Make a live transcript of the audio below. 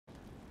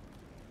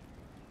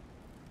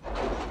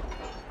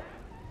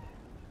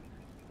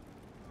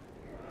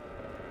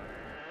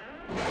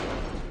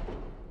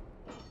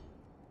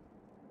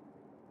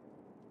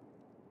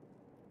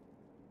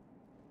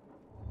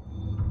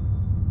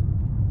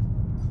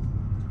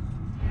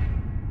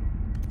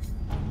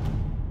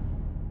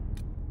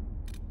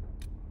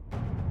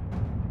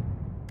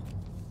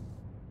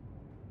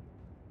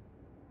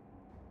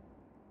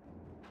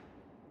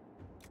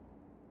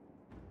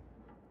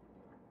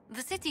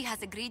city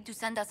has agreed to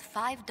send us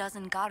 5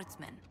 dozen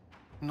guardsmen.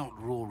 Not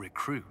raw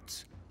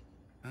recruits.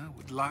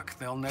 With luck,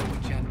 they'll know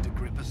which end to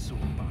grip a sword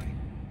by.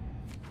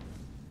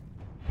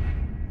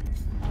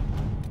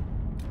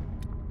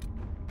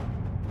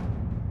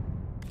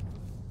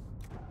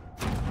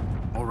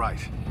 All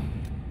right.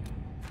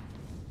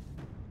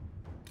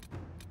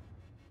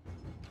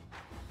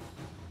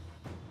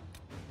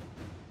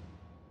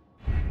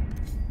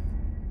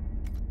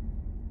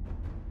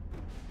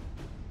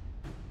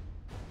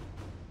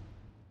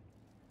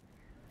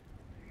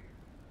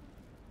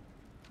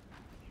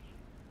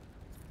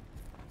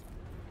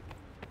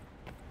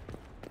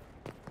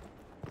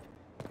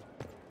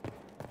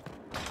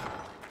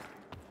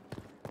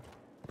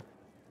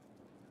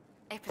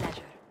 A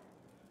pleasure.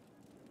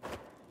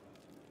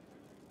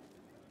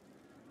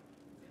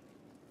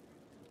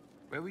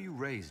 Where were you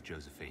raised,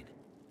 Josephine?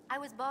 I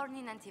was born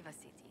in Antiva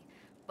City,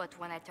 but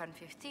when I turned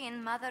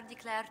 15, Mother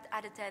declared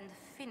I'd attend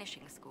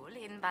finishing school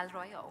in Val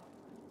Royeaux.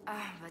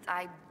 But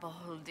I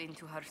bawled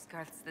into her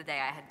skirts the day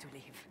I had to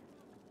leave.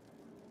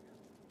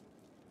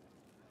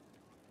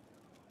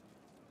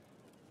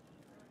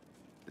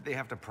 Did they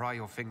have to pry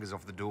your fingers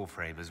off the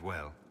doorframe as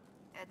well?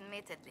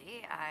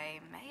 Admittedly, I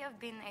may have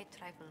been a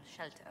trifle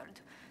sheltered,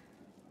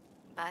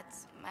 but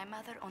my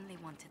mother only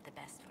wanted the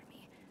best for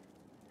me.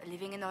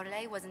 Living in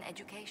Orlais was an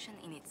education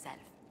in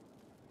itself.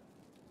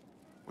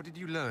 What did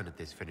you learn at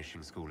this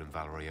finishing school in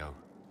Val Royeaux?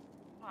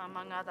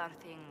 Among other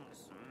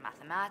things,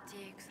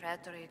 mathematics,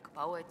 rhetoric,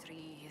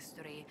 poetry,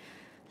 history,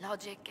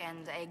 logic,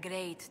 and a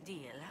great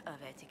deal of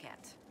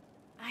etiquette.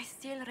 I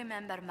still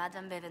remember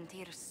Madame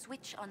Beventir's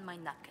switch on my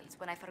knuckles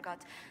when I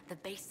forgot the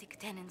basic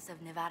tenets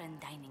of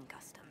Nevaran dining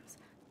customs.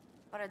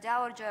 For a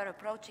dowager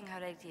approaching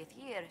her 80th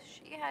year,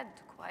 she had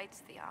quite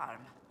the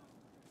arm.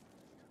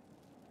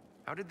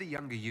 How did the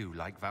younger you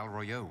like Val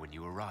Royeaux when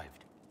you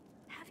arrived?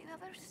 Have you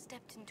ever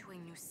stepped into a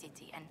new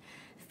city and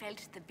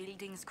felt the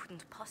buildings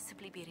couldn't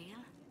possibly be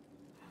real?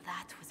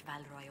 That was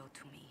Val Royeaux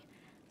to me.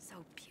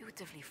 So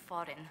beautifully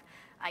foreign,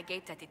 I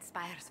gaped at its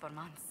spires for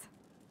months.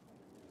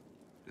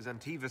 Does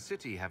Antiva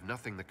City have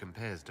nothing that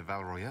compares to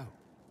Val Royeaux?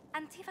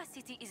 Antiva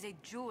City is a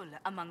jewel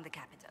among the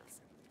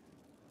capitals.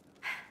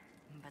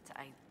 But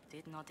I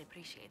did not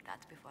appreciate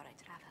that before I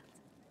traveled.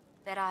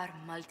 There are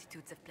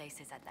multitudes of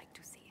places I'd like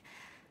to see.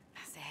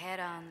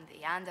 Saharan,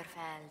 the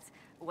Anderfells,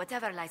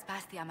 whatever lies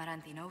past the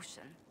Amaranthine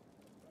Ocean.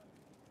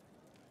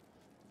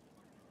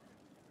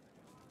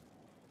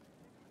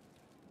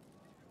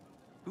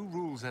 Who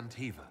rules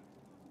Antiva?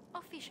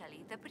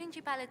 Officially, the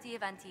Principality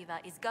of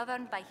Antiva is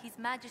governed by His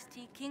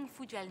Majesty King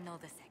Fugelno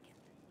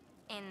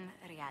II. In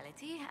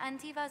reality,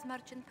 Antiva's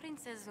merchant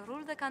princes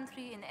rule the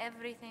country in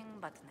everything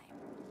but name.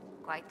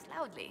 Quite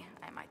loudly,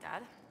 I might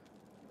add.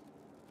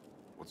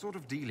 What sort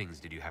of dealings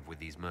did you have with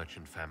these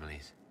merchant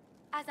families?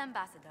 As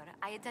ambassador,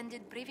 I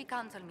attended Privy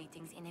Council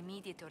meetings in a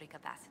mediatory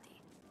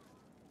capacity.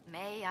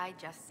 May I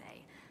just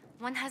say,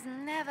 one has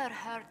never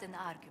heard an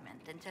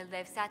argument until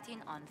they've sat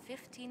in on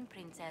 15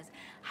 princes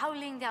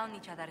howling down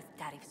each other's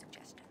tariff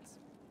suggestions.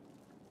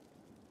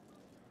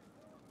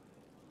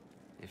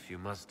 If you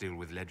must deal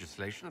with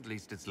legislation, at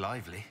least it's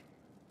lively.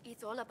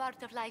 It's all a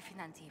part of life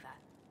in Antiva.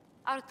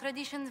 Our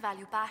traditions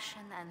value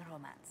passion and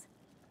romance.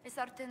 A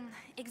certain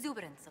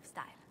exuberance of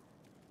style.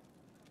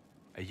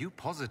 Are you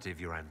positive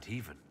you're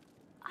Antivan?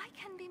 I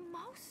can be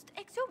most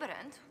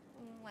exuberant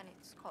when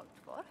it's called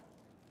for.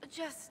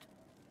 Just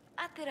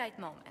at the right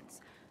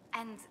moments,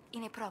 and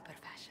in a proper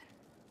fashion.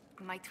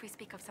 Might we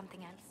speak of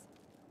something else?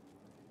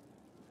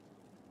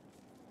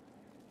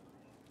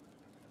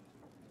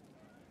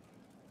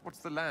 What's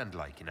the land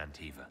like in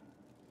Antiva?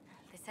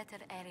 The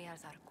settled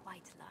areas are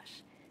quite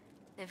lush.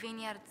 The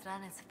vineyards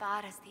run as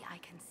far as the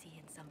eye can see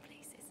in some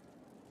places.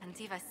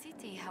 Antiva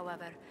City,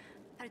 however,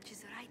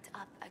 perches right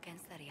up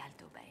against the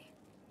Rialto Bay.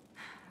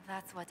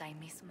 That's what I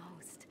miss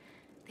most.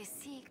 The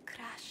sea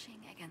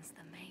crashing against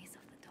the maze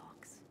of the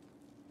docks.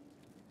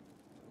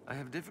 I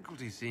have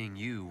difficulty seeing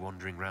you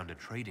wandering around a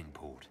trading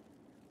port.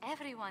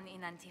 Everyone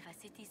in Antiva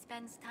City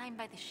spends time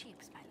by the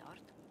ships, my lord.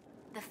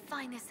 The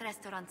finest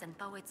restaurants and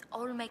poets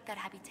all make their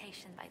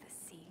habitation by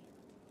the sea.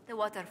 The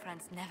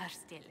waterfront's never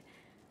still.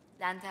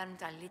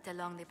 Lanterns are lit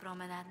along the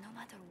promenade no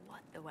matter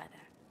what the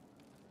weather.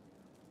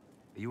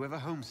 Are you ever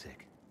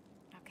homesick?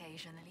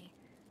 Occasionally.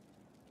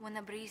 When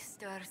a breeze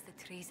stirs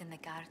the trees in the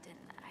garden,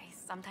 I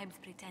sometimes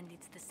pretend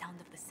it's the sound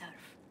of the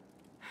surf.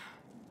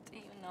 Do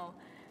you know,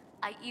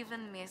 I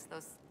even miss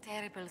those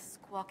terrible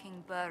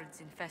squawking birds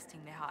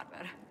infesting the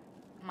harbor.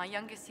 My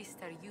youngest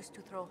sister used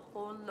to throw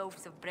whole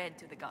loaves of bread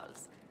to the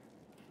gulls.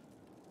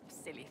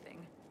 Silly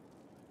thing.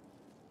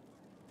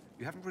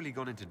 You haven't really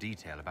gone into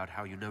detail about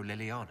how you know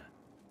Leliana.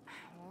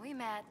 We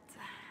met...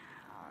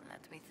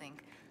 let me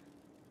think.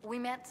 We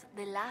met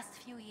the last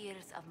few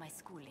years of my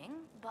schooling,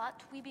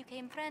 but we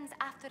became friends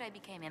after I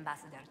became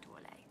ambassador to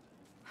Orlais.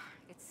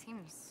 It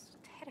seems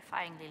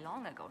terrifyingly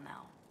long ago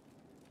now.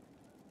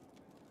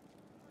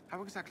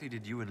 How exactly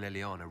did you and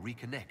Leliana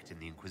reconnect in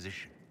the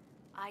Inquisition?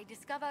 I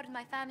discovered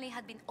my family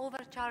had been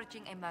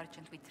overcharging a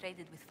merchant we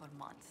traded with for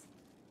months.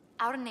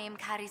 Our name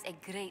carries a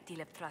great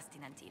deal of trust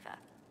in Antiva.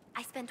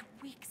 I spent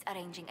weeks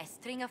arranging a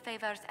string of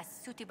favors as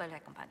suitable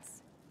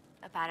recompense.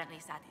 Apparently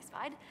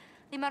satisfied,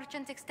 the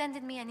merchant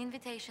extended me an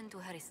invitation to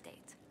her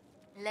estate.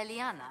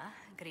 Leliana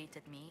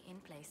greeted me in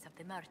place of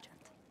the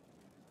merchant.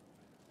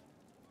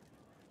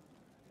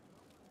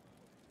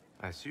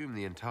 I assume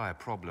the entire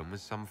problem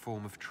was some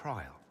form of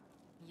trial.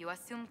 You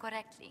assume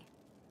correctly.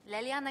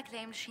 Leliana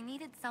claimed she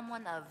needed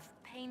someone of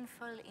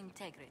painful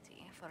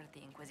integrity for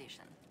the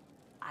Inquisition.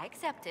 I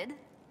accepted,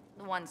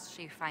 once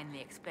she finally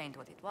explained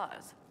what it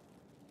was.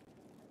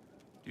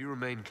 Do you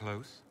remain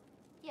close?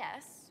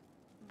 Yes,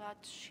 but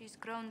she's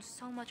grown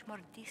so much more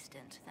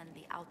distant than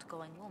the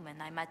outgoing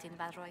woman I met in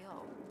Val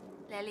Royeaux.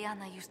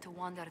 Leliana used to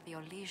wander the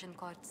Orlesian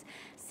courts,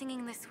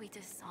 singing the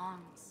sweetest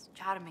songs,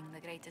 charming the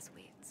greatest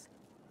wits.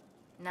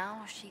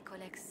 Now she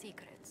collects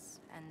secrets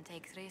and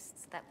takes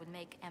risks that would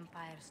make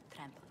empires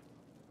tremble.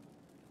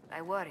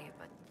 I worry,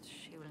 but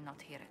she will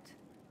not hear it.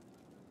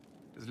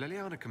 Does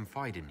Leliana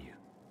confide in you?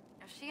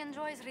 She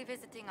enjoys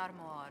revisiting our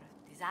more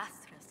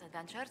disastrous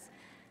adventures.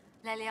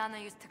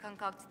 Leliana used to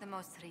concoct the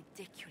most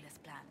ridiculous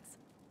plans.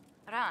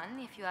 Run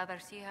if you ever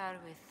see her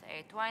with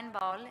a twine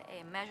ball,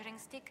 a measuring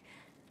stick,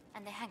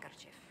 and a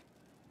handkerchief.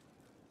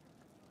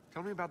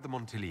 Tell me about the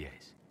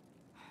Montiliers.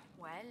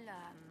 Well,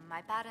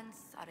 my parents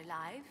are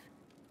alive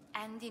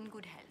and in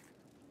good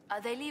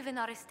health. They live in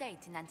our estate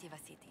in Antiva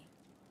City.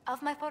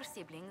 Of my 4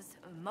 siblings,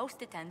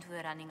 most attend to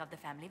the running of the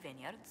family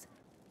vineyards.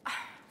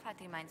 That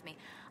reminds me,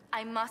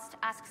 I must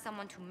ask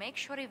someone to make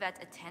sure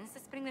Yvette attends the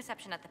spring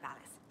reception at the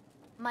palace.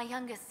 My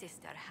youngest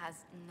sister has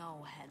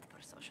no head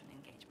for social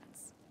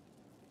engagements.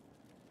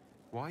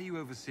 Why are you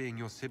overseeing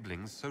your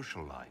siblings'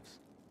 social lives?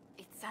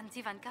 It's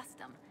Antivan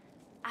custom.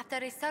 After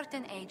a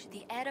certain age,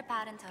 the heir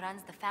apparent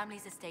runs the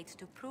family's estate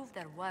to prove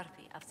they're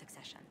worthy of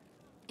succession.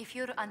 If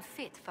you're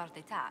unfit for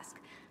the task,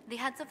 the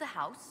heads of the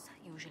house,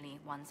 usually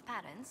one's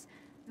parents,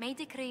 may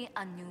decree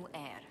a new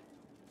heir.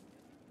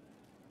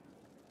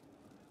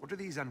 What do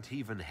these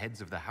Antivan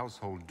heads of the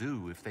household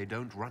do if they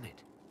don't run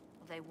it?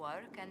 They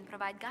work and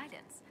provide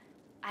guidance.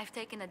 I've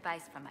taken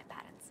advice from my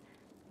parents.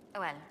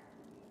 Well,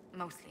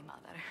 mostly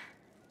mother.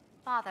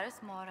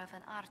 Father's more of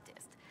an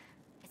artist.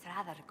 It's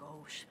rather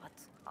gauche, but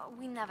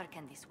we never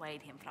can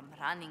dissuade him from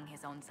running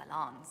his own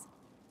salons.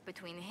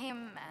 Between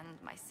him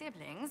and my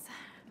siblings,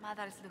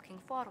 mother's looking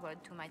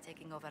forward to my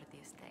taking over the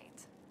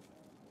estate.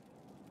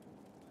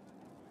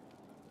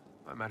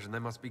 I imagine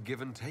there must be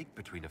give and take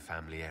between a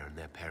family heir and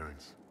their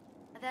parents.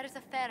 There is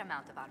a fair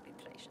amount of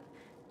arbitration.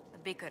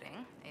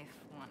 Bickering, if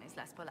one is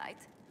less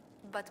polite.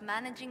 But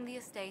managing the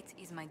estate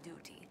is my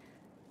duty.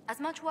 As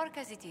much work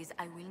as it is,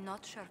 I will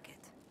not shirk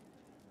it.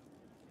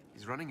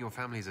 Is running your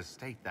family's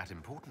estate that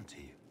important to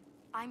you?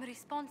 I'm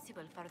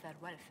responsible for their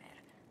welfare.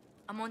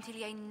 A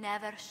Montilier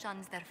never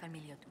shuns their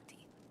familial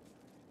duty.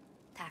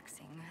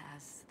 Taxing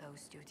as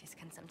those duties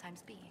can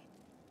sometimes be.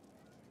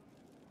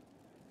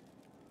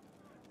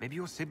 Maybe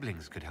your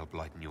siblings could help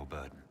lighten your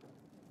burden.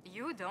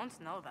 You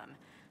don't know them.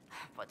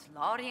 But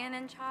Lorien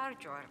in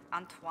charge, or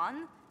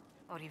Antoine,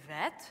 or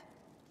Yvette?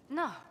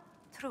 No,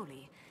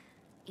 truly.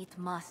 It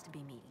must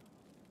be me.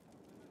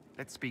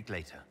 Let's speak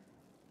later.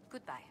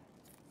 Goodbye.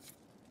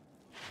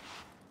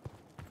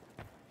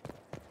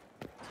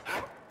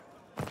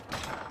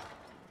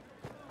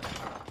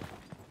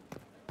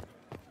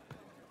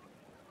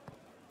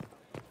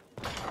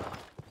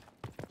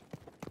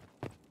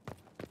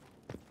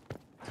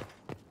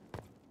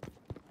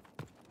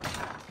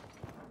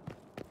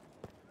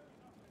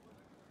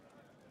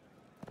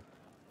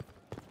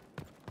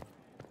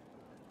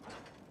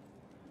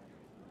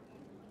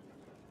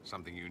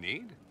 Something you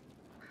need?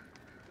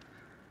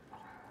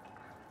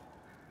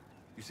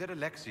 You said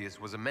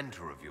Alexius was a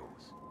mentor of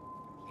yours.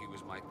 He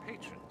was my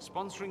patron,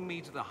 sponsoring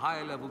me to the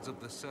higher levels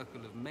of the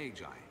Circle of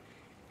Magi.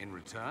 In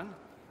return,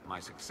 my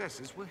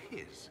successes were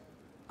his.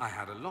 I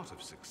had a lot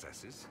of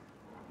successes,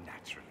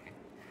 naturally.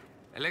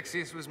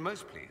 Alexius was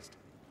most pleased.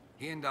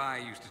 He and I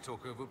used to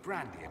talk over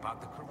brandy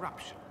about the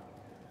corruption,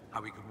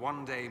 how we could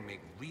one day make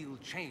real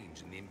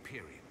change in the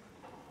Imperium.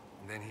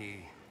 And then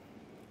he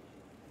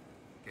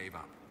gave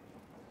up.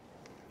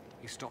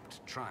 He stopped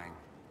trying.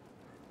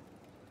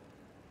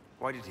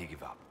 Why did he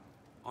give up?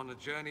 On a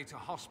journey to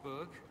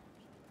Hosburg,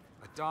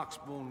 a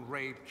darkspawn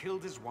raid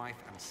killed his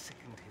wife and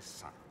sickened his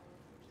son.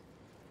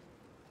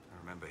 I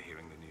remember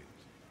hearing the news.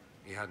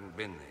 He hadn't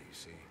been there, you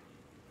see.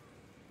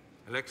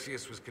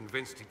 Alexius was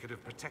convinced he could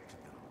have protected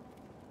them.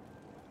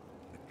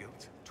 The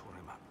guilt tore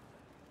him up.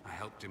 I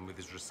helped him with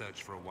his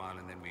research for a while,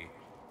 and then we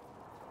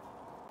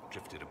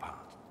drifted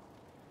apart.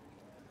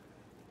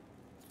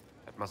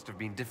 That must have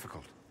been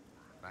difficult.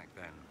 Back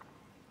then,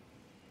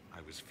 I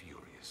was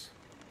furious.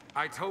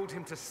 I told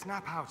him to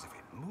snap out of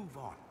it, move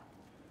on.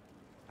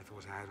 I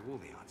thought I had all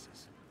the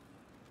answers.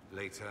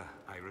 Later,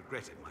 I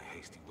regretted my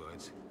hasty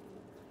words.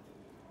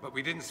 But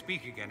we didn't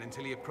speak again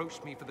until he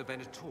approached me for the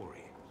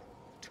Venatori.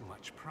 Too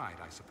much pride,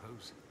 I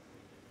suppose.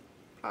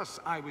 Plus,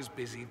 I was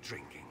busy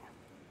drinking.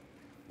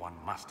 One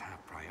must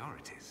have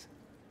priorities.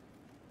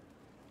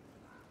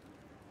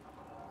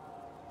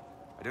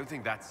 I don't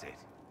think that's it.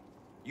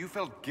 You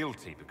felt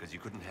guilty because you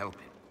couldn't help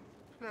it.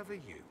 Clever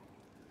you.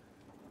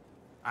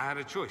 I had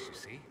a choice, you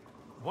see.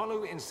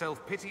 Wallow in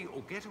self-pity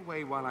or get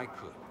away while I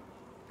could.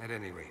 At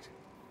any rate,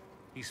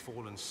 he's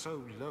fallen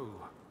so low,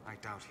 I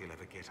doubt he'll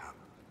ever get up.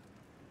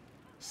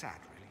 Sad,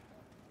 really.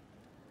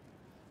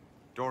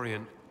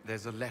 Dorian,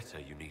 there's a letter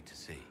you need to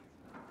see.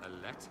 A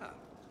letter?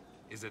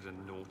 Is it a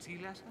naughty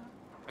letter?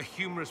 A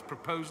humorous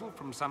proposal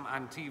from some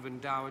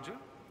Antivan dowager?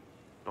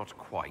 Not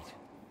quite.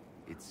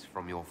 It's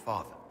from your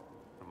father.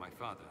 From my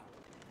father?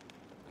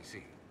 I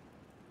see.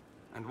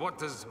 And what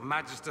does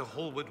Magister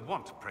Hallward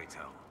want, pray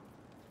tell?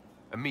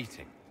 A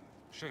meeting.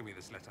 Show me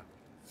this letter.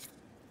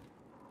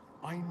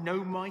 I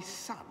know my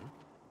son?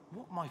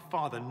 What my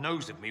father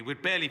knows of me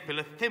would barely fill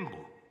a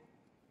thimble.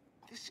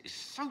 This is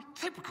so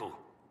typical.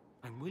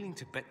 I'm willing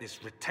to bet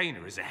this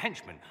retainer is a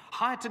henchman,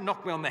 hired to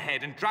knock me on the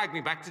head and drag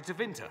me back to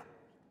Tevinter.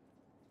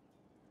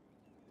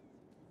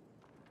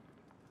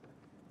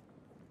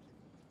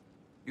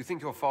 You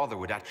think your father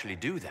would actually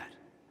do that?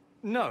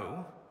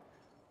 No,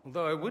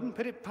 although I wouldn't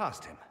put it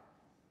past him.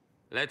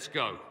 Let's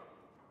go.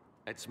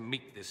 Let's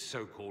meet this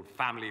so-called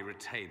family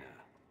retainer.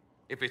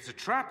 If it's a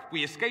trap,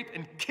 we escape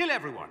and kill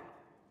everyone.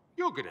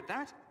 You're good at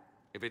that.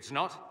 If it's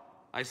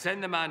not, I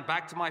send the man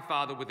back to my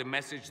father with a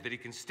message that he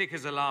can stick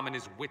his alarm in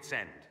his wit's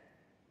end.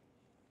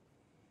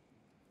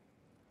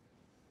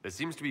 There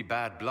seems to be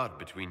bad blood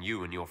between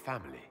you and your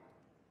family.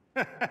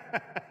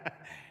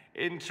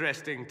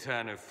 Interesting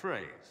turn of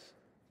phrase.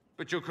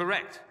 But you're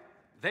correct.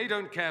 They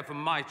don't care for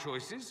my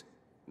choices,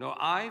 nor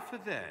I for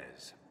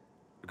theirs.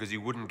 Because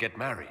you wouldn't get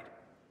married.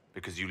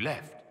 Because you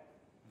left.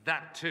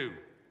 That too.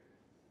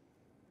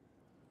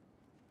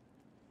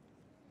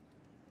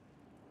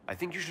 I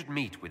think you should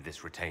meet with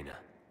this retainer.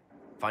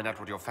 Find out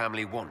what your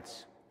family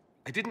wants.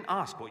 I didn't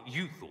ask what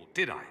you thought,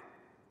 did I?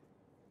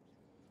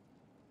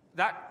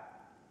 That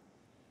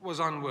was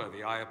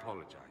unworthy, I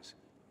apologize.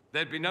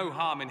 There'd be no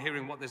harm in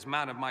hearing what this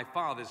man of my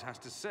father's has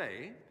to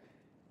say.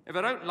 If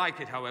I don't like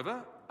it,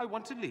 however, I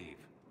want to leave.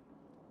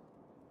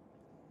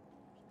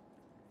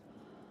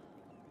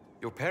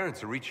 Your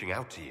parents are reaching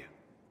out to you.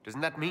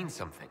 Doesn't that mean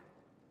something?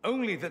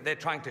 Only that they're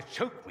trying to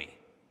choke me.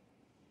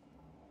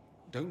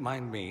 Don't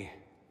mind me.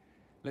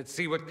 Let's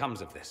see what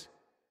comes of this.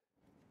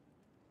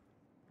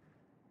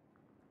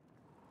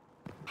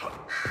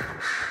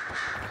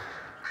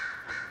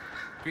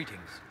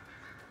 Greetings.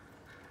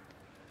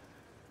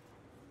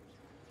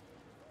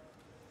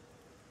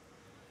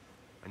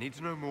 I need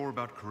to know more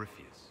about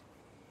Corypheus.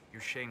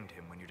 You shamed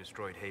him when you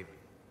destroyed Haven.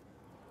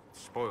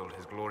 Spoiled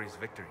his glorious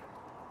victory.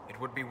 It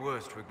would be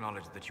worse to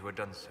acknowledge that you had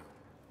done so.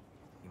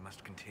 He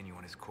must continue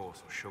on his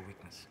course or show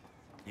weakness.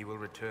 He will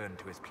return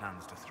to his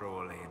plans to throw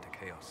Olay into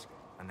chaos,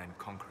 and then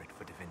conquer it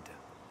for Tevinter.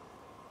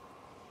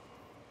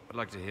 I'd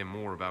like to hear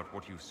more about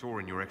what you saw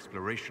in your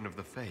exploration of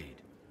the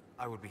Fade.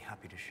 I would be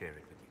happy to share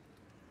it with you.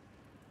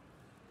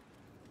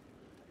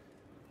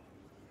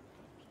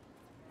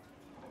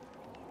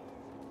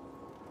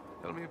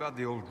 Tell me about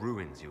the old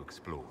ruins you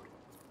explored.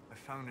 I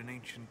found an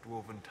ancient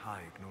dwarven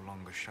tide no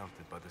longer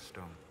sheltered by the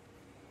stone.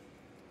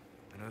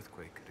 An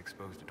earthquake had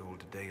exposed it all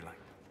to daylight.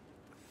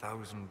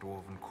 1,000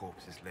 dwarven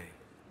corpses lay,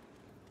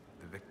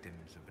 the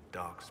victims of a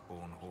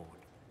darkspawn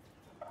horde.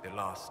 Their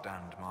last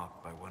stand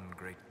marked by one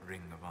great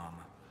ring of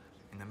armor.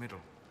 In the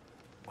middle,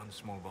 one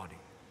small body,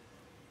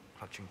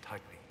 clutching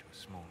tightly to a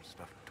small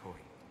stuffed toy.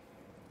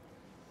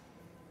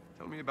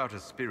 Tell me about a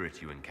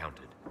spirit you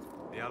encountered.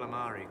 The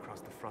Alamari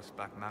crossed the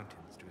Frostback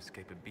Mountains to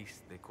escape a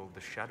beast they called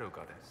the Shadow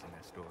Goddess in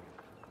their story.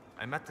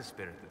 I met the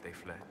spirit that they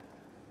fled.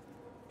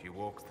 She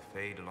walks the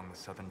Fade along the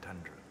southern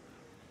tundra,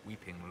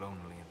 weeping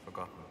lonely and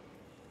forgotten.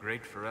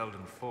 Great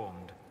Ferelden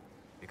informed,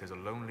 because a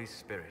lonely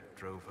spirit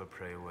drove her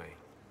prey away.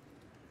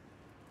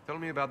 Tell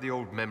me about the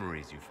old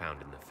memories you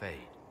found in the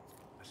Fade.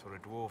 I saw a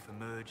dwarf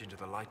emerge into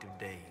the light of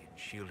day and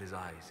shield his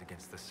eyes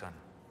against the sun.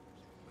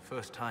 The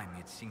first time he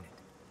had seen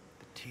it,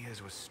 the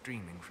tears were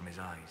streaming from his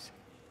eyes.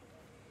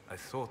 I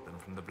thought them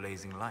from the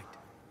blazing light,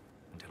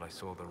 until I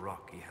saw the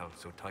rock he held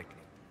so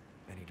tightly.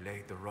 Then he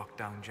laid the rock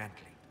down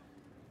gently,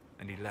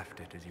 and he left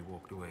it as he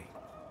walked away.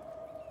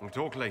 We'll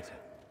talk later.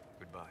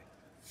 Goodbye.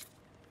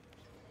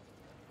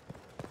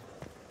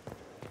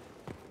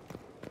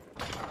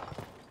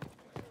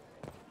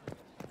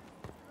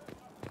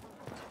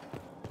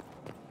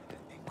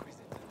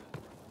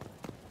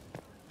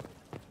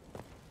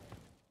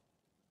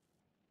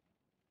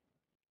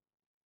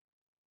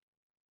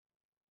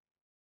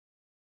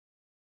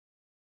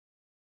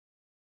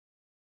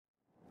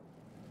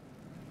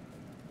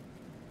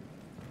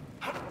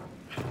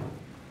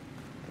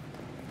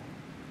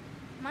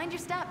 Mind your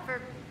step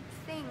for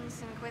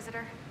things,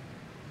 Inquisitor.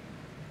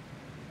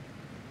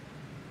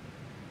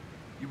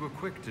 You were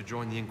quick to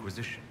join the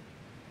Inquisition.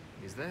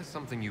 Is there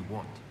something you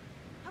want?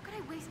 How could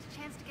I waste a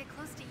chance to get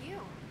close to you?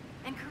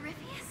 And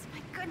Corypheus?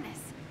 My goodness.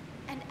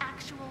 And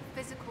actual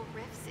physical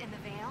rifts in the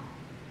Veil?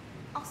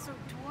 Also,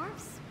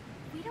 dwarves?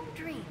 We don't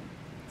dream.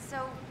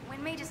 So,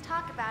 when mages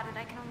talk about it,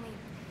 I can only,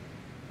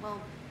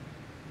 well,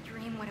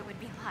 dream what it would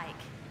be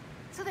like.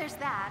 So there's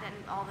that, and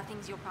all the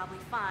things you'll probably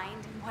find,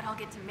 and what I'll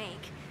get to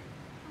make.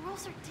 The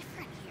rules are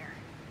different here.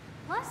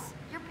 Plus,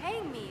 you're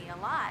paying me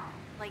a lot.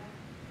 Like,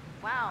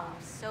 Wow,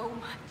 so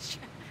much.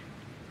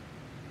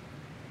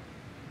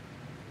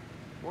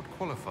 What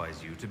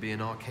qualifies you to be an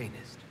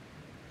arcanist?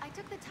 I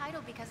took the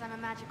title because I'm a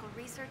magical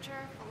researcher,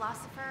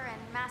 philosopher,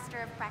 and master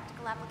of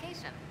practical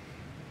application.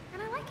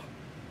 And I like it.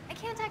 I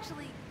can't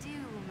actually do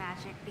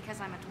magic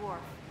because I'm a dwarf,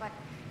 but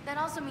that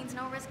also means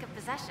no risk of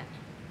possession.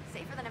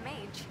 Safer than a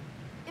mage.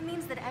 It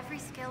means that every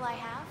skill I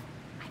have,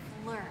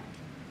 I've learned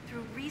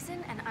through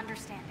reason and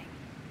understanding.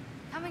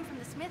 Coming from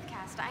the Smith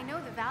caste, I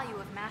know the value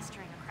of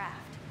mastering a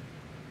craft.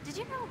 Did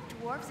you know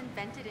dwarves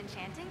invented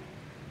enchanting?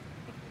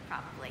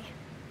 Probably.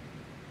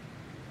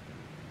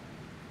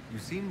 You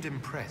seemed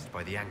impressed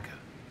by the anchor.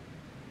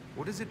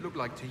 What does it look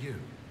like to you?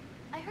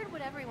 I heard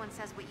what everyone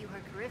says what you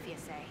heard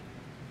Corypheus say.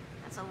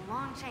 That's a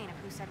long chain of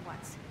who said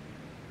what's.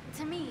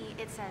 To me,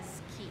 it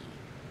says key.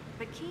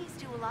 But keys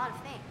do a lot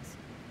of things.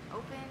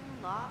 Open,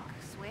 lock,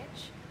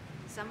 switch.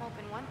 Some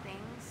open one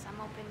thing, some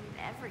open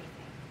everything.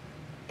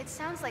 It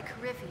sounds like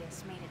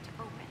Corypheus made it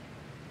to open.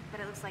 But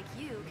it looks like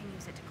you can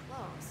use it to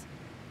close.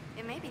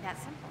 It may be that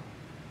simple.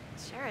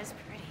 It sure is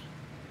pretty.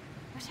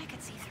 Wish I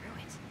could see through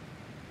it.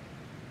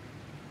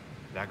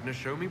 Ragnar,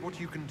 show me what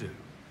you can do.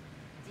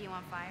 Do you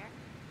want fire?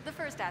 The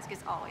first ask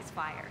is always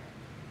fire.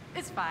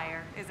 It's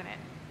fire, isn't it?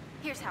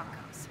 Here's how it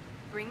goes.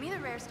 Bring me the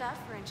rare stuff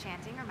for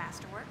enchanting or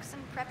masterworks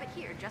and prep it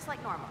here, just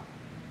like normal.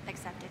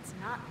 Except it's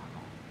not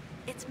normal.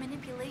 It's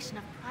manipulation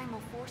of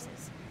primal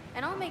forces.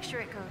 And I'll make sure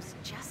it goes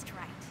just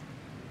right.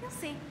 You'll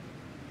see.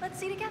 Let's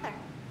see together.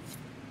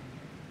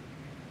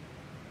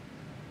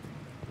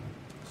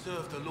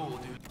 Serve the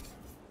Lord, dude.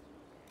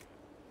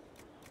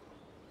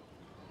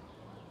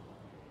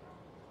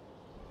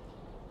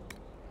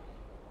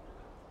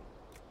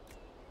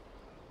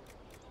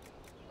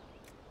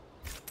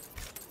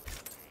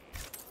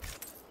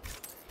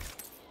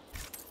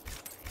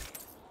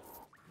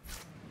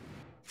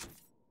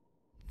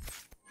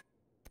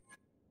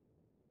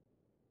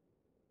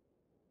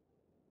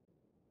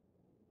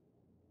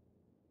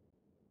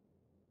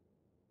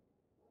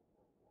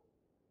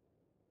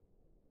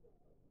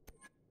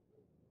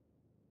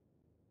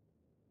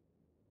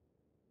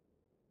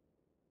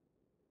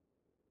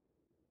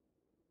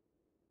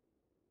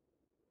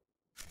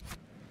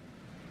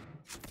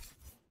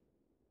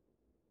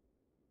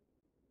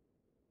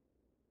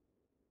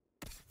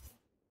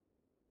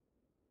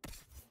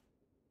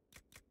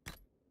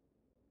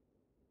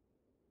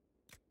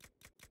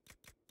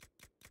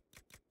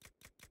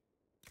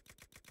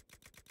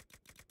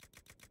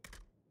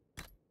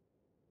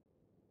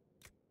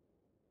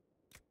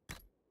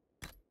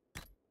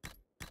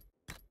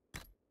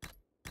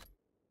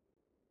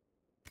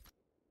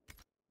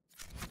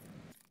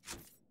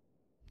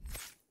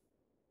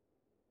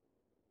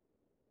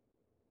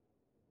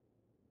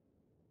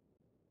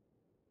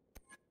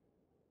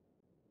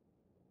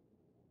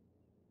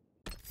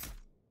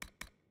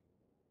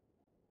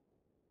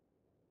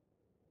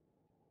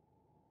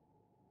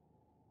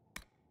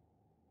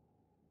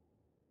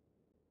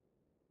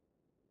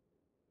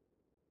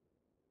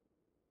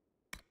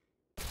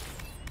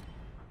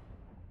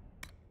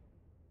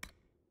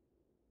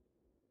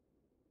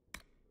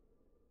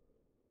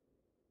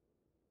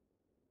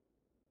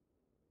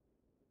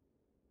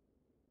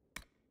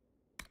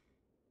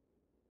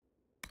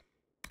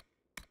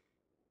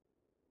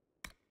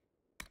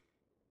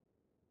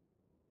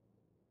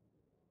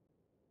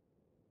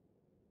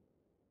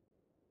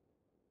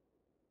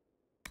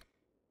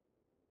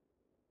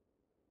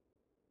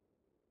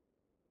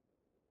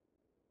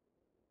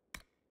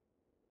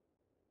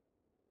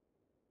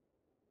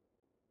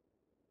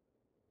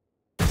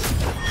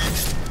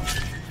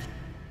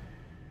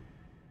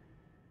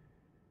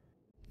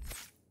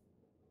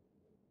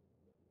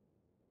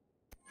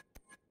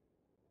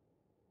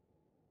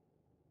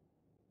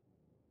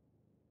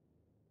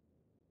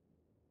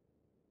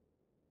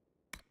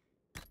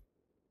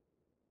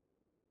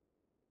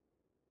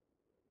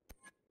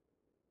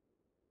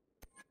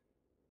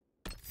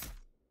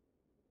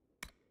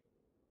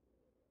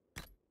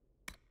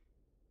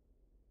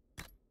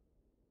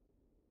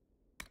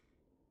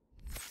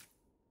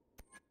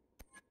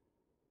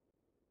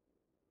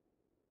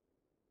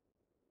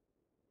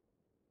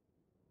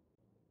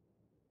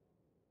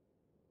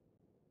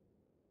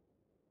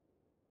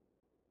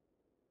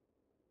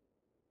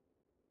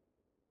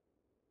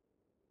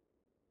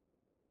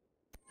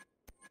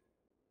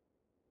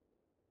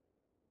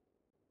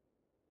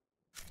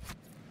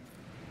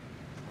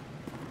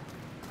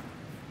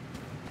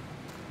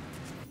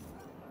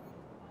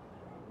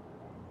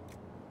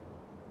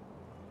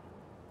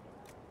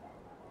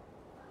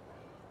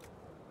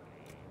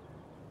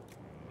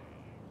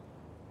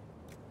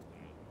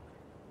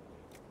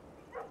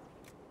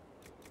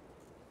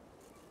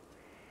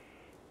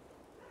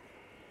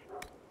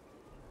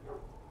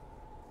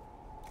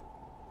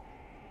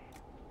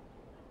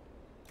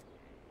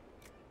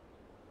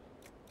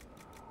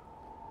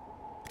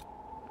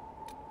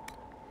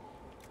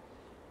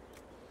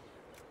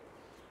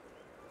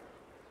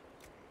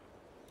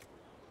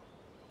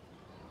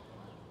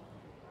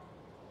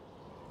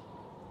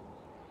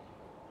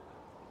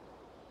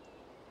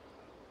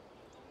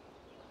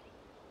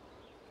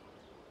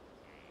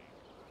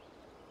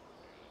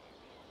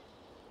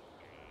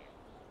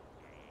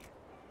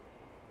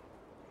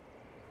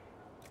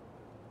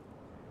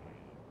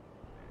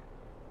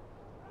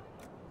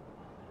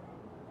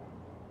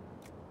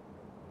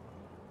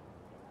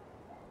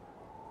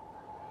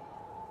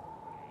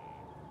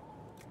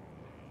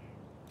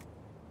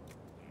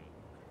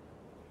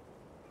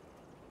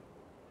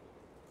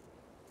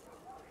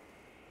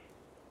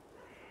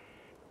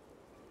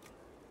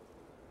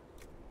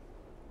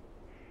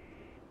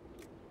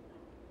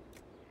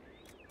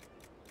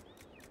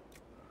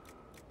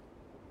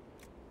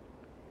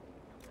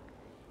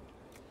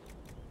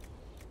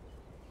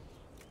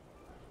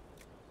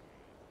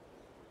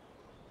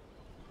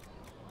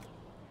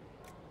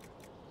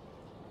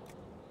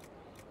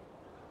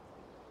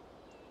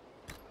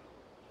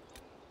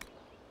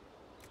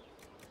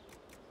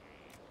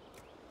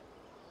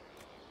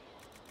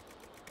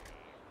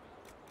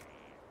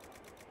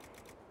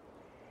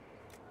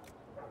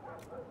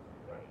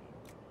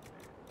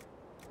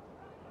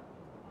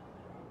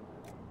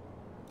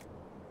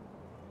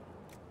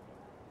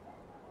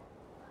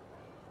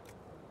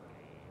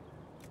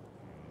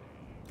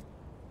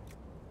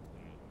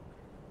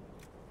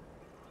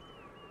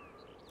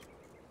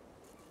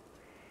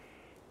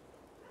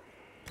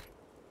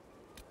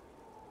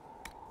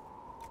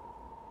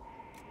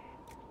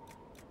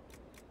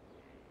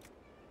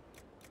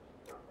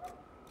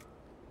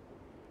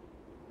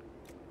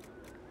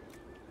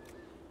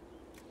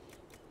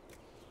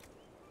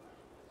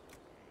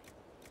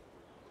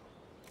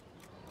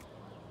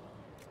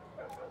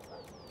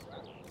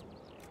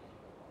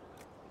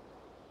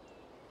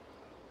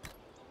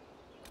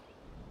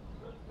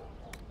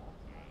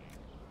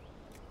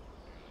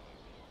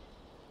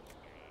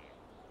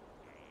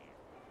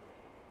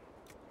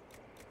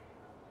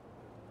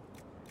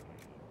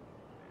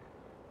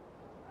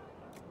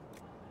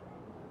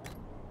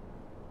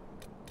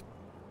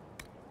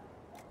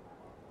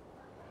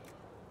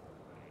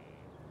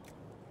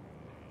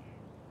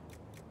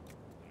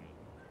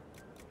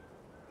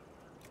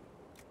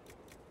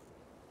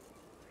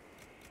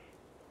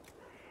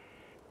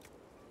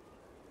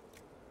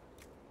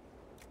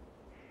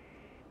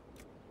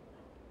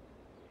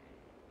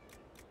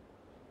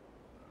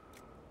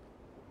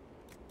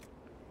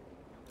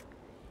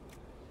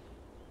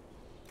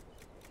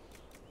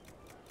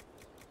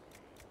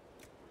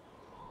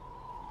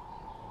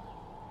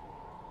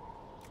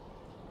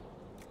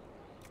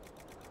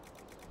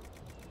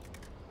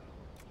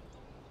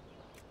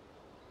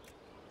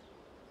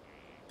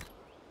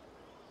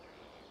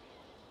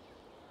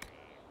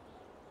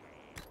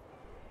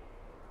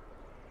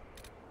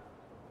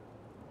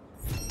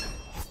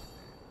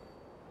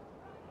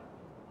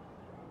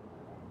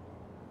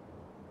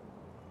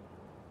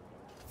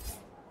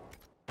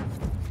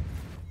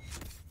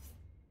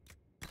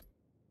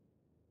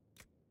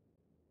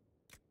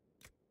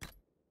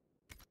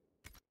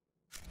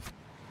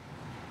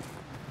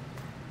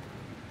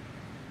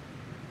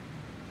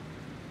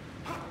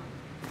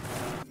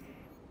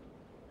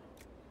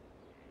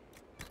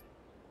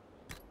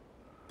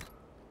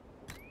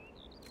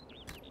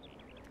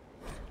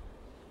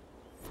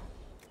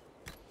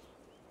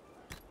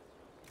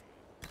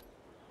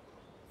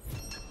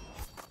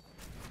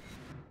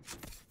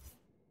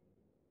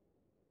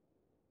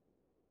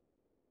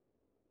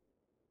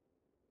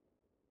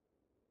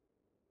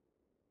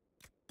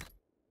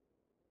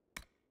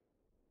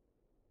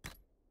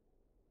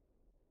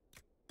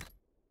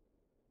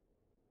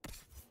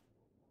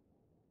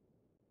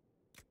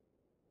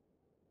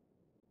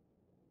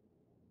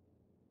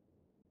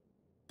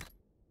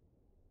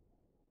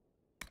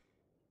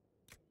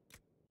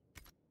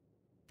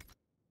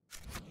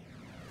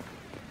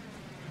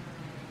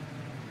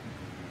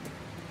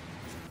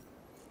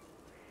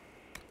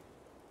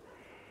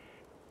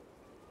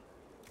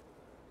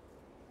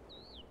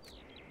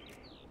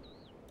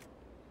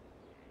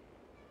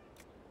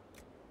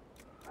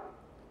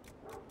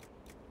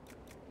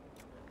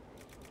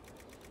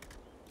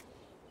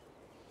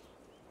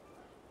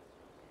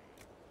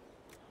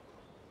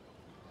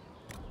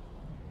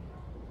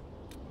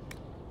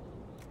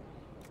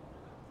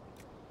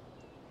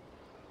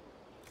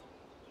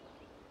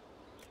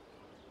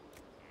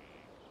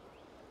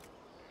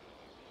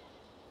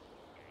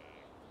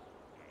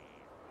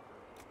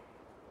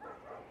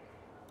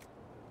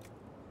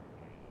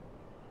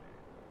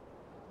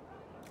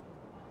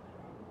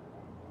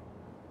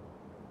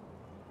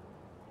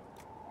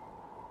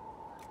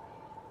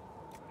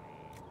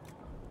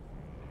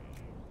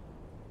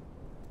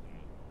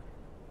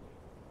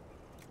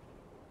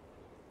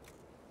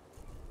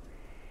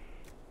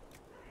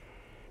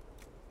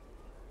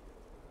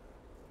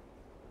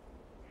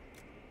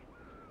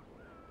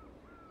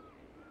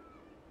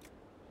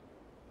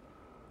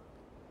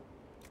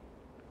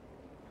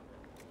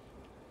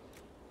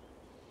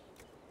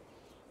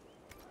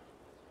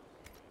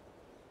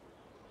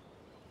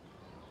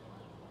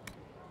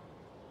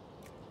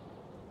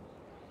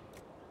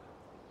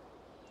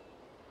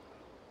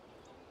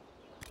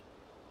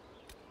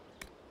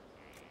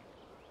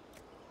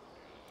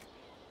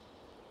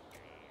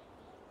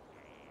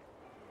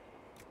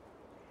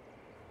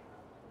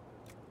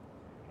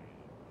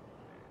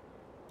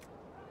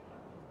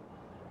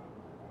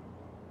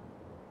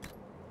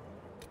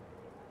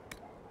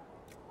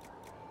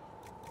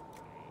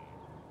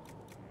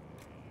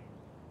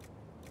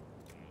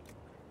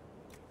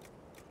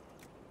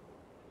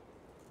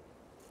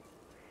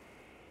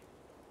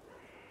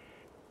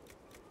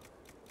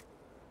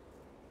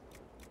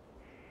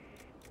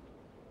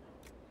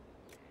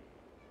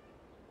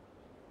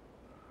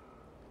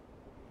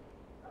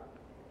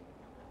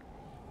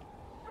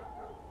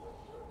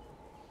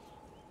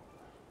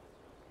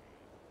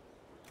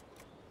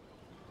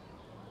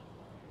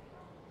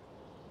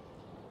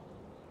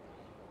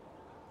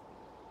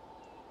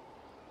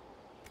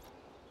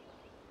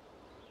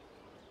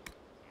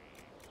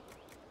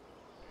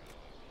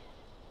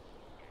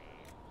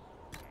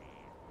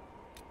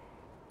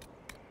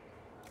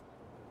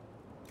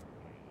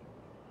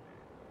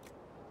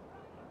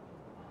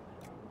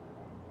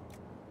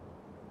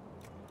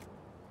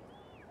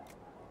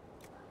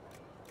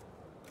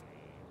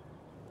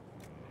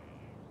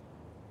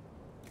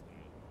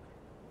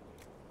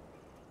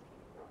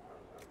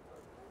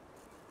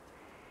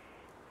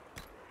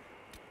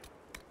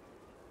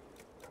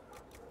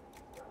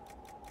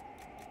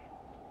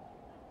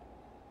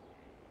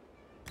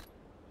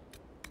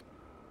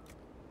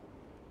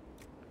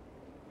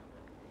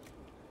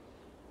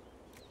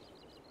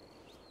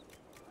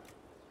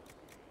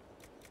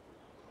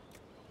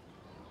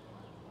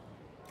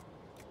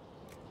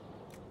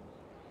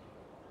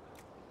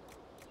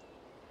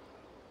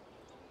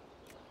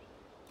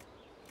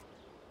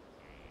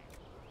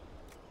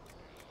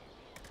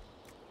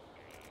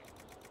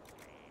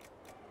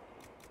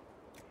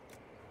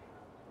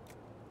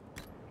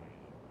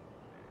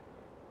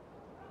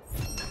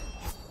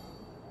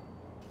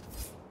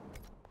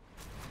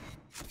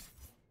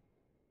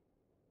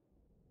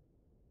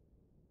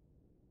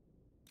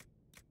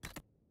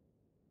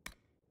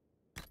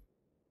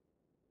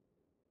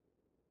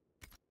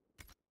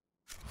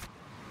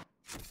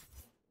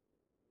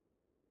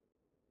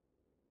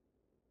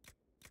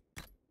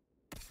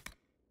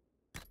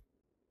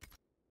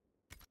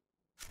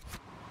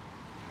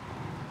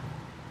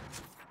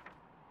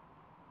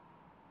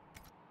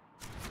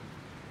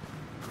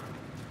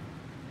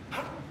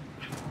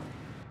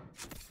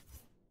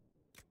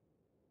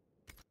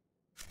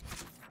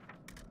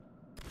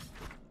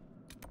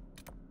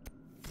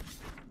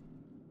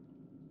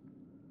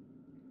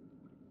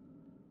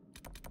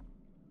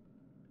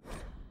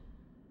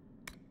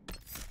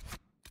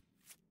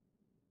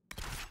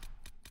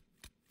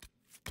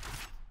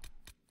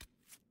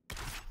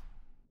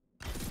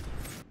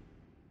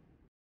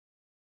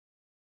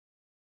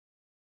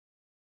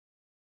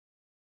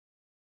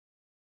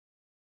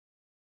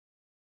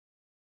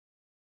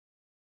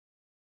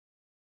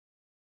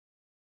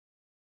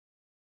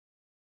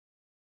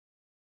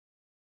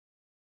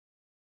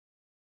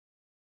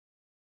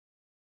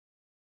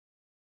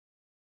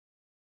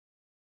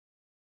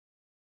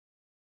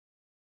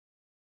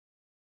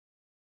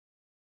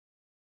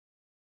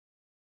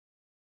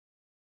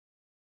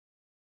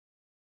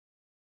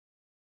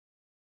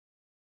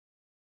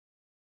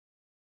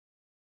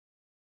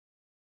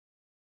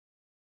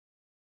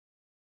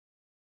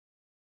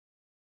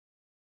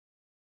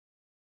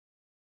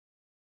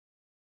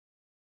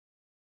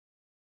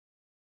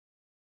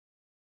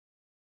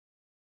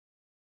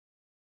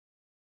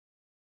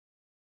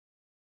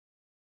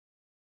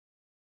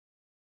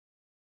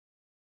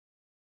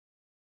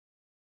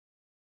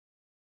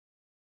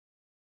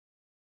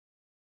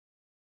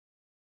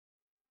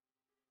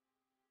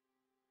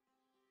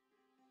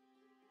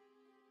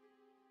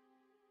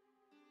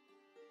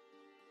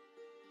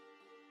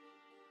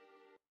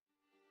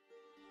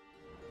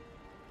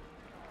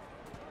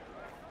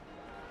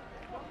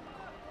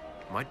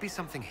 Might be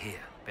something here.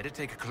 Better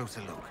take a closer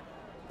look.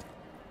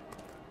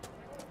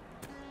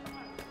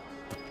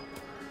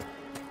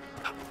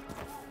 I'll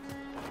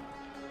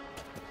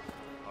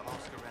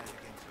ask around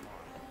again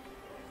tomorrow.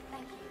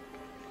 Thank you.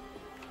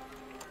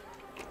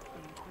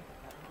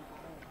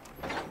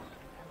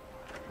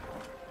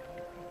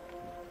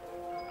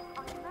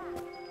 I'll be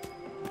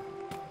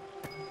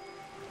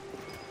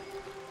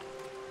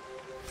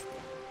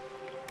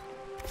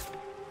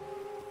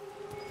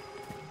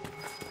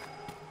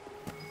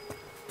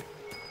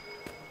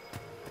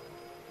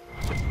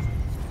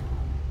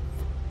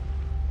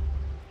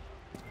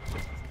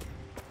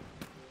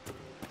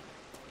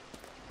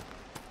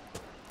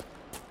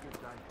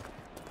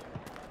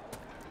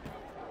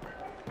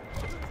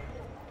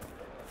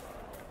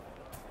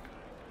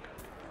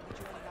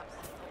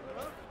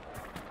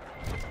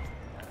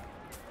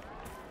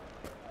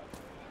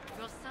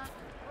Your son?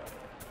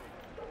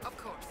 Of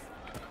course.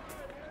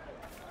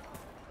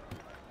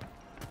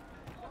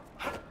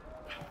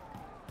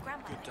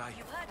 Grandma, Good day.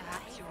 you've heard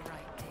Perhaps you're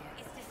right, dear.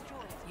 it's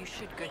destroyed. You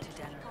should go to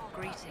Denver.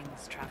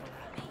 Greetings, traveler.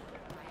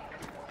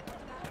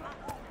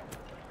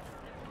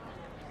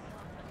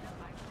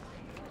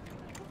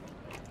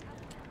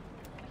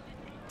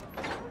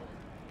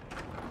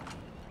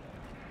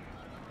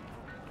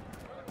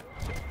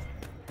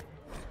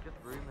 Just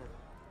rumors.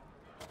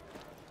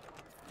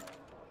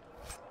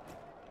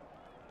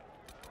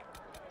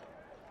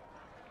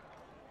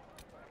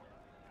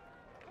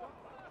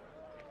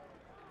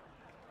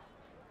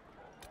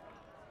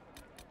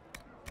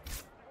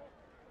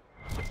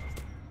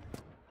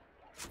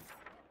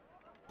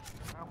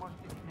 How much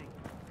did you need?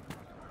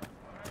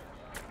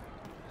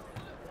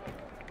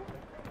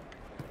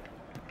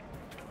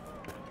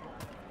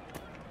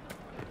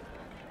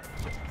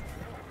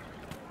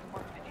 How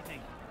much did you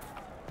need?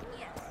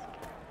 Yes.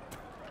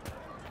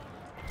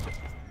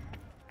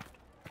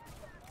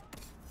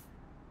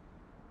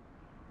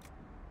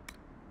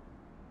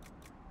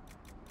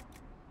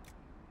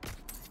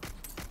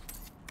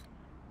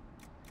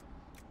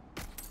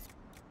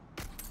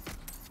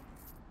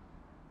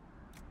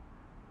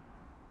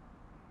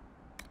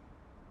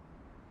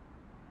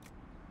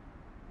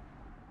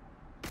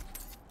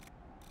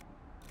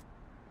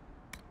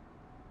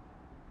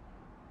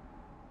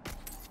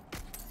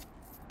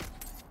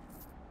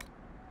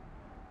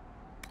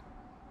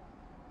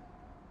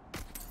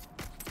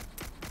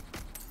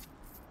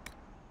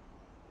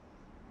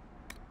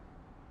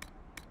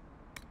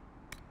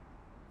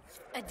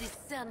 A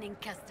discerning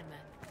customer.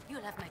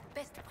 You'll have my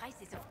best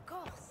prices, of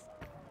course.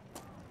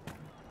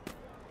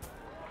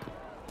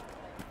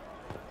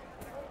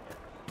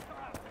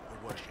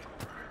 Your worship.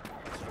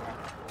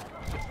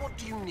 What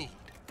do you need?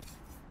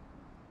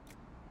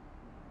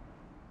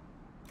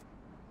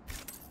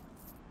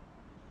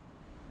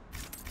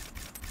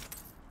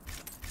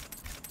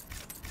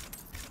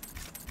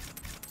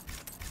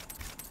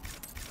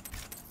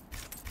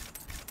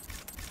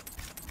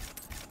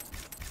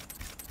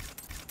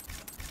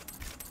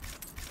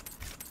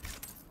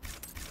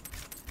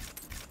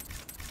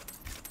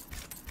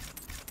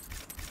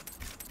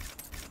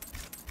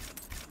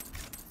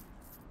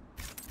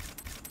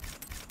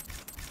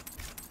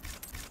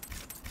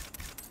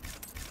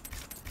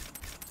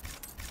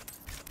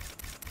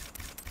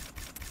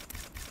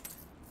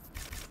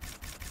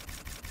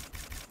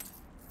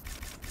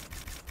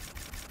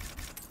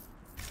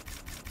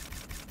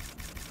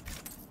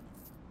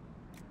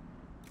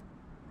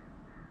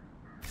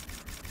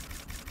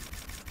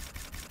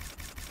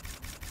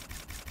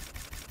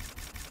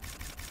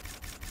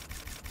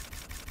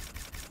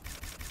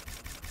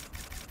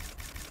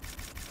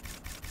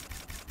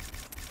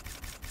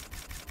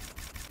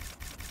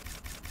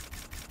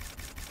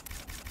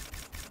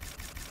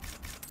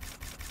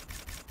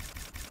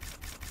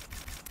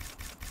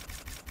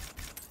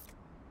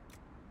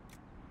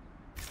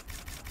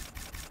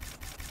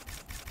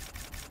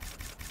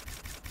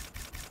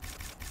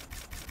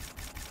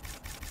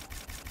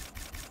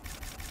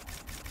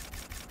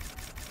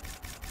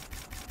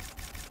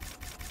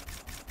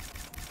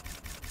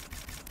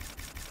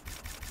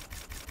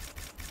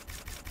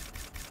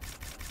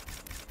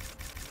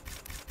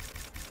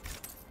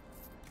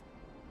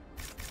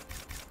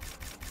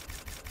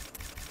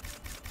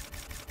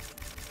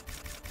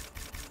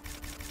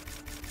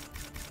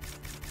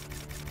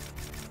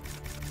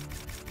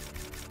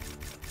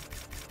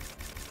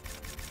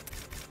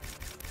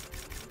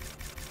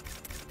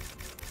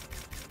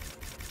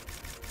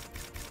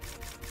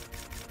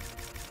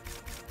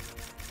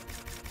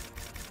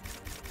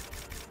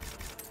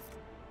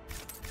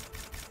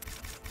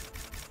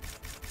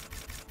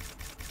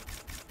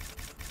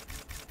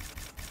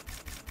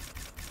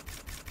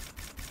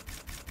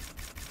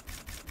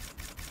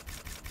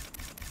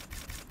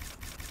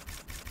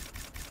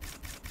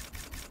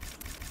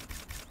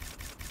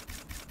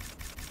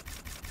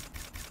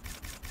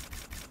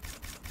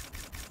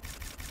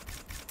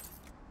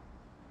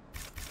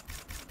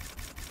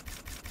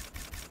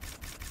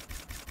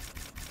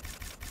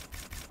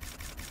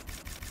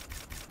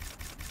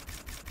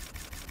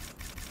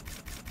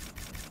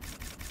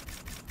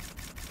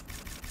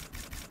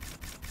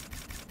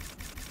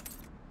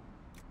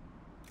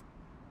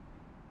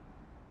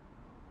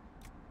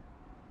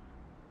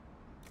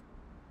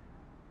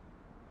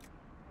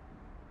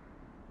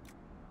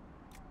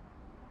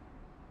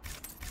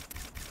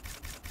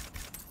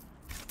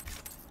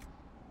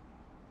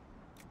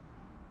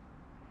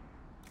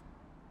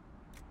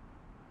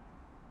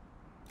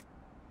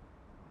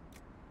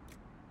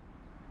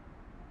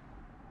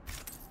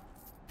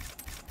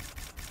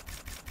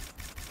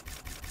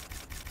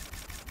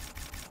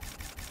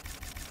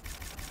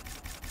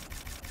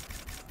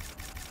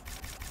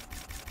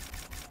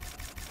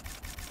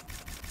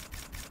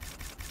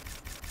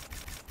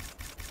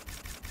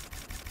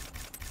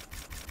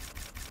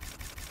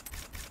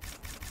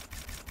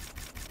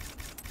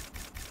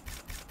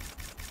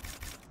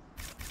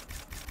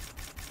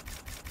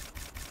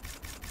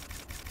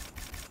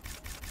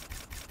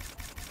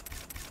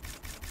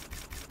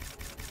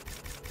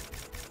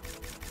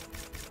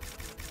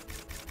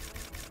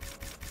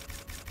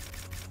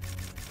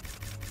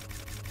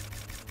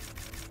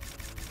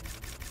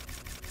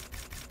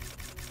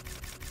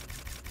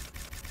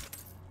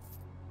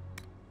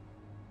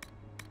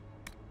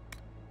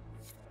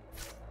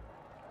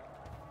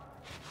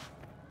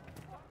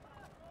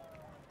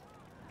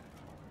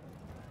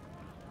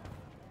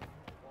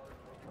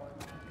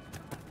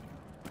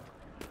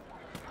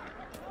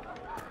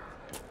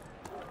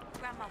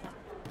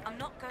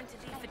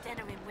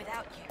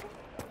 about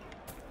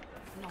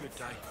you. Good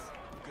day.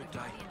 Good day.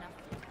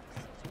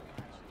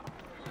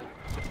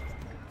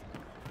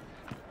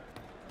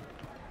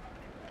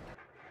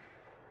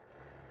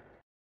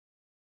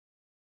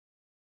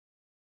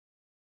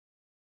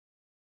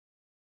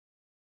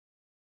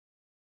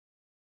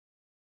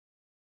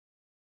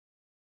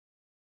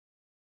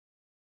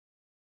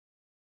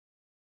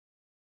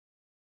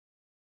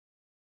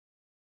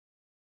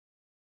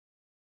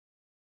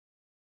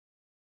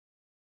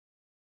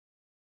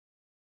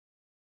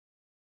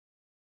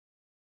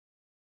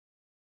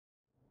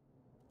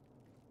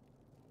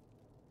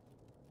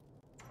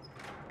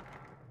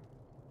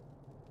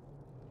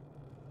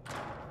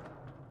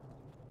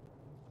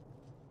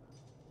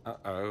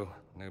 Uh-oh,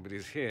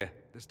 nobody's here.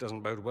 This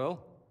doesn't bode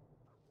well.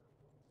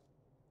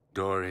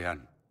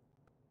 Dorian.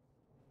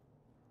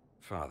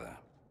 Father.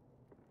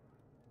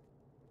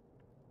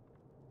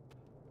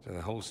 So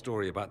the whole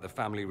story about the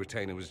family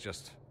retainer was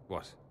just,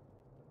 what?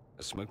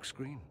 A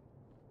smokescreen?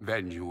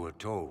 Then you were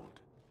told.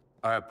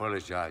 I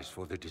apologize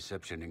for the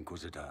deception,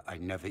 Inquisitor. I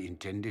never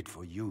intended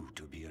for you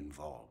to be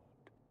involved.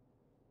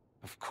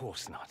 Of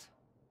course not.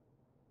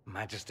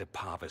 Magister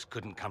Parvus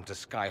couldn't come to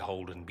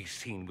Skyhold and be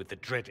seen with the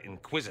dread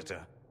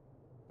Inquisitor.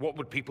 What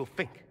would people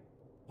think?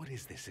 What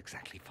is this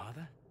exactly,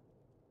 Father?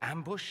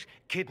 Ambush?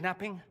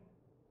 Kidnapping?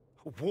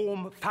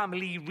 Warm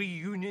family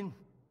reunion?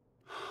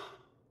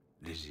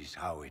 This is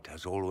how it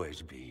has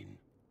always been.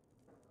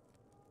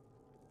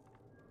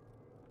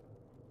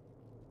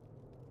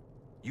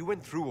 You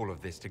went through all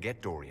of this to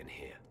get Dorian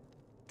here.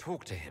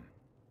 Talk to him.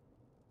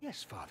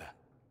 Yes, Father.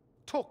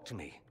 Talk to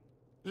me.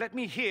 Let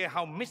me hear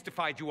how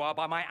mystified you are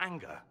by my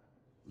anger.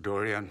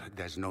 Dorian,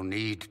 there's no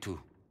need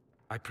to.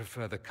 I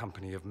prefer the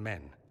company of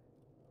men.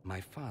 My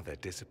father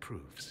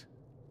disapproves.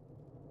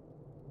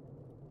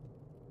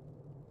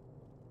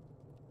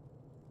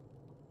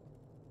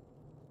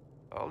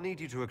 I'll need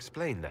you to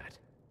explain that.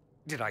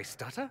 Did I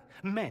stutter?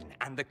 Men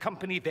and the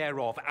company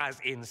thereof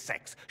as in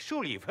sex.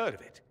 Surely you've heard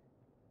of it.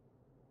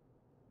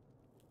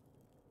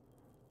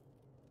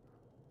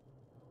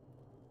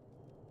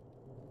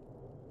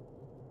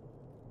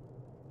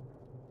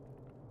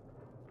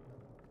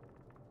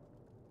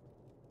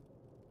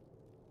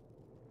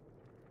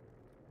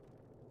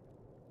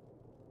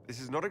 This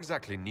is not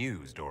exactly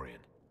news, Dorian.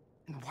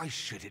 And why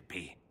should it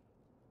be?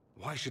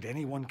 Why should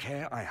anyone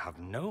care? I have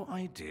no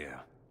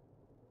idea.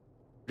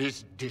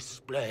 This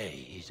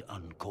display is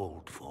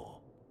uncalled for.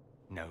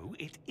 No,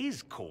 it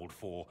is called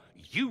for.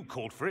 You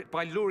called for it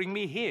by luring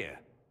me here.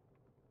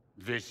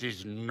 This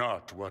is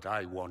not what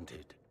I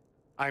wanted.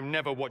 I'm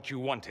never what you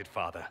wanted,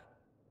 Father.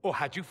 Or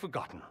had you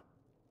forgotten?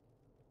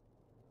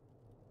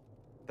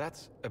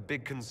 That's a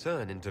big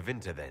concern in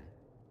Tevinter, then.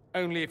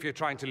 Only if you're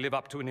trying to live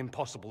up to an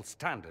impossible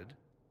standard.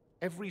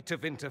 Every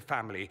Tevinter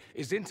family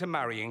is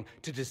intermarrying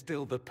to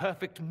distill the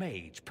perfect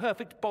mage,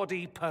 perfect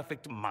body,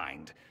 perfect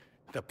mind,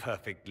 the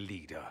perfect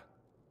leader.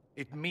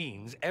 It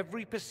means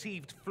every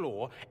perceived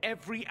flaw,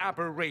 every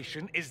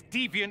aberration is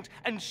deviant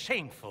and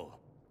shameful.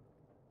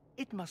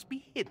 It must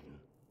be hidden.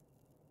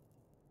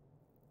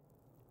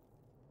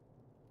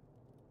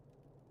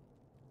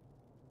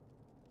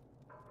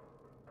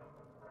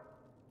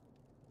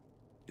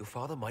 Your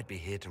father might be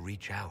here to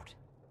reach out.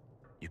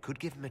 You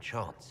could give him a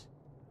chance.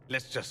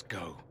 Let's just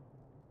go.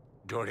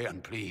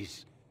 Dorian,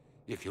 please.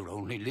 If you'll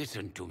only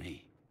listen to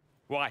me.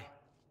 Why?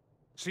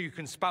 So you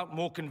can spout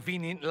more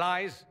convenient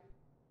lies?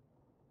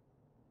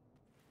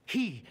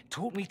 He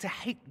taught me to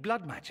hate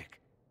blood magic.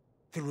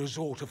 The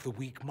resort of the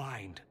weak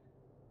mind.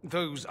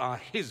 Those are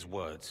his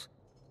words.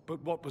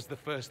 But what was the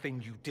first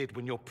thing you did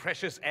when your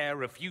precious heir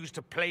refused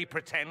to play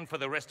pretend for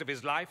the rest of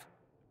his life?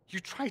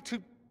 You tried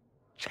to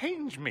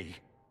change me.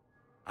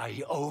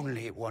 I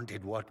only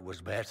wanted what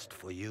was best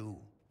for you.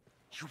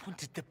 You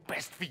wanted the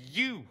best for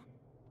you.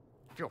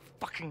 Your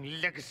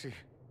fucking legacy.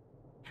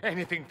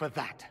 Anything for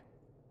that.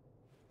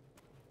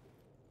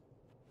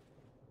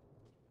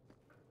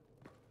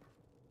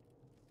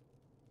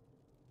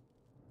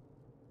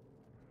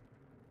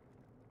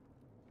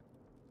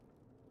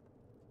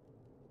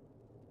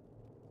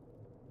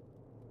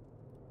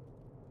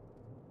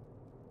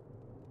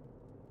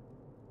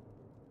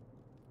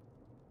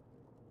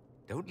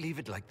 Don't leave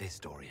it like this,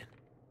 Dorian.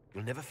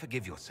 You'll never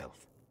forgive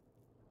yourself.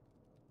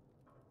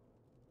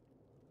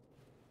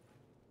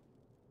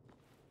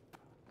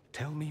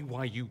 Tell me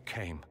why you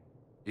came.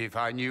 If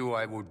I knew,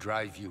 I would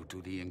drive you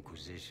to the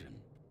Inquisition.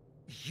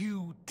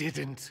 You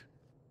didn't.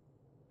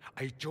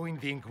 I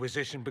joined the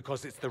Inquisition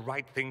because it's the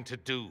right thing to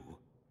do.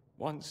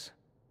 Once,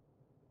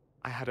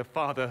 I had a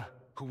father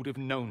who would have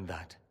known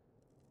that.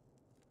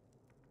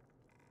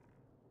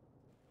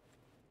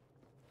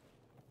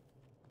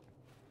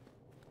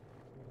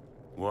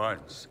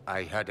 Once,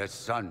 I had a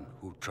son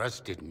who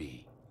trusted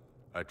me.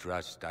 A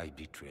trust I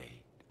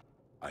betrayed.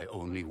 I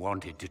only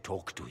wanted to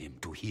talk to him,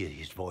 to hear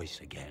his voice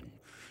again,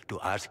 to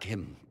ask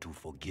him to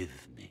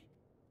forgive me.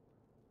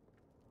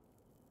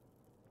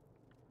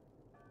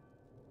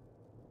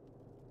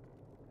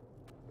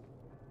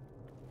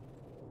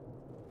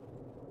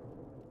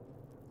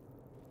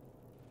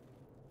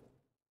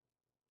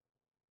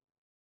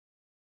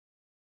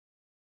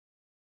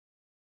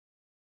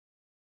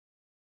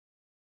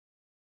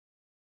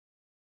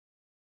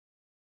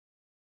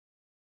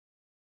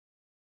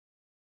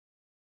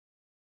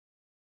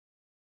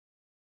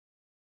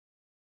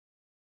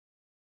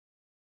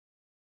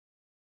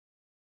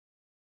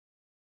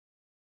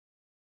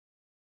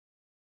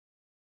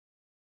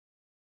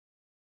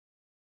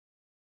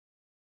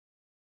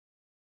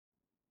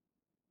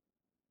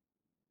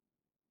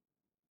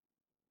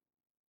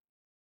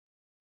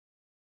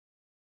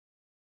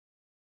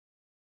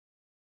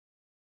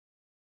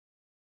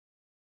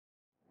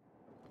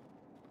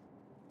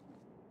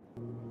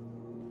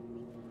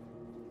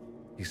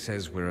 He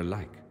says we're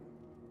alike.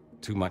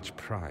 Too much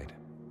pride.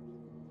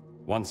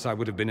 Once I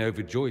would have been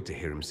overjoyed to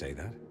hear him say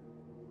that.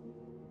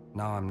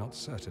 Now I'm not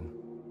certain.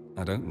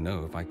 I don't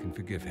know if I can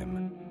forgive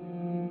him.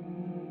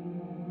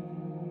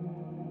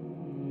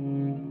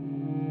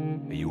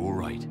 Are you all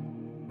right?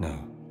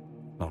 No,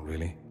 not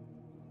really.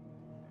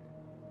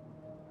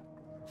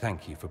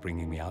 Thank you for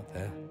bringing me out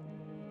there.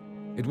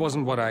 It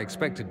wasn't what I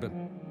expected, but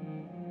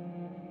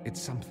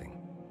it's something.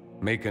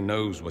 Maker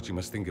knows what you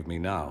must think of me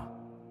now,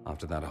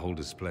 after that whole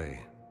display.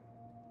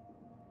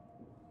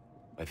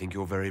 I think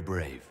you're very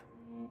brave.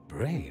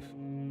 Brave?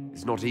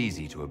 It's not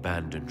easy to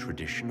abandon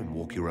tradition and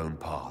walk your own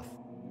path.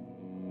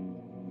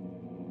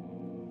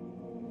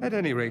 At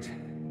any rate,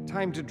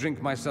 time to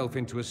drink myself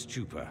into a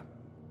stupor.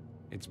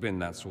 It's been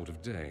that sort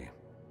of day.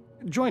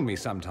 Join me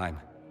sometime,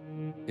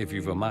 if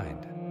you've a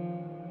mind.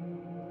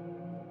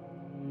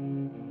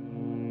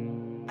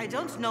 I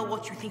don't know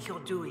what you think you're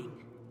doing.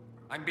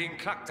 I'm being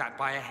clucked at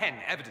by a hen,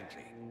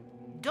 evidently.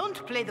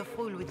 Don't play the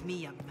fool with me,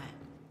 young man.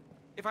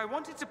 If I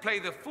wanted to play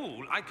the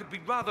fool, I could be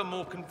rather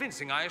more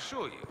convincing, I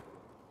assure you.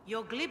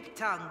 Your glib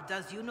tongue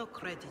does you no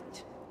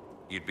credit.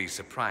 You'd be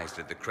surprised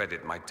at the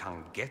credit my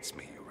tongue gets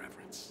me, Your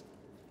Reverence.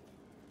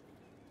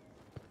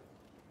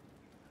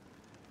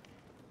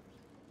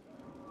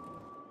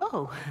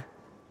 Oh,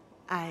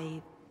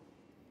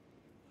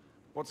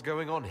 What's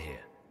going on here?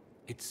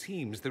 It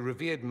seems the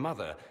revered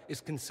mother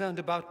is concerned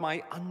about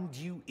my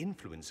undue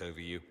influence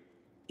over you.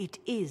 It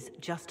is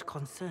just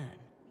concern.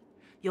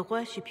 Your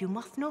worship, you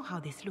must know how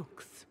this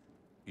looks.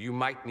 You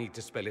might need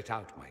to spell it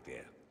out, my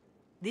dear.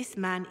 This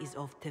man is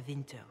of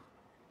Tevinter.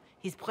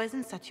 His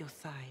presence at your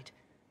side,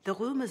 the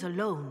rumors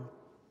alone.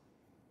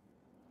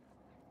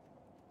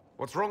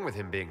 What's wrong with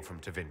him being from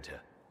Tevinter,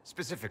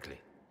 specifically?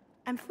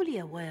 I'm fully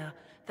aware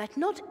that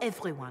not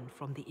everyone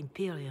from the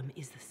Imperium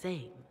is the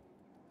same.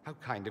 How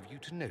kind of you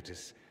to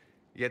notice.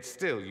 Yet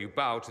still you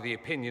bow to the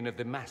opinion of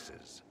the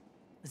masses.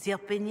 The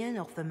opinion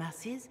of the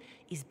masses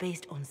is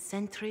based on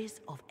centuries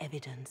of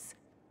evidence.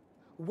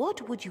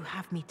 What would you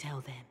have me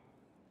tell them?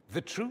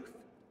 The truth?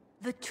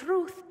 The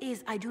truth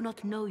is I do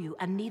not know you,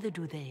 and neither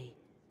do they.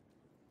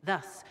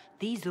 Thus,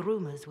 these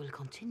rumors will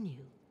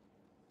continue.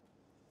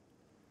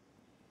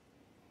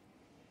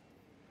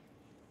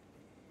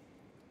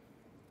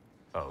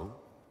 Oh?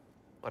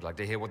 I'd like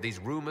to hear what these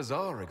rumors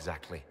are,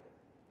 exactly.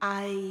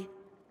 I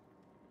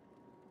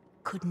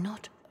could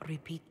not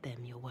repeat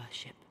them, your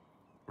worship.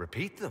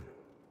 Repeat them?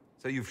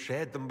 So you've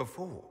shared them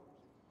before?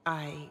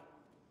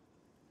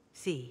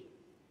 See,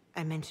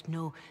 I meant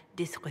no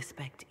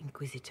disrespect,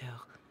 Inquisitor.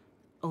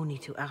 Only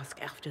to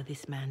ask after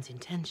this man's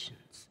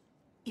intentions.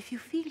 If you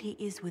feel he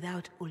is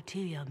without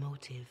ulterior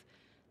motive,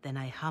 then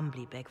I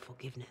humbly beg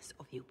forgiveness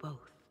of you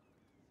both.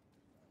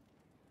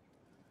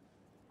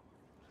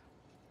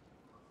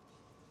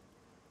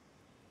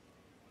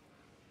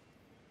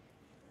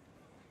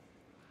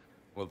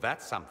 Well,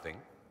 that's something.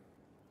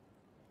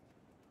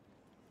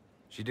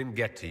 She didn't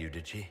get to you,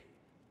 did she?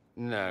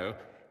 No,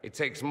 it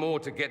takes more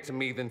to get to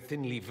me than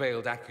thinly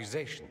veiled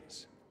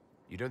accusations.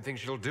 You don't think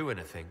she'll do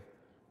anything?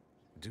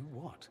 Do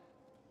what?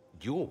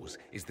 Yours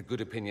is the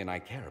good opinion I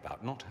care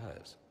about, not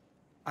hers.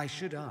 I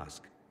should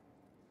ask,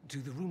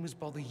 do the rumors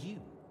bother you?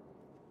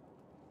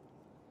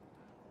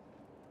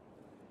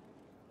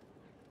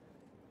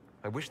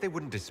 I wish they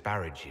wouldn't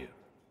disparage you.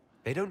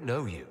 They don't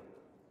know you.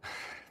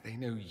 They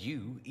know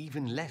you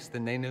even less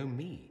than they know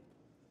me.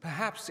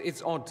 Perhaps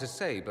it's odd to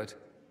say, but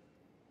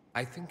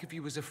I think of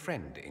you as a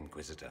friend,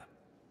 Inquisitor.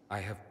 I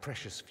have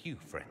precious few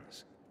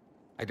friends.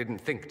 I didn't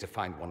think to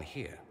find one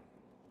here.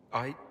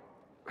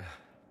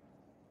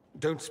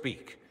 Don't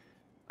speak.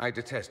 I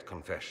detest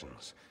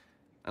confessions,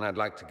 and I'd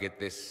like to get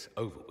this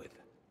over with.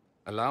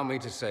 Allow me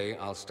to say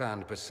I'll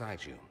stand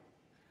beside you,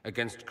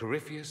 against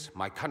Corypheus,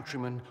 my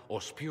countrymen,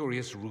 or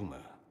spurious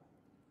rumor,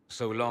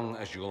 so long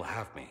as you'll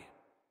have me.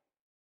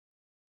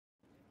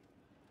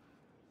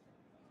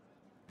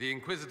 The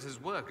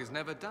Inquisitor's work is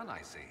never done,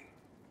 I see.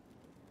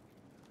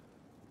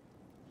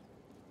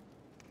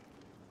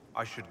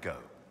 I should go.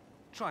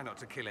 Try not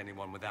to kill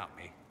anyone without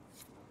me.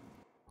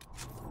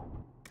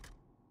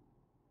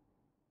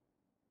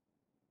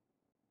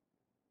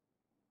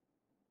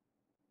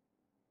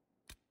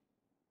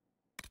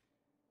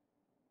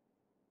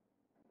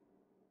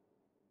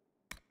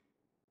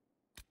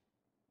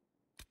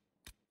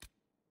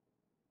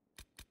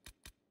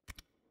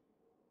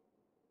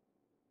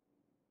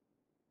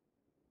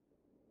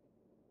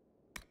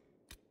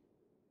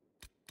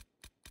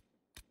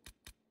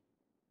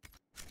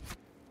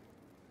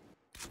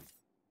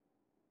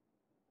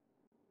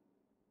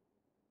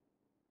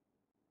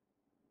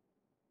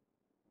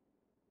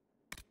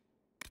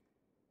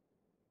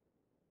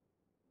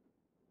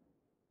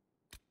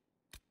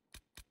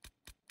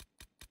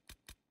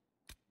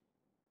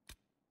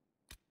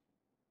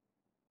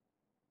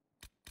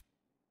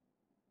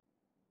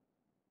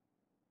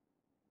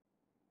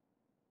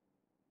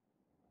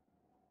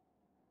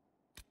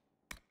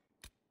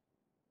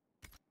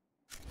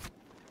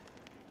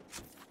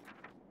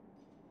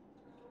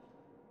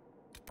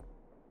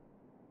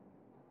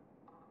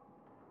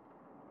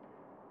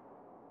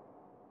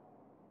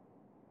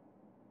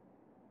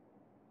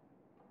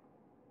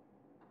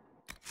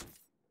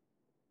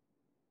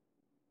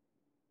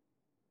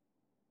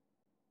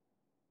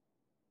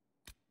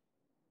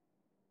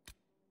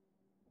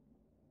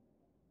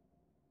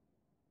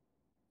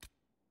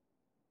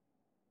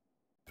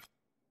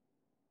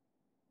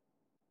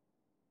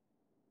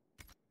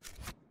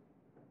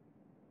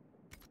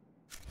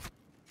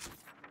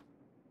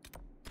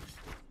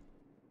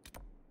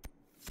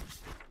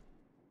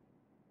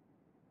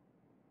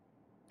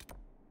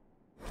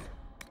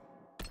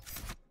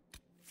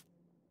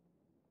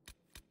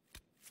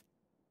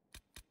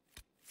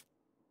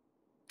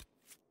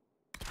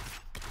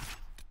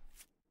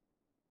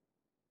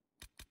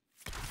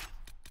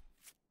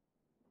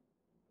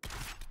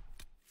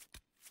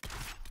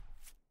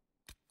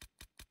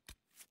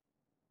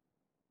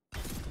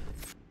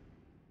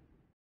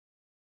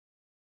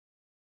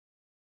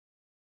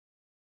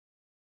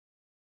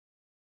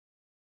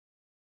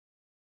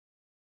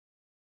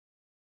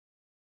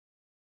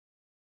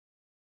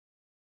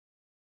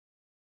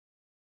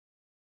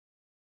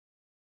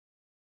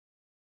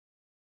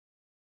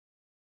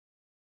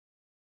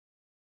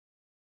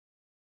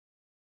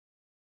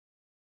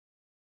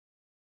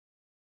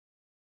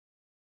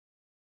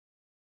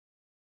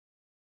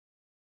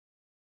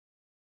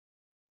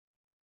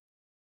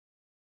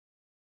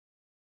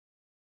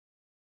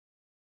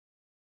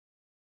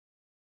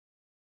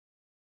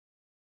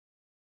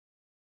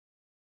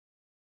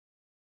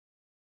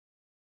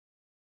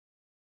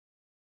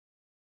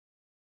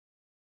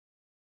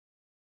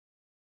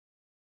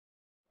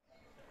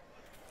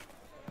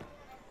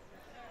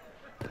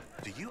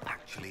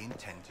 actually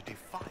intend to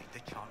defy the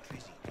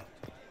Chantry's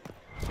edict.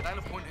 But they'll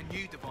appoint a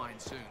new divine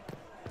soon.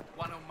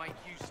 One who'll make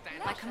you stand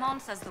My up.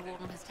 command says the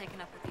Warden has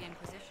taken up with the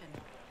Inquisition.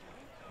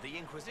 The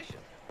Inquisition?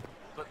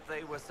 But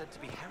they were said to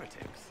be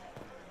heretics.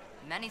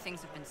 Many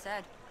things have been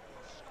said.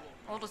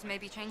 Orders may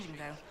be changing,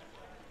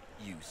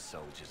 though. You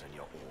soldiers and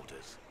your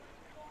orders.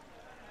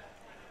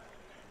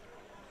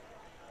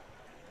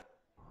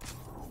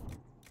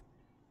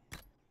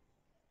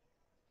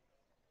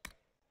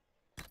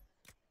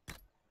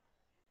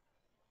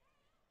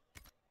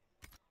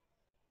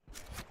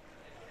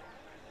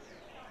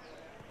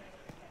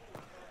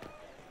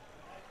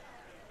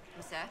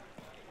 Sir?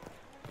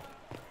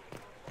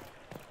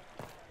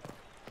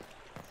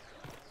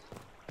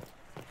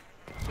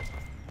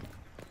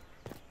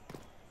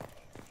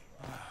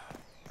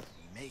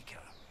 Maker.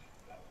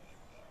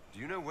 Do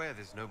you know where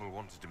this noble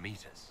wanted to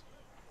meet us?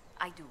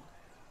 I do.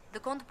 The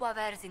Comte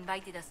BioWare has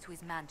invited us to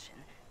his mansion,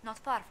 not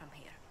far from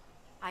here.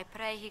 I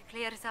pray he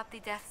clears up the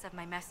deaths of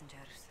my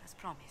messengers, as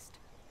promised.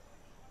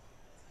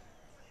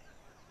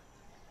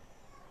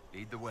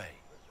 Lead the way.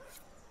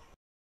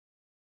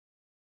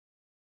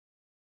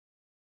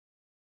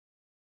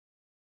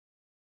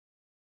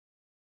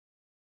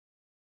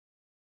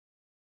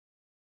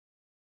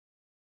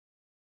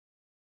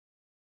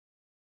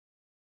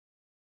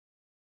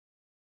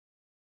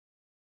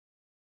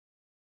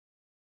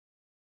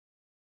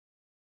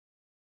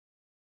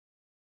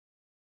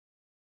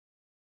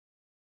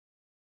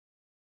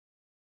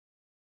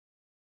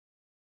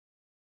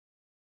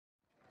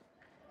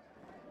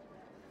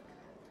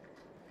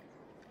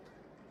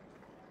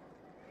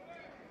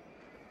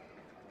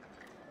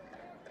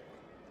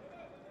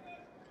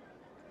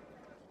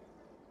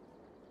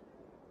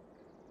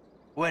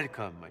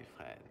 Welcome, my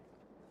friend.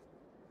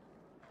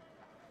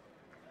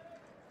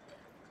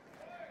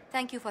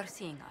 Thank you for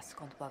seeing us,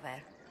 Comte BioWare.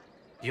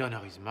 The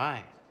honor is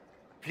mine.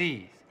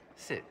 Please,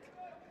 sit.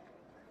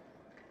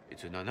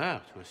 It's an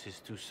honor to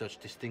assist two such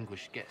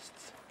distinguished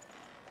guests.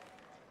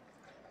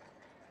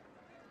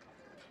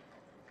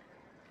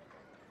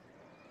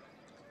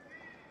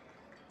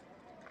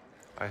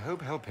 I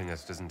hope helping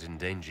us doesn't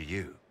endanger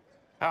you.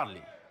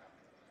 Hardly.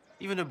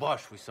 Even a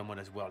brush with someone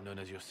as well known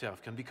as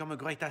yourself can become a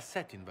great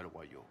asset in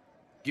Valroyo.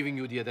 Giving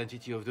you the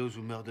identity of those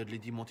who murdered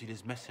Lady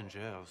Montile's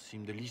messengers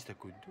seemed the least I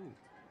could do.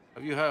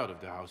 Have you heard of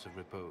the House of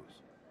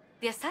Repose?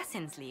 The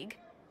Assassin's League?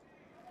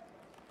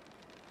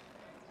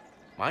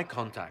 My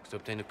contacts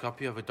obtained a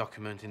copy of a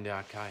document in the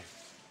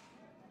archives.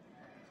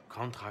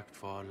 Contract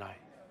for a life.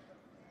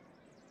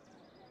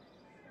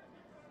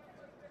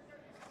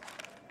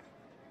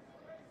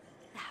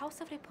 The House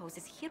of Repose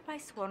is hereby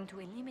sworn to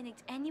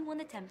eliminate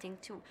anyone attempting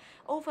to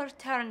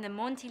overturn the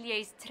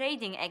Montiliers'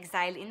 trading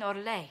exile in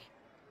Orlais.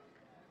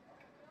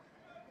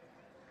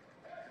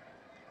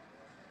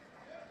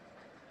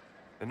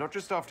 They're not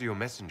just after your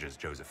messengers,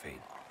 Josephine.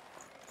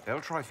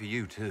 They'll try for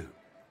you, too.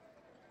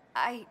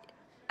 I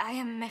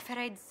am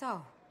afraid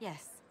so,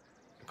 yes.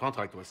 The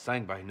contract was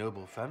signed by a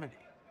noble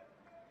family.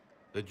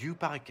 The Du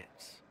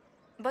Paraquets.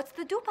 But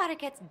the Du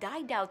Paraquets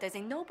died out as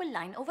a noble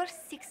line over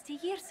 60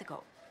 years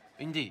ago.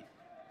 Indeed.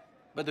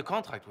 But the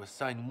contract was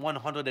signed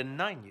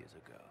 109 years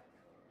ago.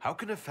 How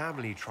can a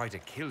family try to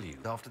kill you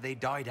after they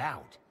died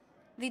out?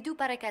 The Du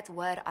Paraquets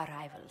were our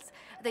rivals.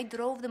 They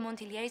drove the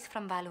Montiliers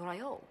from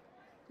Valroyo.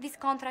 This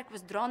contract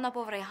was drawn up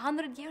over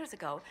 100 years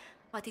ago,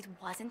 but it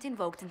wasn't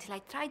invoked until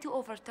I tried to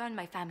overturn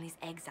my family's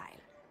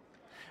exile.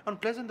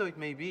 Unpleasant though it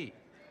may be,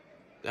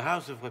 the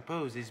House of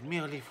Repose is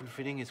merely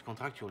fulfilling its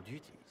contractual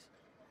duties.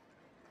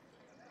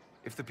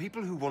 If the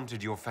people who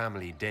wanted your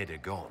family dead are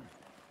gone,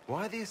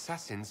 why are the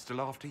assassins still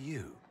after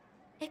you?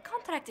 A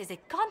contract is a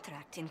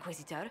contract,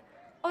 Inquisitor.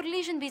 Our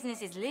Legion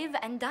businesses live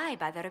and die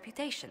by their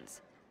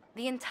reputations.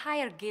 The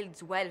entire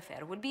guild's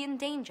welfare would be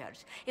endangered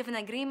if an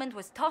agreement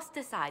was tossed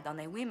aside on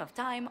a whim of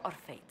time or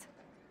fate.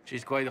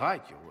 She's quite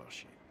right, Your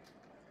Worship.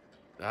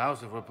 The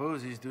House of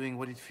Repose is doing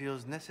what it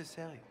feels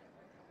necessary,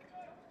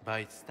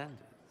 by its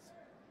standards.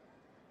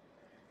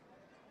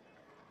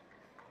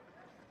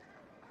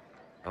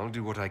 I'll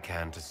do what I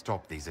can to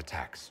stop these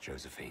attacks,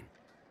 Josephine.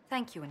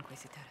 Thank you,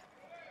 Inquisitor.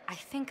 I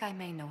think I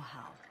may know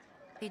how.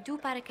 The Du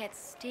Paraquets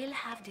still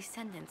have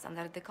descendants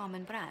under the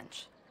common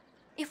branch.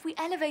 If we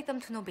elevate them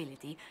to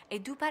nobility, a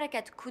Du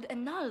Paraquet could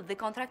annul the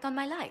contract on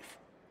my life.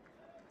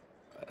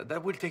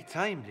 That will take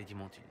time, Lady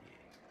Montilier.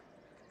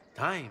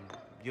 Time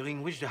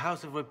during which the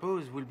House of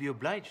Repose will be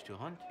obliged to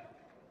hunt you.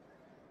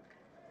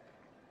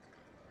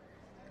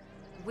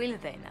 Will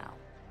they now?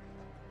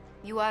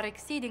 You are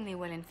exceedingly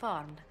well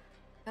informed.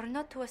 You're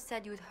not to have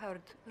said you'd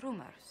heard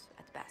rumors,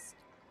 at best.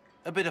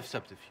 A bit of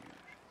subterfuge.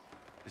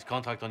 This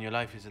contract on your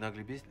life is an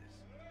ugly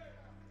business.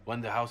 One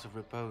the House of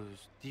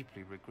Repose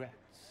deeply regrets.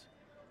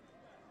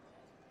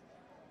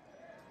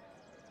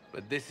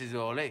 But this is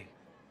Orlais.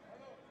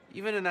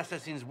 Even an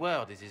assassin's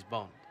word is his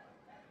bond.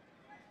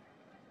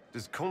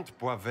 Does Comte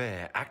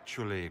BioWare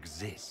actually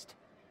exist?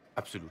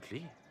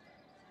 Absolutely.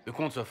 The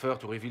Comte's offer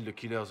to reveal the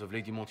killers of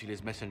Lady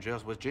Montile's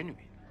messengers was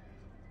genuine.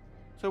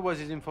 So was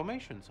his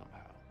information somehow.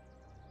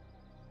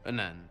 An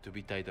end to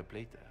be tied up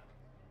later.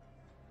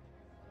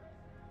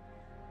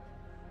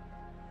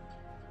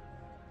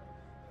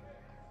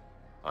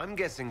 I'm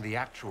guessing the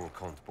actual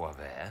Comte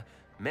BioWare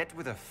met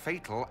with a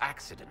fatal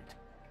accident.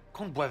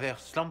 Comte BioWare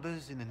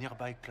slumbers in a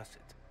nearby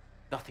closet.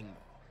 Nothing more.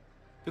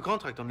 The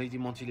contract on Lady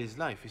Montile's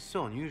life is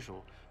so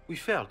unusual, we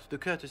felt the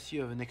courtesy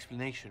of an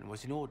explanation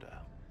was in order.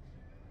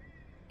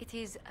 It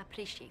is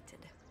appreciated,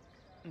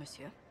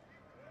 monsieur.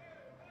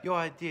 Your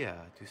idea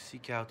to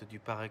seek out the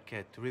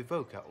Duparequet to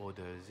revoke our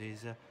orders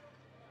is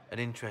an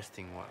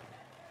interesting one.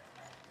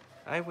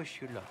 I wish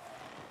you luck.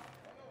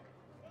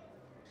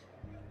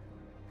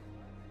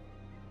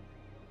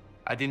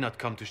 I did not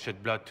come to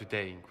shed blood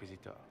today,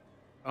 Inquisitor.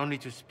 Only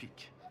to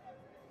speak.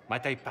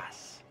 Might I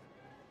pass?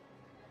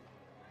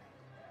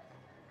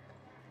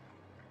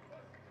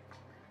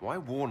 Why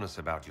warn us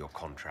about your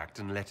contract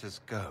and let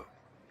us go?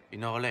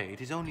 In Orlais,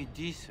 it is only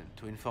decent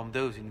to inform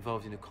those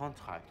involved in a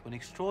contract when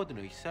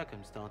extraordinary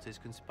circumstances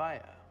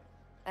conspire.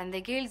 And the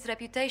guild's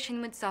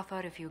reputation would suffer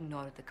if you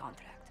ignored the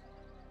contract.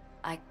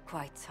 I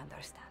quite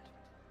understand.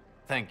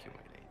 Thank you,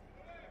 my lady.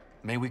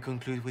 May we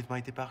conclude with my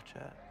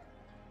departure?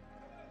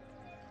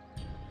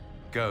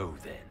 Go,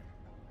 then.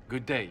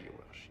 Good day, your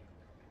worship.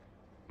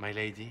 My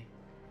lady,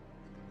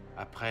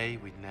 I pray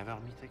we'd never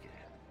meet again.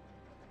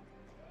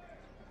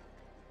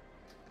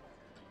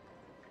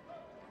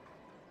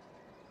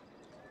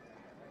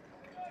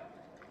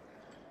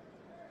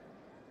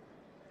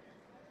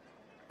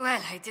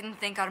 Well, I didn't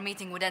think our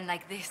meeting would end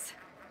like this.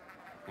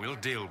 We'll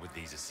deal with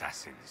these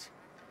assassins.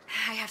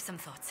 I have some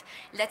thoughts.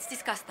 Let's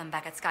discuss them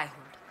back at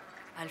Skyhold.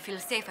 I'll feel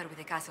safer with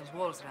the castle's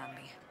walls around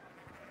me.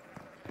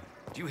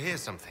 Do you hear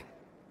something?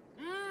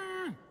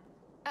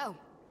 Oh,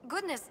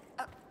 goodness.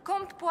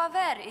 Comte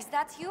BioWare, is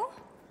that you?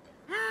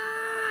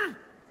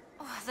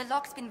 Oh, the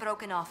lock's been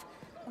broken off.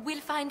 We'll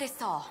find a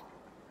saw.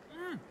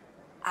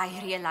 I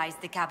realize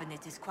the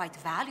cabinet is quite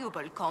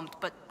valuable, Comte,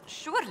 but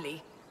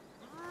surely...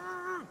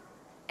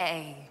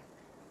 A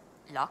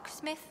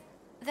locksmith,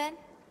 then?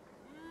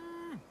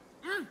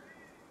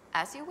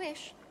 As you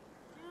wish.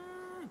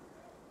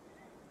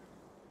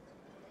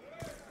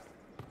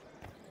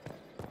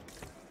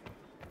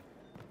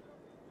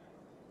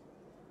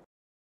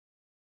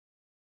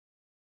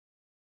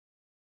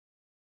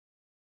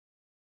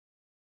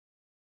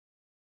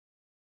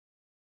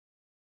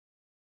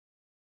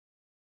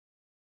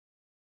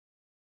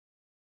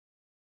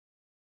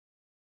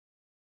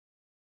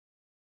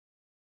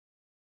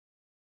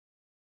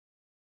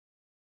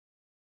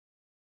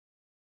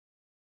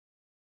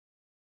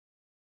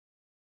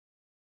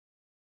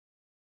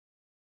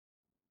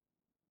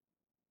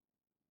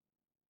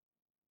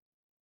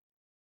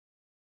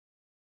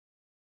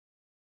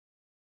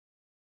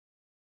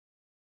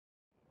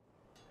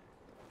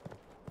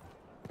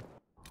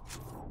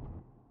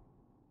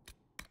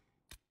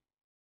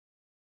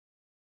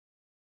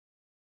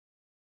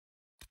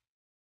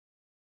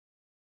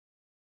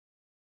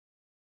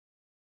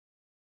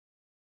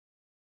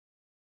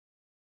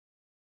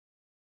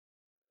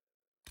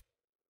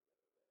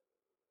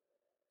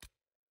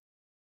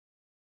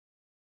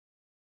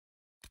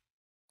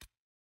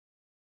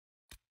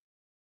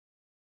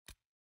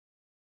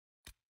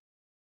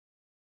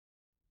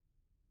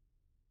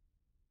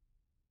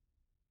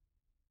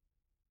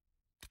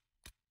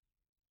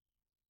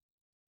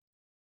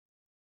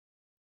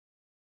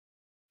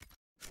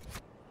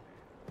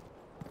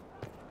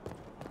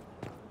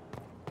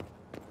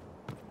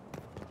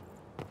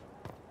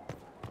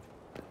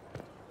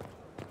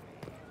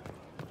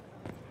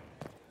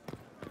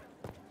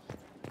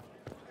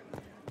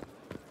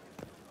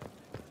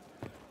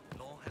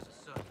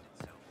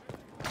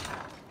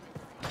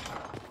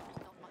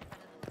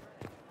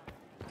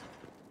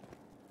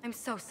 I'm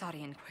so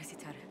sorry,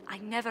 Inquisitor. I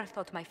never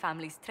thought my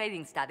family's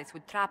trading status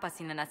would trap us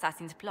in an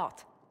assassin's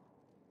plot.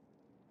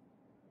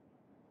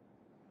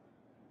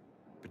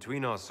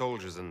 Between our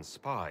soldiers and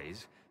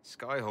spies,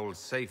 Skyhold's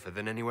safer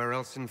than anywhere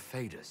else in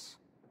Thedas.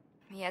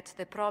 Yet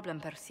the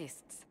problem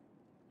persists.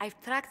 I've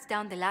tracked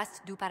down the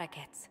last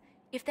Duparequets.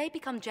 If they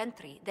become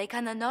gentry, they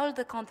can annul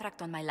the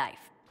contract on my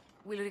life.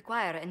 We'll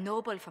require a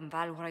noble from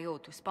Val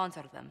Royaux to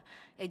sponsor them,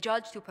 a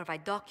judge to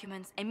provide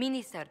documents, a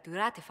minister to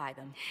ratify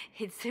them.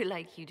 It's so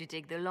like you to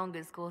take the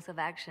longest course of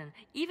action,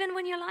 even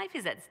when your life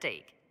is at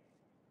stake.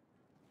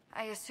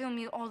 I assume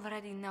you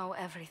already know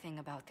everything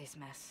about this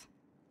mess.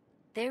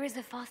 There is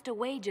a faster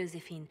way,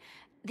 Josephine.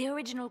 The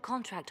original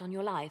contract on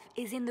your life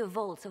is in the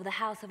vaults of the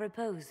House of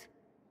Repose.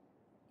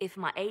 If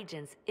my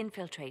agents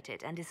infiltrate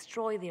it and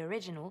destroy the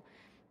original,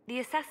 the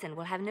assassin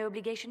will have no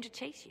obligation to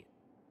chase you.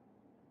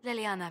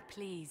 Leliana,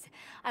 please.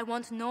 I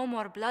want no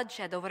more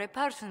bloodshed over a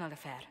personal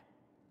affair.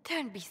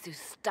 Don't be so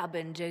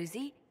stubborn,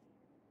 Josie.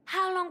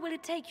 How long will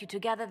it take you to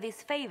gather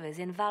these favors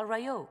in Val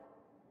Royaux?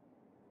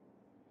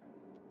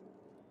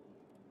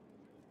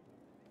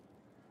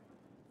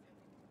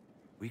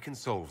 We can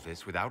solve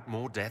this without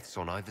more deaths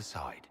on either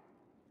side.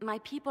 My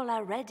people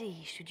are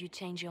ready, should you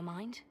change your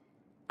mind.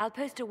 I'll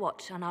post a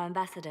watch on our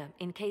ambassador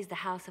in case the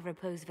House of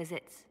Repose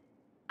visits.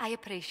 I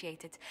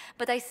appreciate it,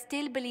 but I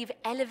still believe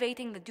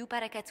elevating the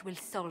Duparequets will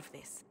solve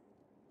this.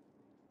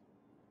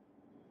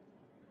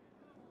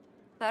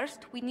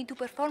 First, we need to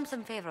perform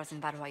some favors in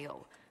Val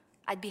Royaux.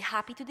 I'd be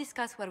happy to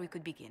discuss where we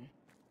could begin.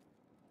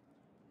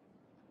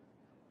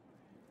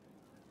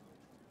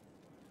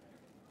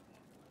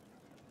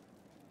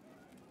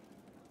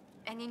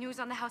 Any news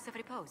on the House of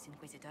Repose,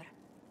 Inquisitor?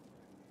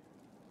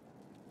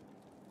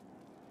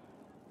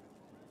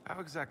 How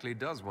exactly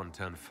does one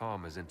turn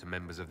farmers into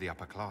members of the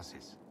upper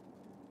classes?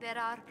 There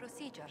are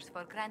procedures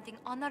for granting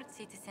honored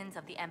citizens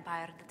of the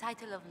Empire the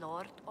title of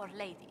Lord or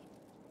Lady.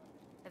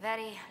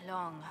 Very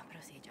long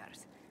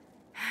procedures.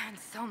 And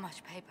so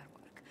much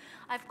paperwork.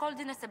 I've called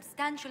in a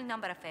substantial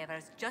number of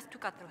favors just to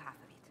cut through half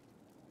of it.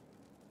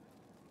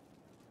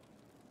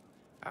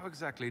 How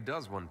exactly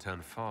does one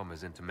turn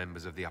farmers into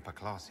members of the upper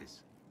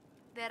classes?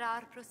 There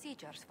are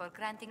procedures for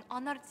granting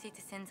honored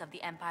citizens of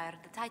the Empire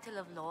the title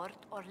of Lord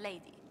or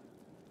Lady.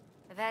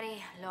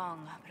 Very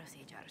long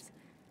procedures.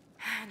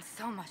 And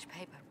so much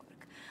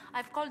paperwork.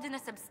 I've called in a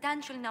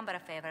substantial number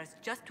of favors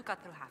just to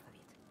cut through half of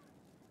it.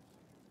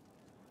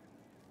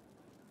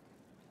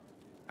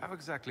 How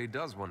exactly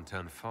does one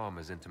turn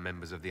farmers into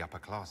members of the upper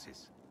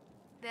classes?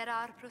 There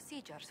are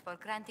procedures for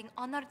granting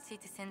honored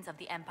citizens of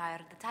the Empire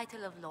the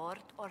title of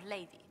Lord or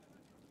Lady.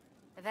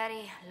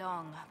 Very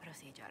long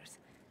procedures.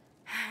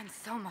 And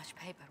so much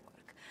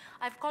paperwork.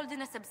 I've called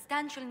in a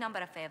substantial number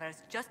of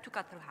favors just to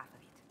cut through half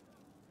of it.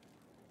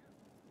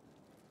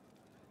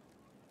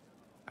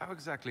 How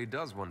exactly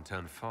does one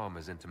turn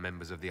farmers into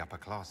members of the upper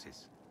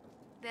classes?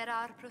 There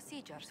are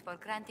procedures for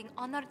granting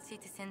honored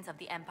citizens of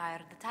the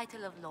Empire the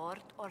title of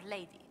Lord or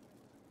Lady.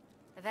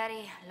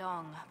 Very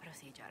long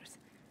procedures.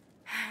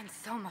 And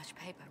so much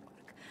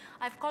paperwork.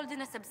 I've called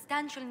in a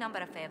substantial number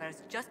of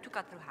favors just to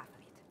cut through half of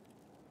it.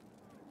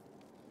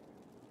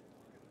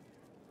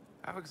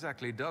 How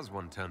exactly does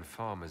one turn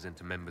farmers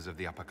into members of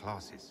the upper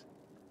classes?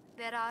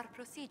 There are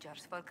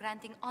procedures for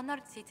granting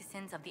honored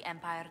citizens of the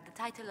Empire the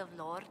title of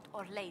Lord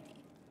or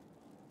Lady.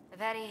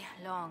 Very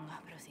long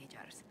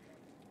procedures.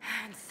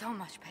 And so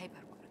much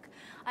paperwork.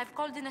 I've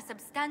called in a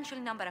substantial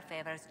number of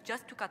favors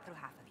just to cut through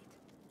half of it.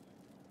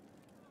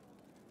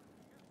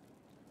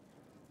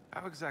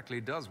 How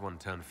exactly does one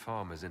turn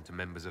farmers into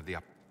members of the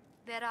upper...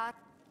 There are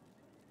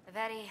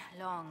very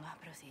long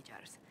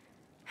procedures.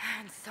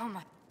 And so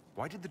much...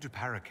 Why did the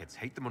Duparaquets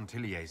hate the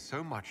Montiliers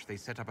so much they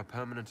set up a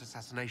permanent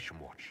assassination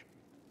watch?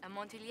 A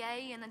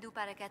Montilier and a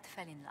Duparaquet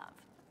fell in love.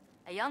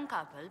 A young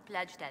couple,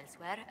 pledged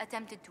elsewhere,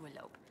 attempted to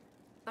elope.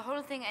 The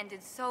whole thing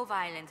ended so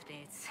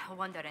violently, it's a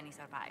wonder any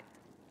survived.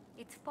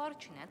 It's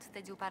fortunate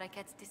the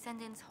Duparaquets'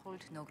 descendants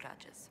hold no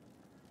grudges.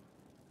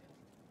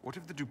 What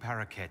if the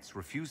Duparaquets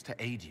refuse to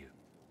aid you?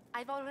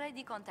 I've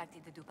already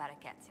contacted the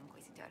Duparaquets,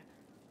 Inquisitor.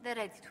 They're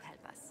ready to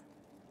help us.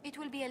 It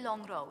will be a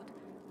long road,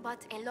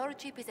 but a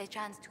lordship is a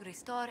chance to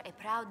restore a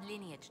proud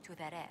lineage to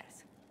their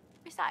heirs.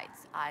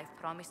 Besides, I've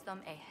promised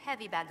them a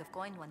heavy bag of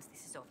coin once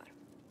this is over.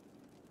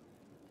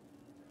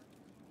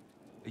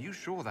 Are you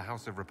sure the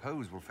House of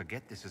Repose will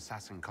forget this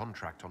assassin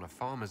contract on a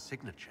farmer's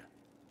signature?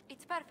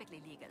 It's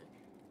perfectly legal.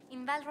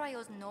 In Val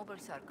Royeaux's noble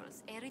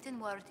circles, a written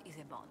word is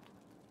a bond.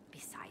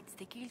 Besides,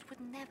 the guild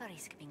would never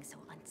risk being so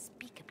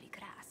unspeakably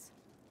crass.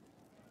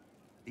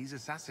 These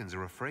assassins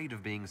are afraid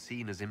of being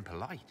seen as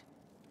impolite.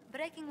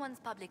 Breaking one's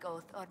public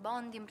oath or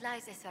bond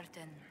implies a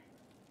certain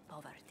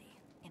poverty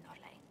in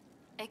Orlais.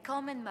 A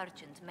common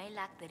merchant may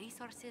lack the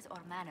resources or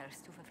manners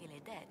to fulfill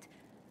a debt,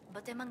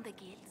 but among the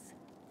guilds,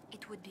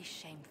 it would be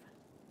shameful.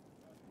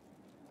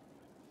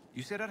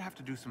 You said I'd have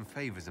to do some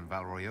favors in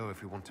Val Royeaux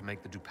if we want to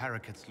make the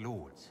Duparaquets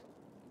lords.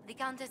 The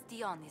Countess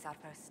Dion is our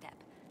first step.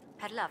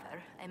 Her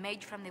lover, a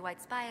mage from the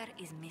White Spire,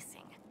 is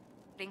missing.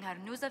 Bring her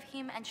news of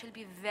him and she'll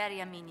be very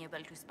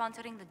amenable to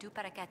sponsoring the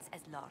Duparaquets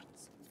as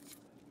lords.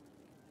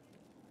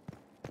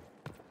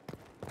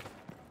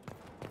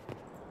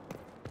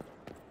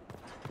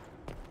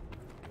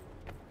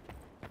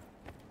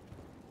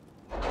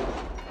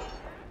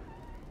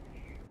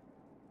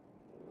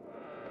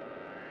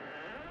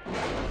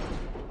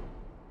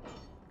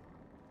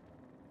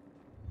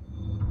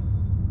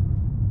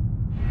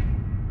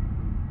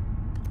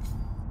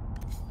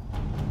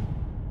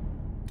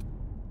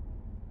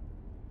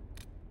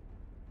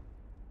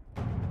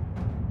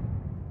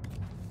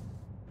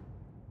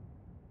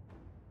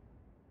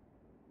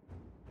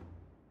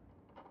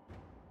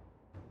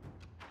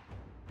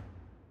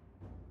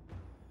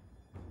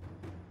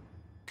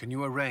 Can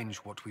you arrange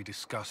what we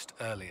discussed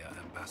earlier,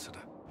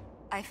 Ambassador?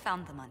 I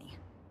found the money.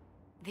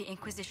 The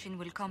Inquisition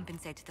will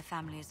compensate the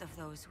families of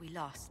those we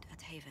lost at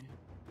Haven.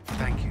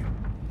 Thank you.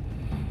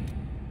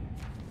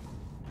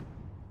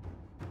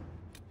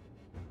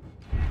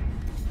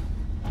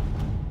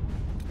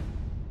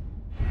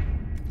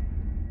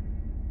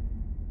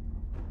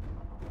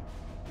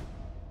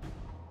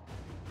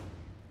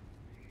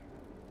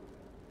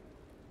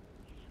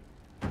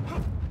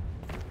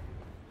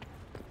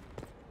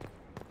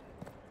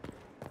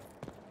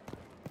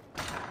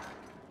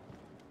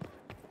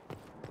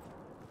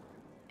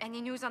 Any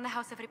news on the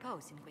House of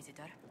Repose,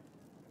 Inquisitor?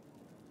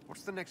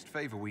 What's the next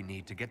favor we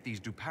need to get these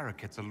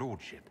Duparaquets a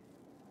lordship?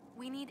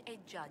 We need a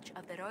judge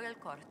of the royal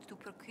court to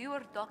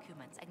procure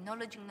documents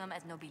acknowledging them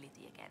as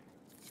nobility again.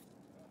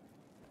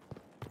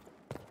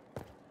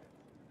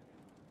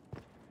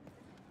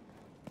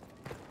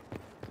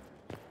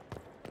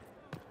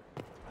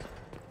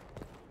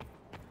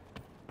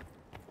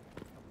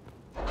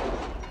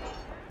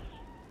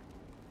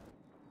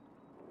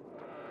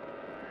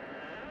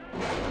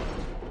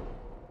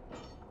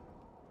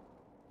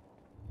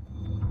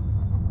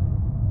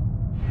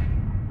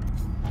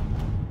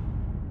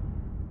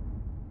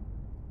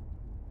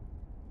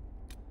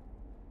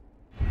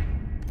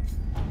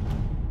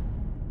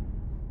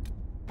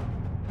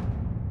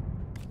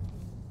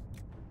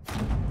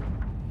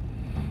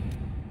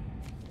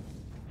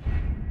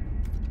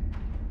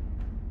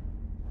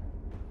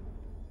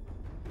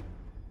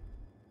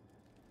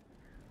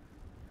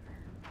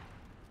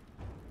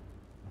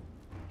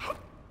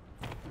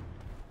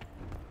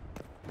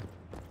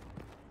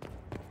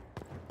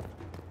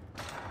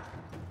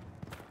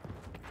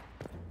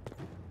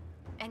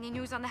 Any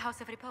news on the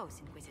House of Repose,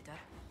 Inquisitor?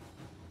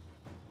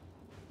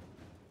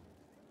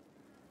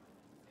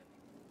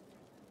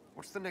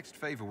 What's the next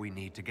favor we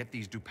need to get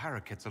these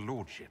Duparaquets a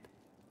lordship?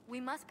 We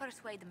must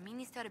persuade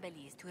Minister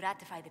Belize to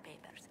ratify the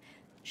papers.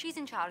 She's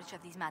in charge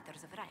of these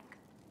matters of rank.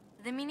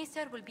 The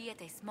minister will be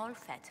at a small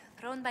fete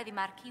thrown by the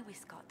Marquis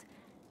Wiscott.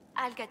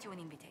 I'll get you an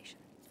invitation.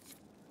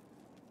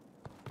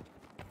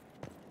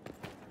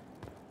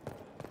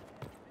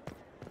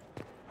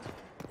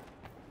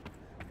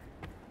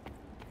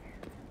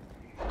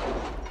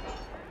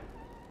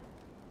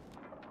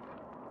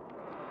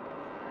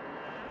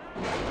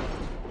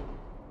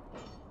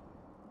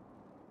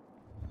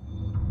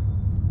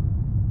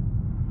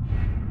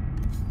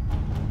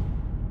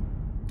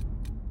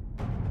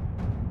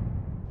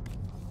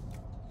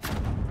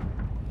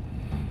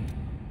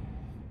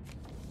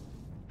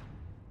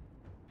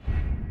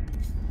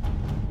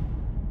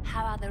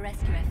 How are the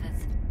rescue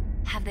efforts?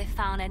 Have they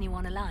found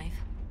anyone alive?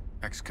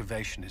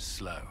 Excavation is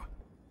slow.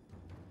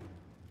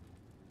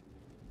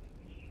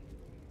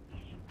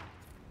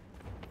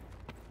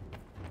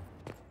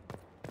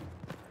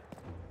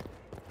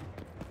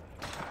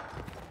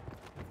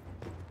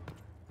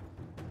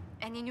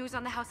 Any news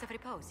on the House of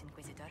Repose,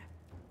 Inquisitor?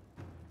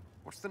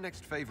 What's the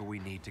next favor we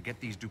need to get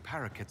these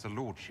Duparaquets a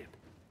lordship?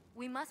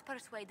 We must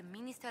persuade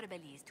Minister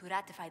Belize to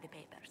ratify the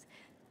papers.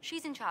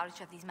 She's in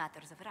charge of these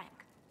matters of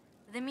rank.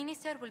 The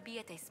minister will be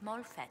at a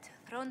small fete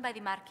thrown by the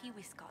Marquis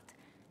Wiscott.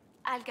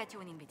 I'll get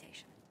you an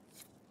invitation.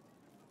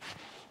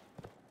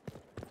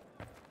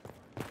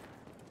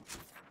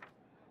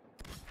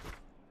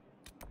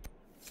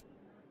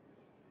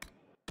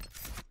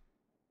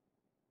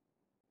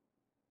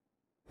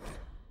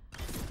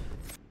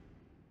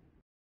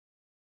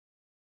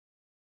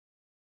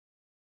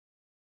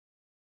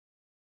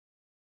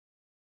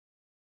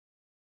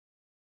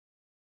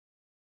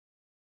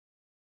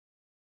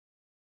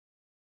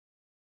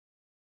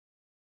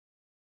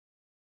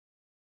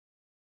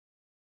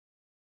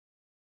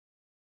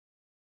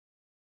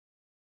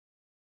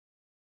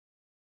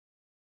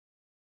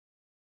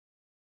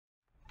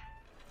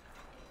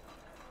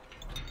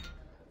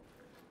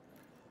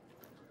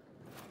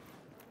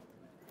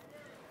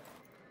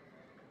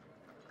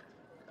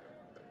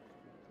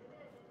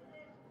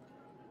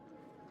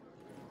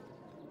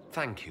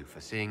 Thank you for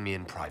seeing me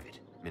in private,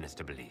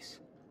 Minister Belize.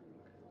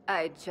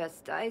 I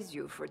chastise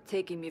you for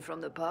taking me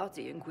from the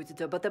party,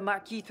 Inquisitor, but the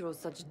Marquis throws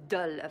such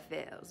dull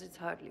affairs. It's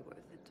hardly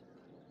worth it.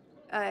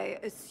 I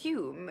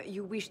assume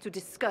you wish to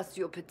discuss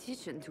your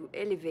petition to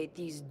elevate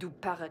these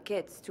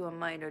Duparaquets to a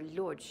minor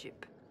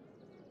lordship.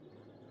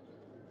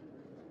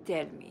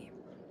 Tell me,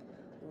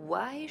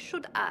 why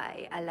should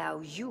I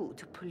allow you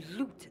to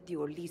pollute the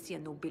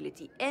Orlesian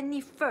nobility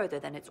any further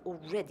than it's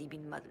already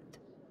been muddled?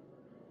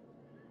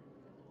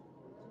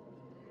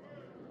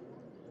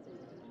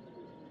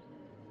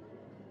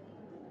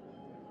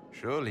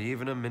 Surely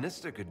even a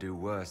minister could do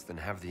worse than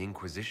have the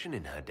Inquisition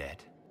in her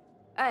debt.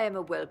 I am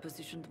a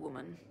well-positioned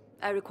woman.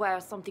 I require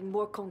something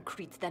more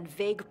concrete than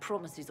vague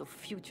promises of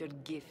future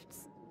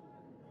gifts.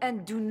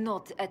 And do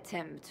not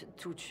attempt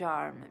to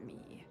charm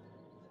me.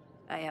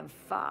 I am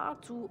far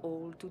too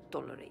old to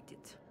tolerate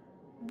it.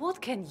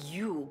 What can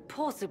you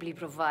possibly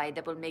provide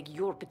that will make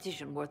your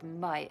petition worth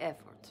my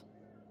effort?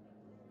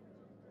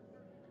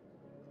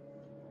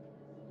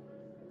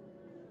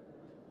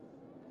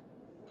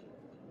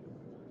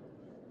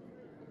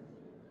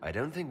 I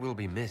don't think we'll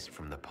be missed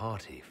from the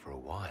party for a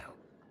while.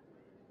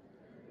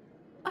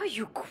 Are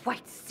you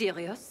quite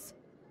serious?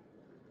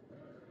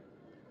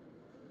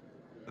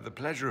 For the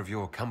pleasure of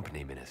your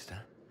company, Minister.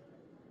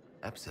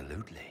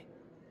 Absolutely.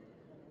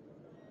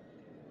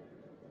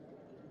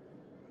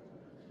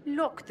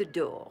 Lock the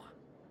door.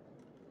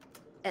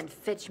 And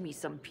fetch me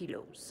some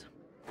pillows.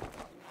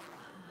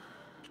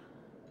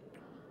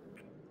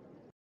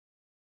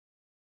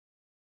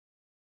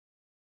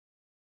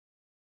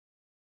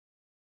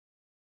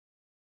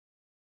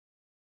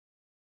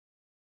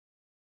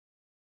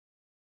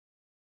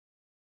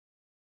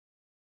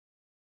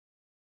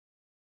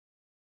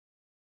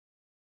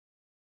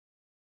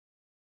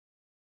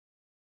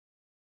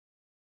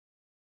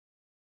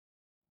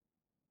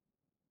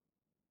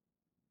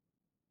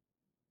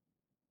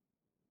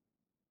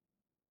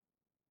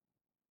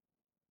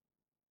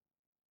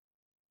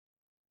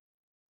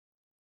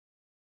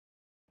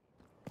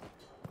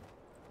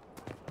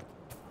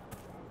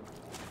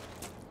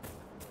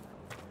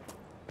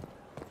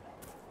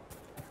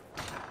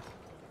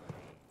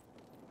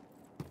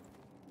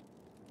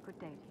 Good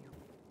day to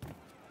you.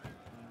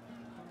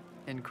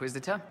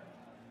 Inquisitor?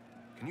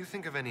 Can you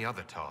think of any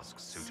other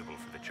tasks suitable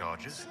for the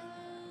charges?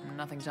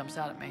 Nothing jumps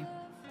out at me.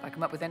 If I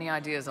come up with any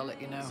ideas, I'll let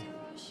you know.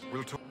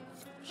 We'll talk.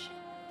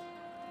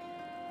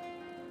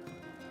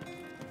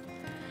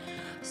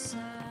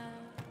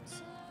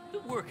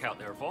 Good work out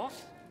there,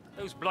 boss.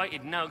 Those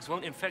blighted nugs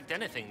won't infect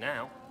anything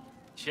now.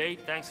 Shade,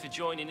 thanks for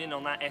joining in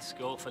on that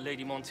escort for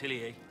Lady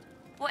Montillier.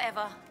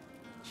 Whatever.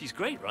 She's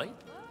great, right?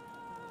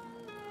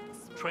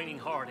 Training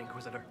hard,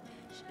 Inquisitor.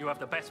 You have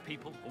the best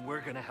people, and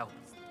we're gonna help.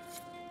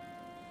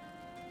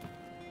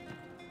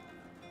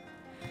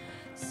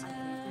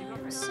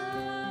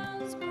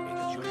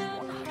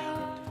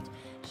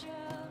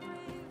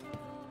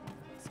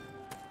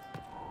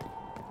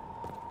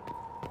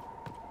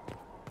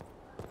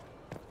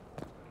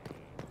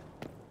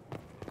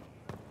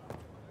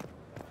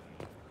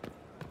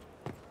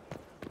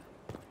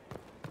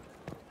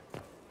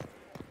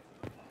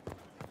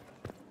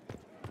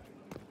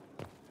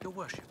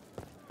 worship.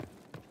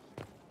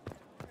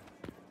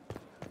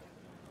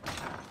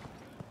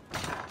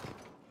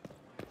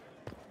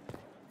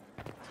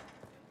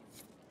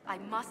 I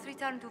must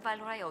return to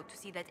Valrayo to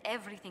see that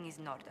everything is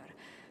in order.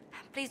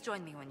 Please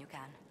join me when you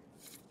can.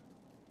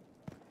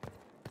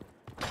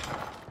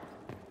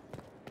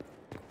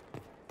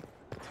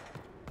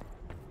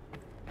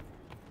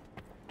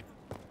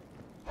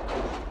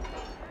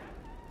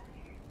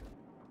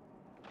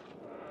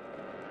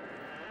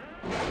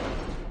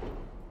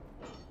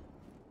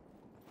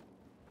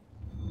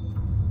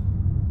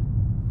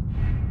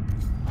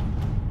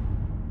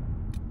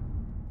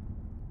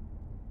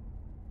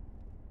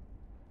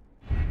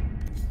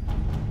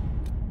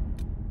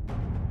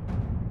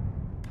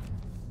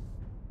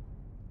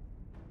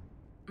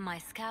 My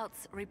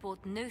scouts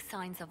report no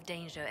signs of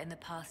danger in the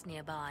pass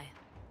nearby.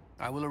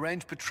 I will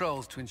arrange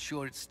patrols to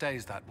ensure it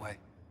stays that way.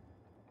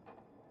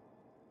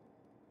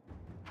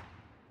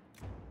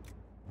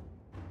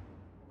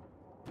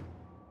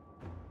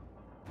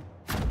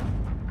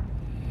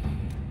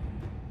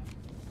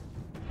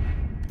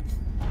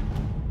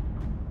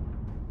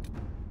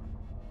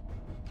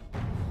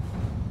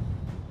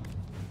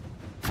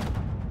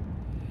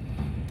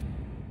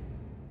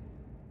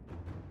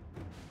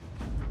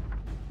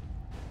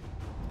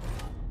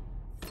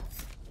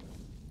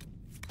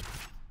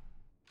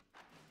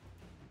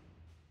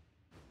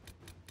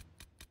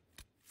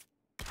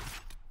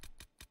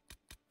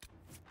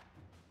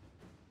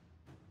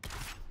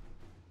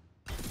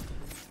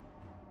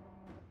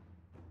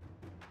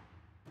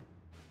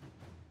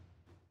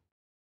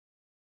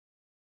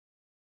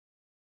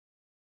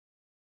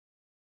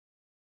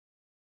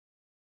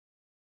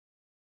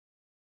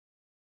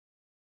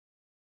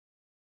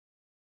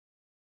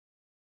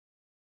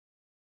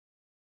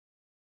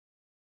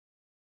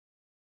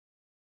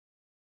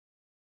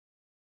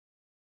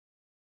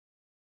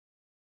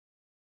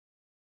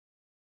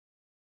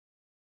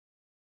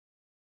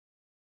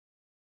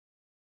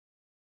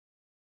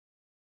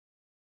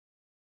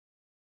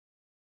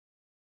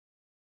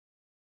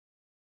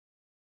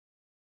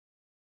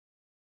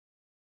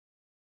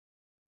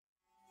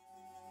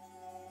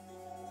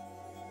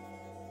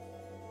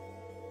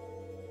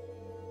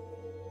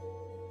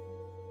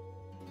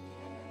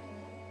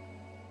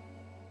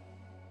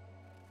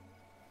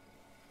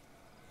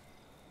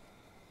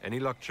 Any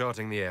luck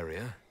charting the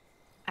area?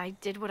 I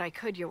did what I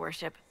could, Your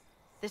Worship.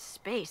 This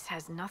space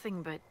has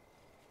nothing but...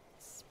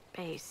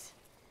 space.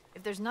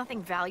 If there's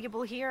nothing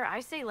valuable here, I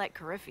say let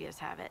Corypheus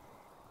have it.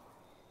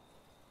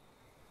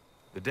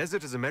 The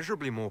desert is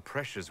immeasurably more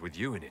precious with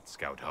you in it,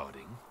 Scout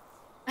Harding.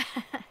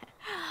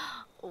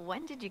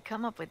 When did you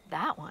come up with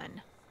that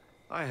one?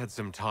 I had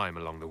some time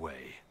along the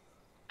way.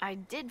 I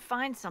did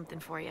find something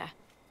for you.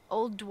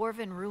 Old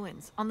dwarven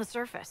ruins, on the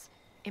surface.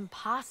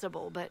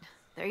 Impossible, but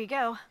there you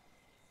go.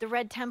 The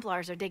Red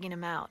Templars are digging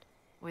them out,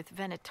 with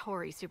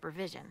Venatori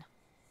supervision.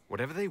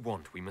 Whatever they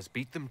want, we must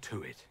beat them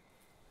to it.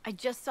 I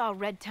just saw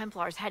Red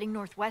Templars heading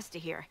northwest to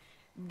here.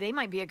 They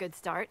might be a good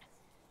start.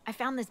 I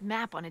found this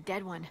map on a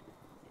dead one.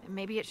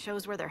 Maybe it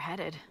shows where they're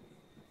headed.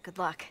 Good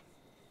luck.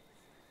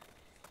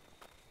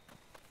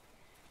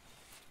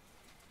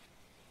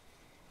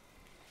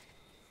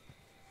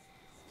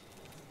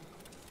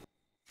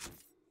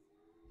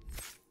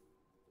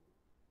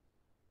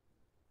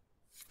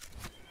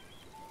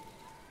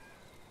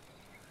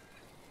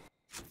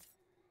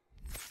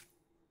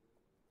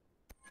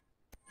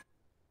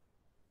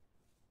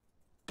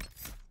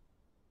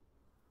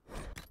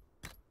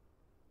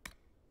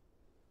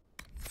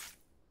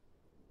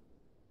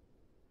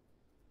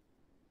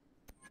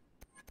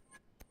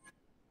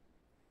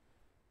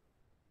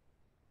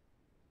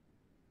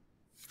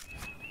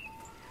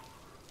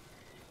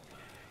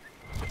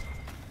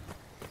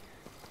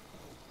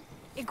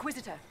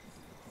 Inquisitor,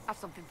 I've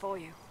something for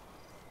you.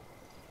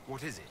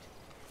 What is it?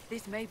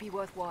 This may be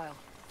worthwhile.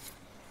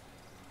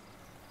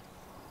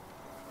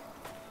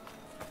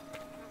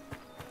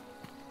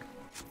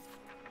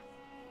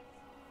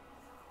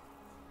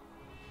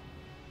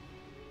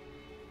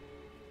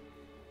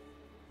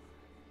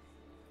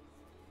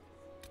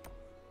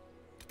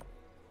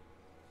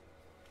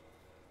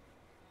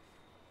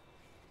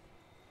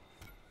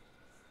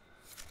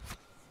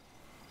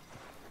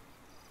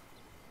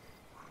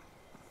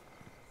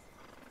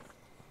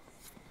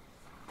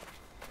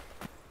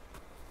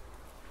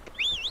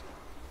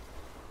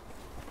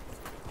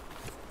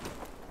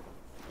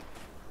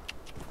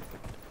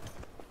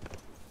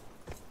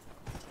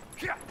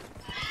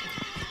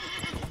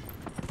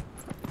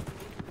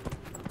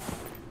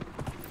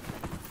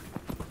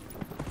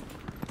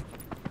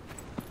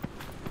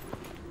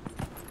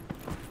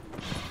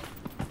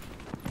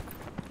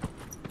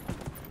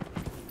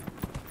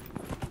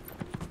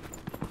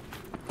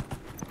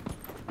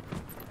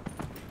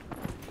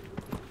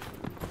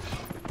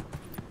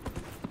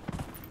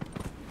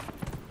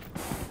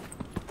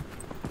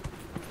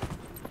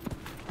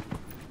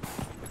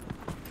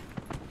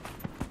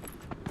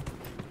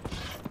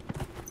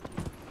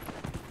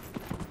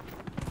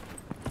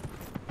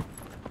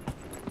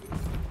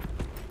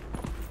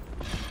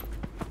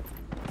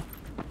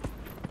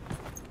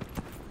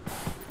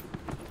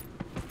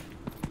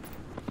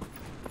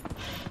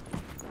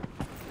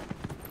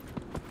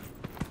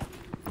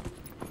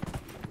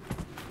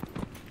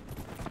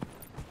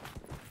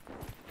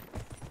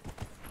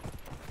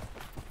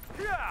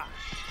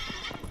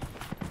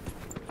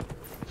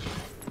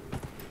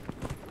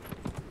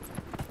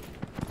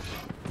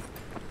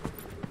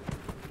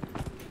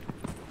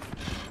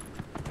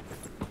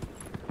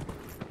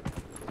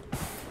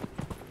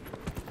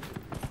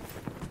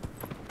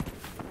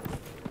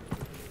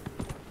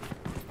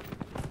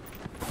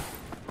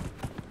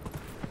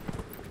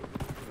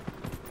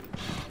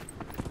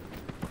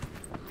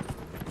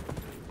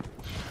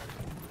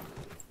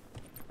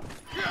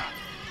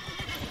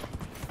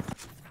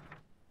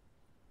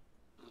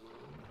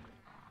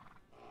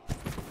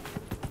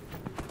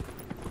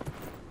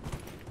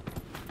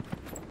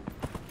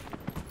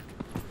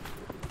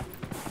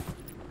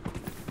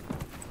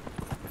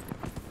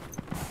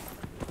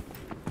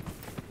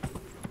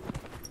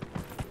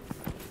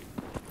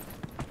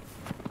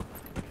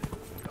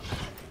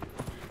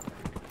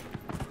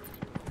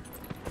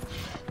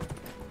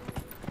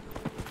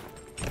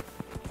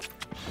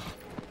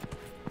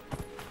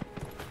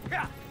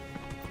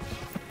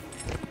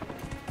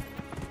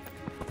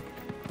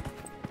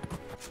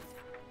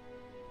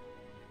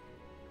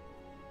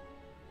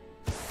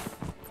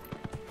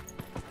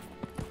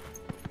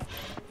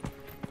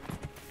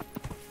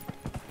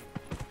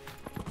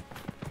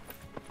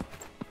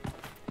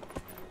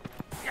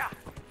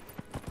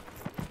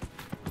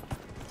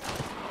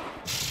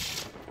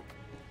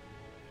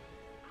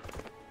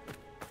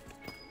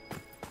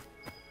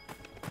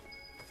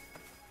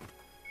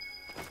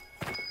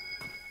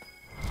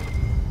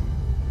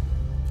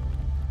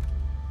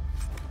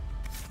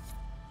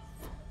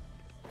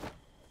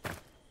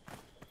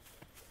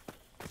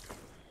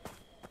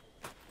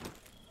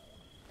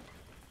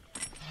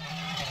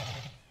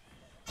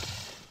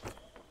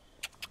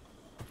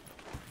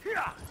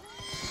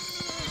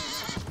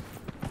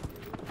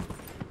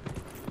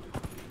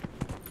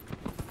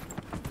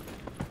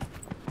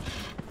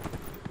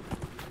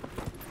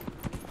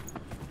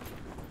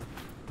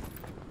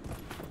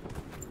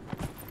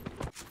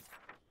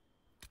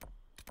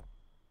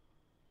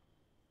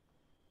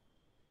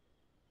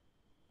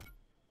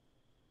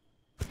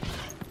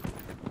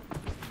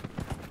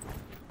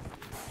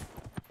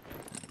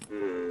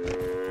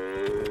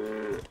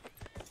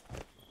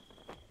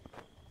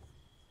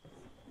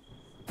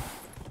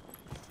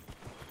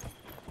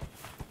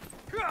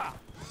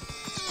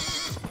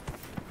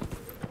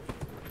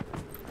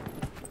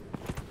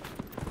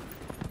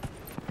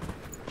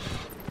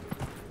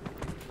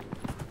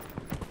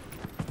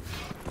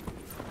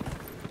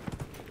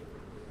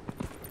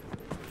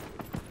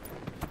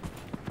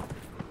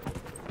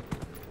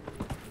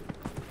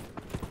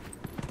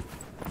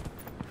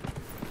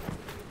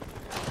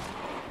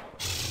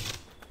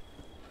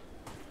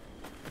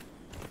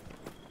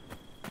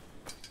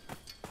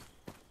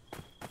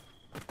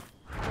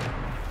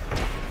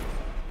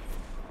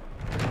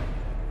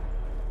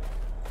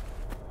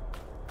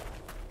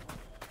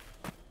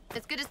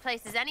 As good a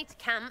place as any to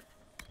camp.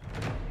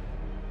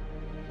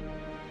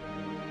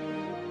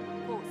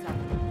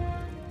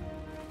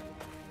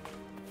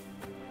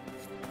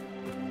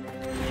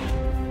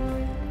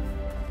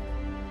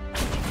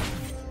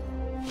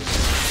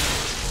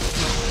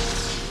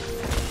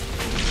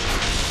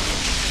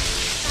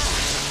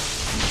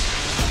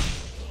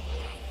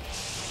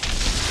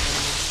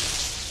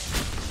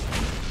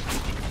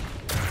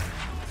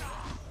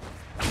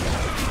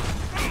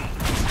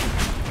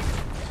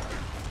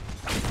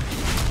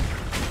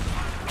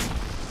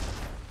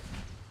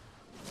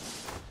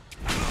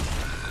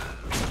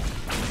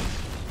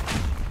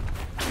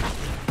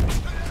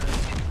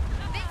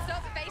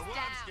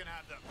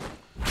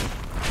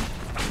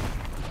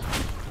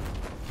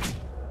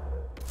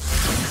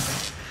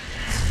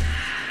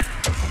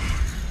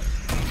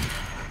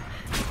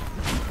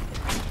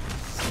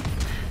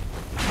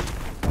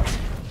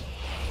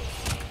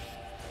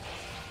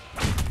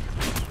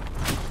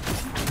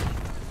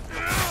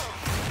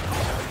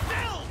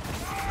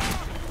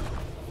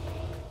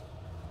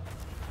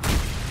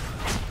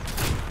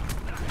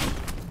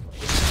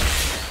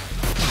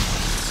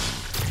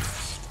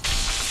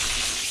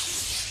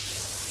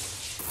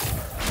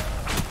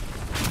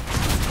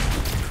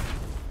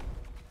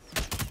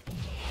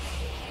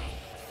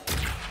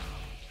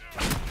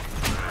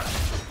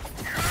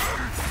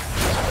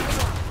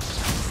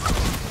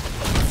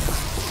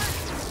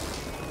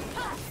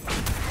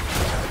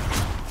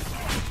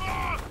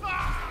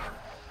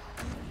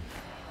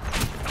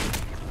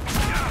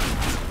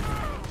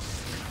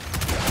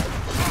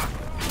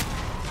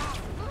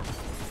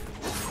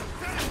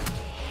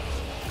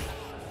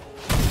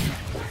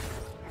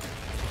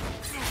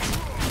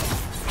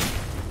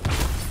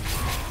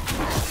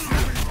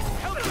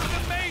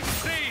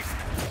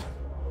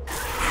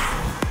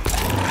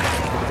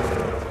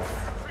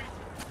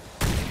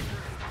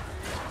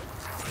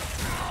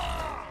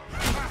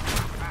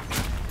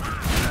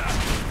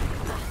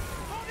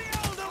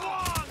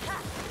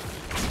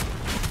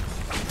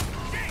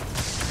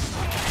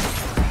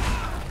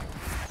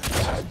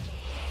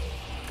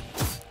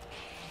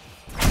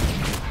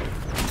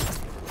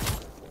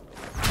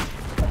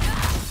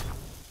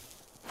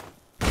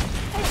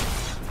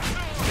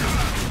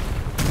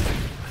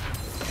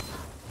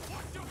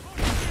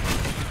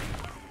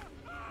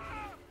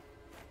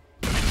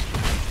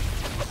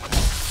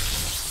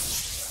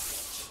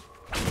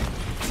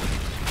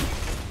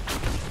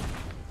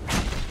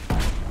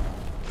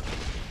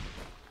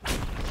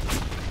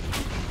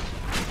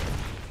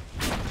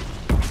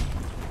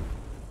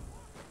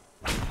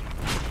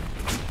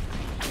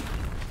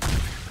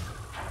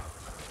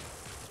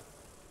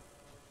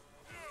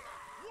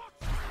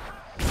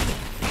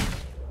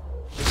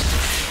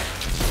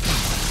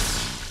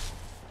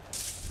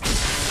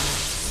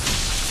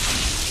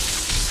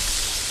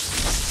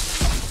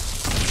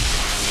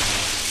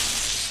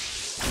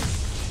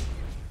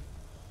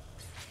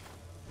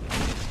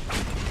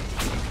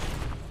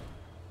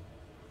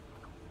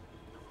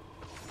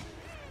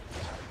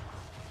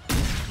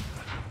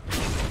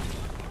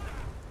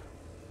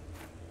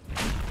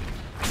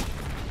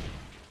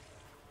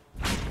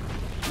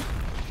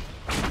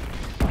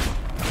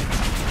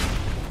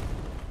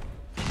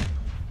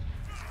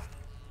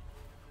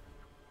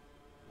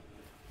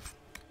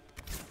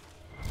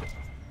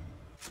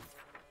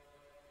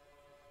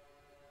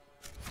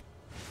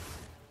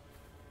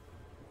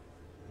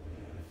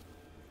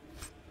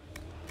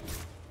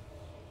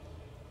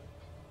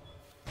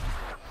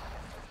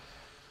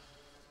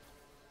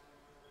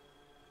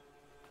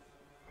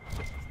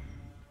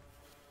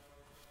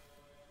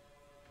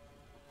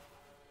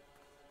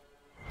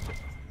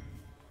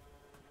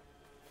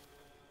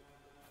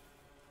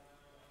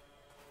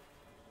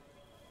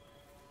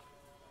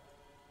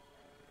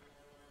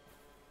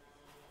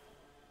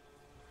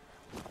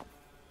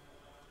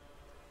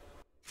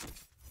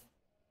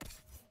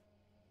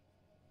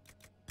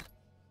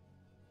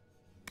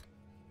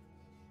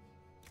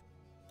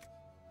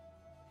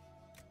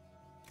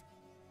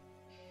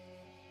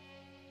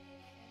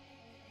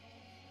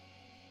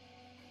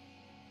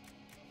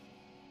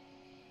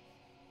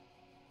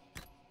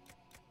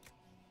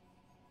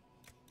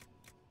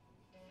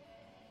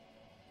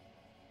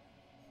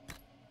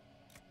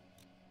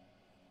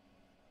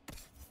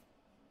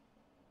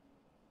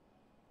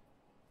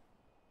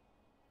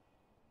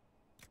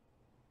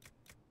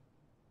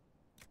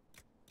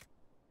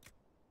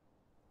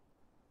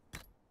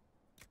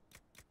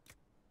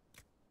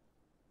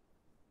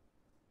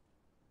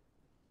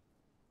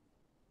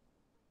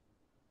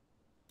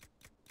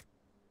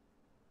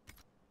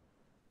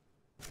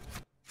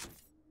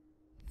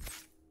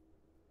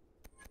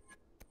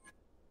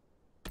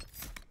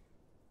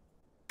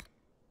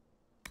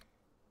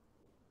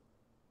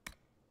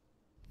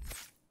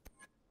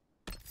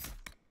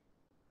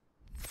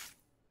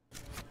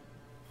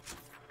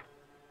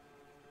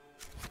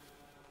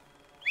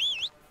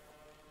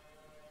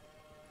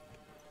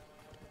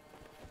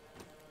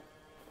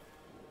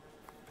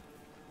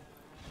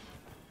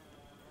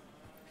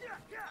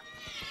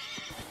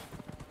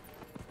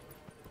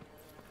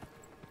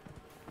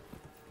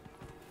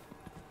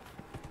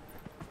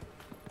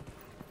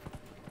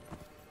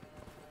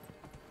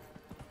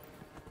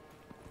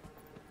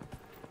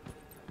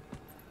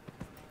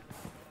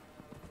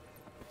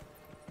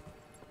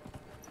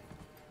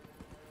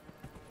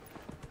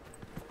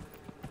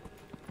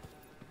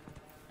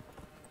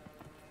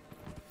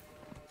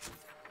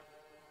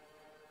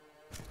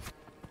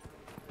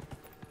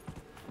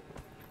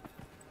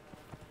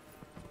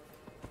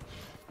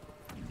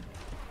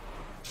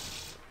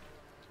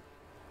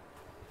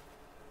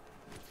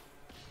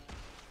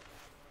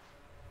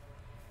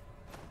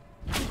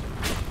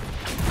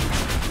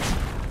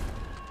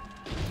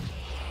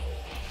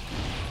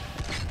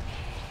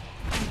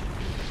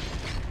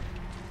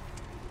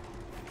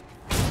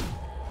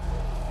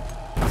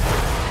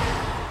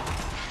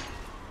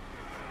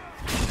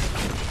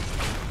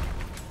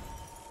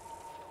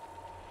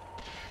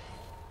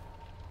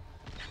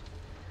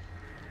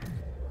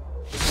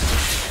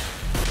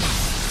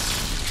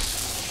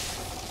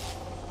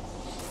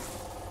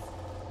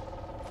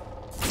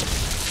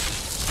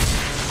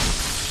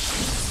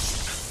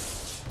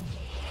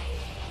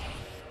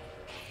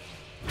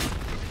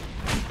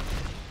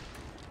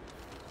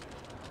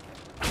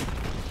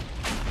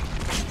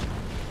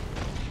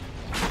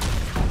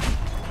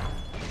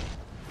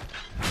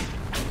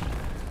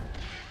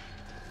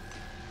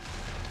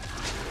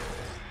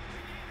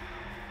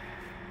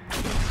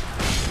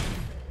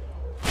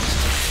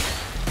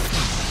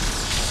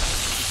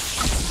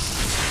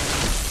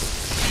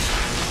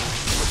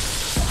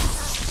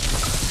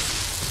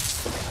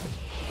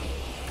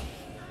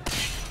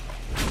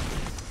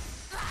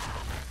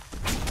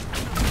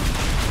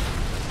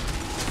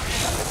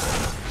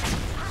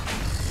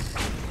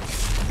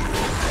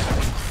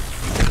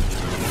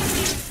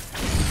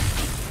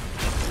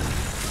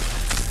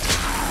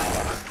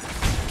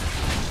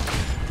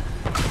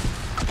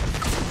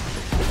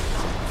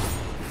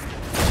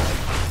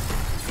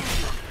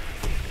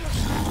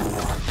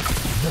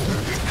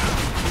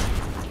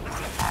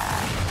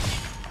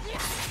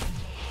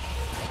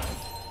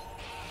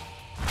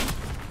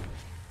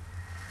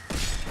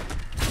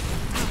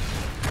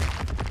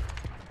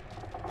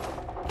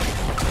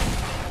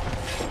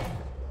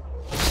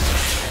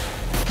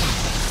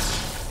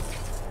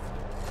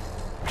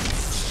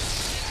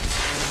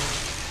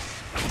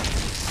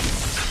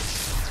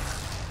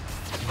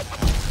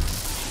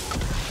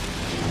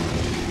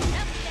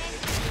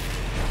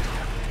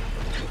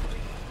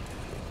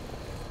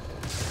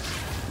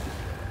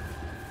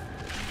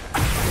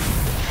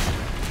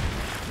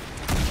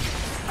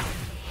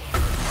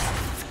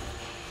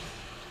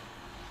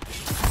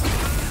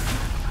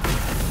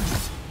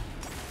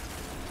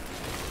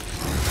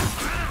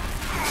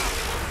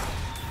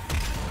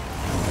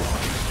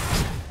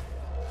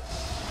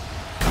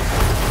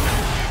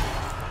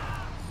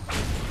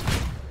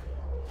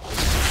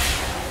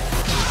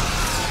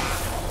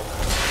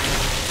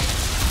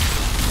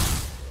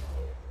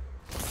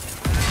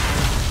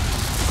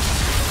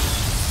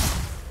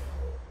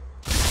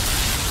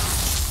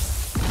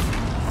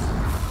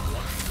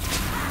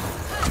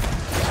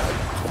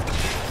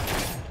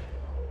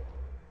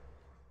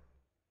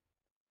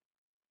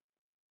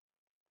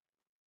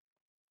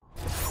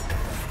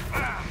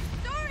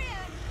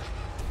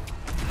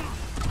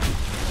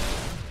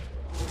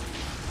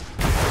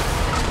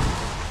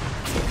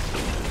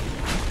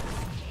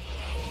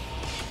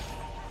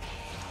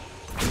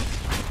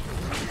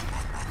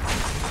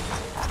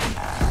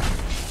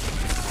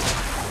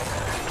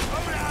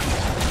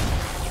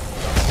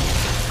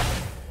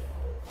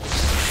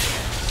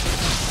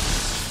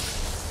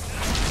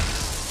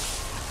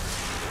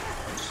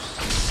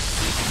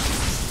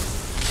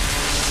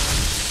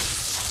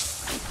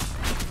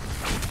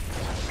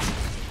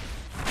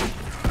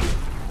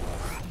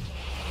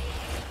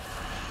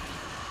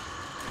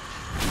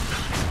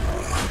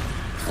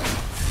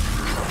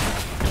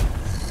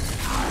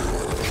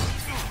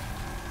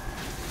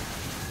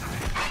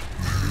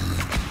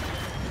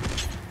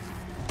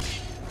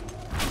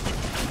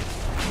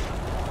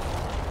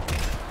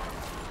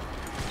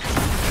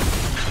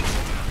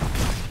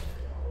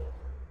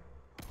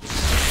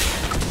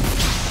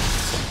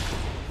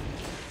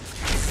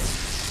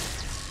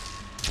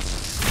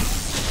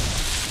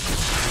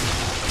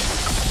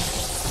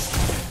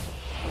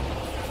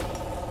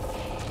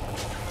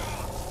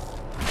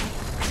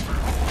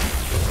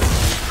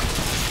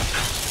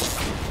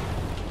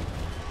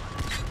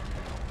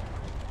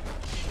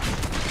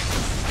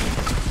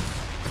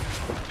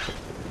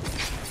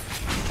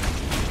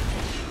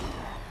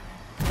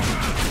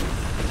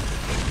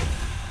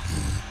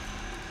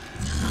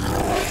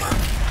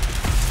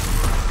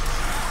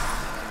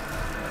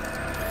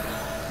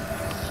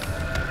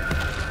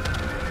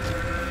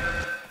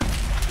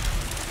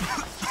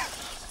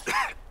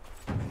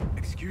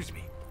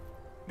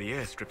 The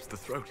air strips the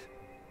throat.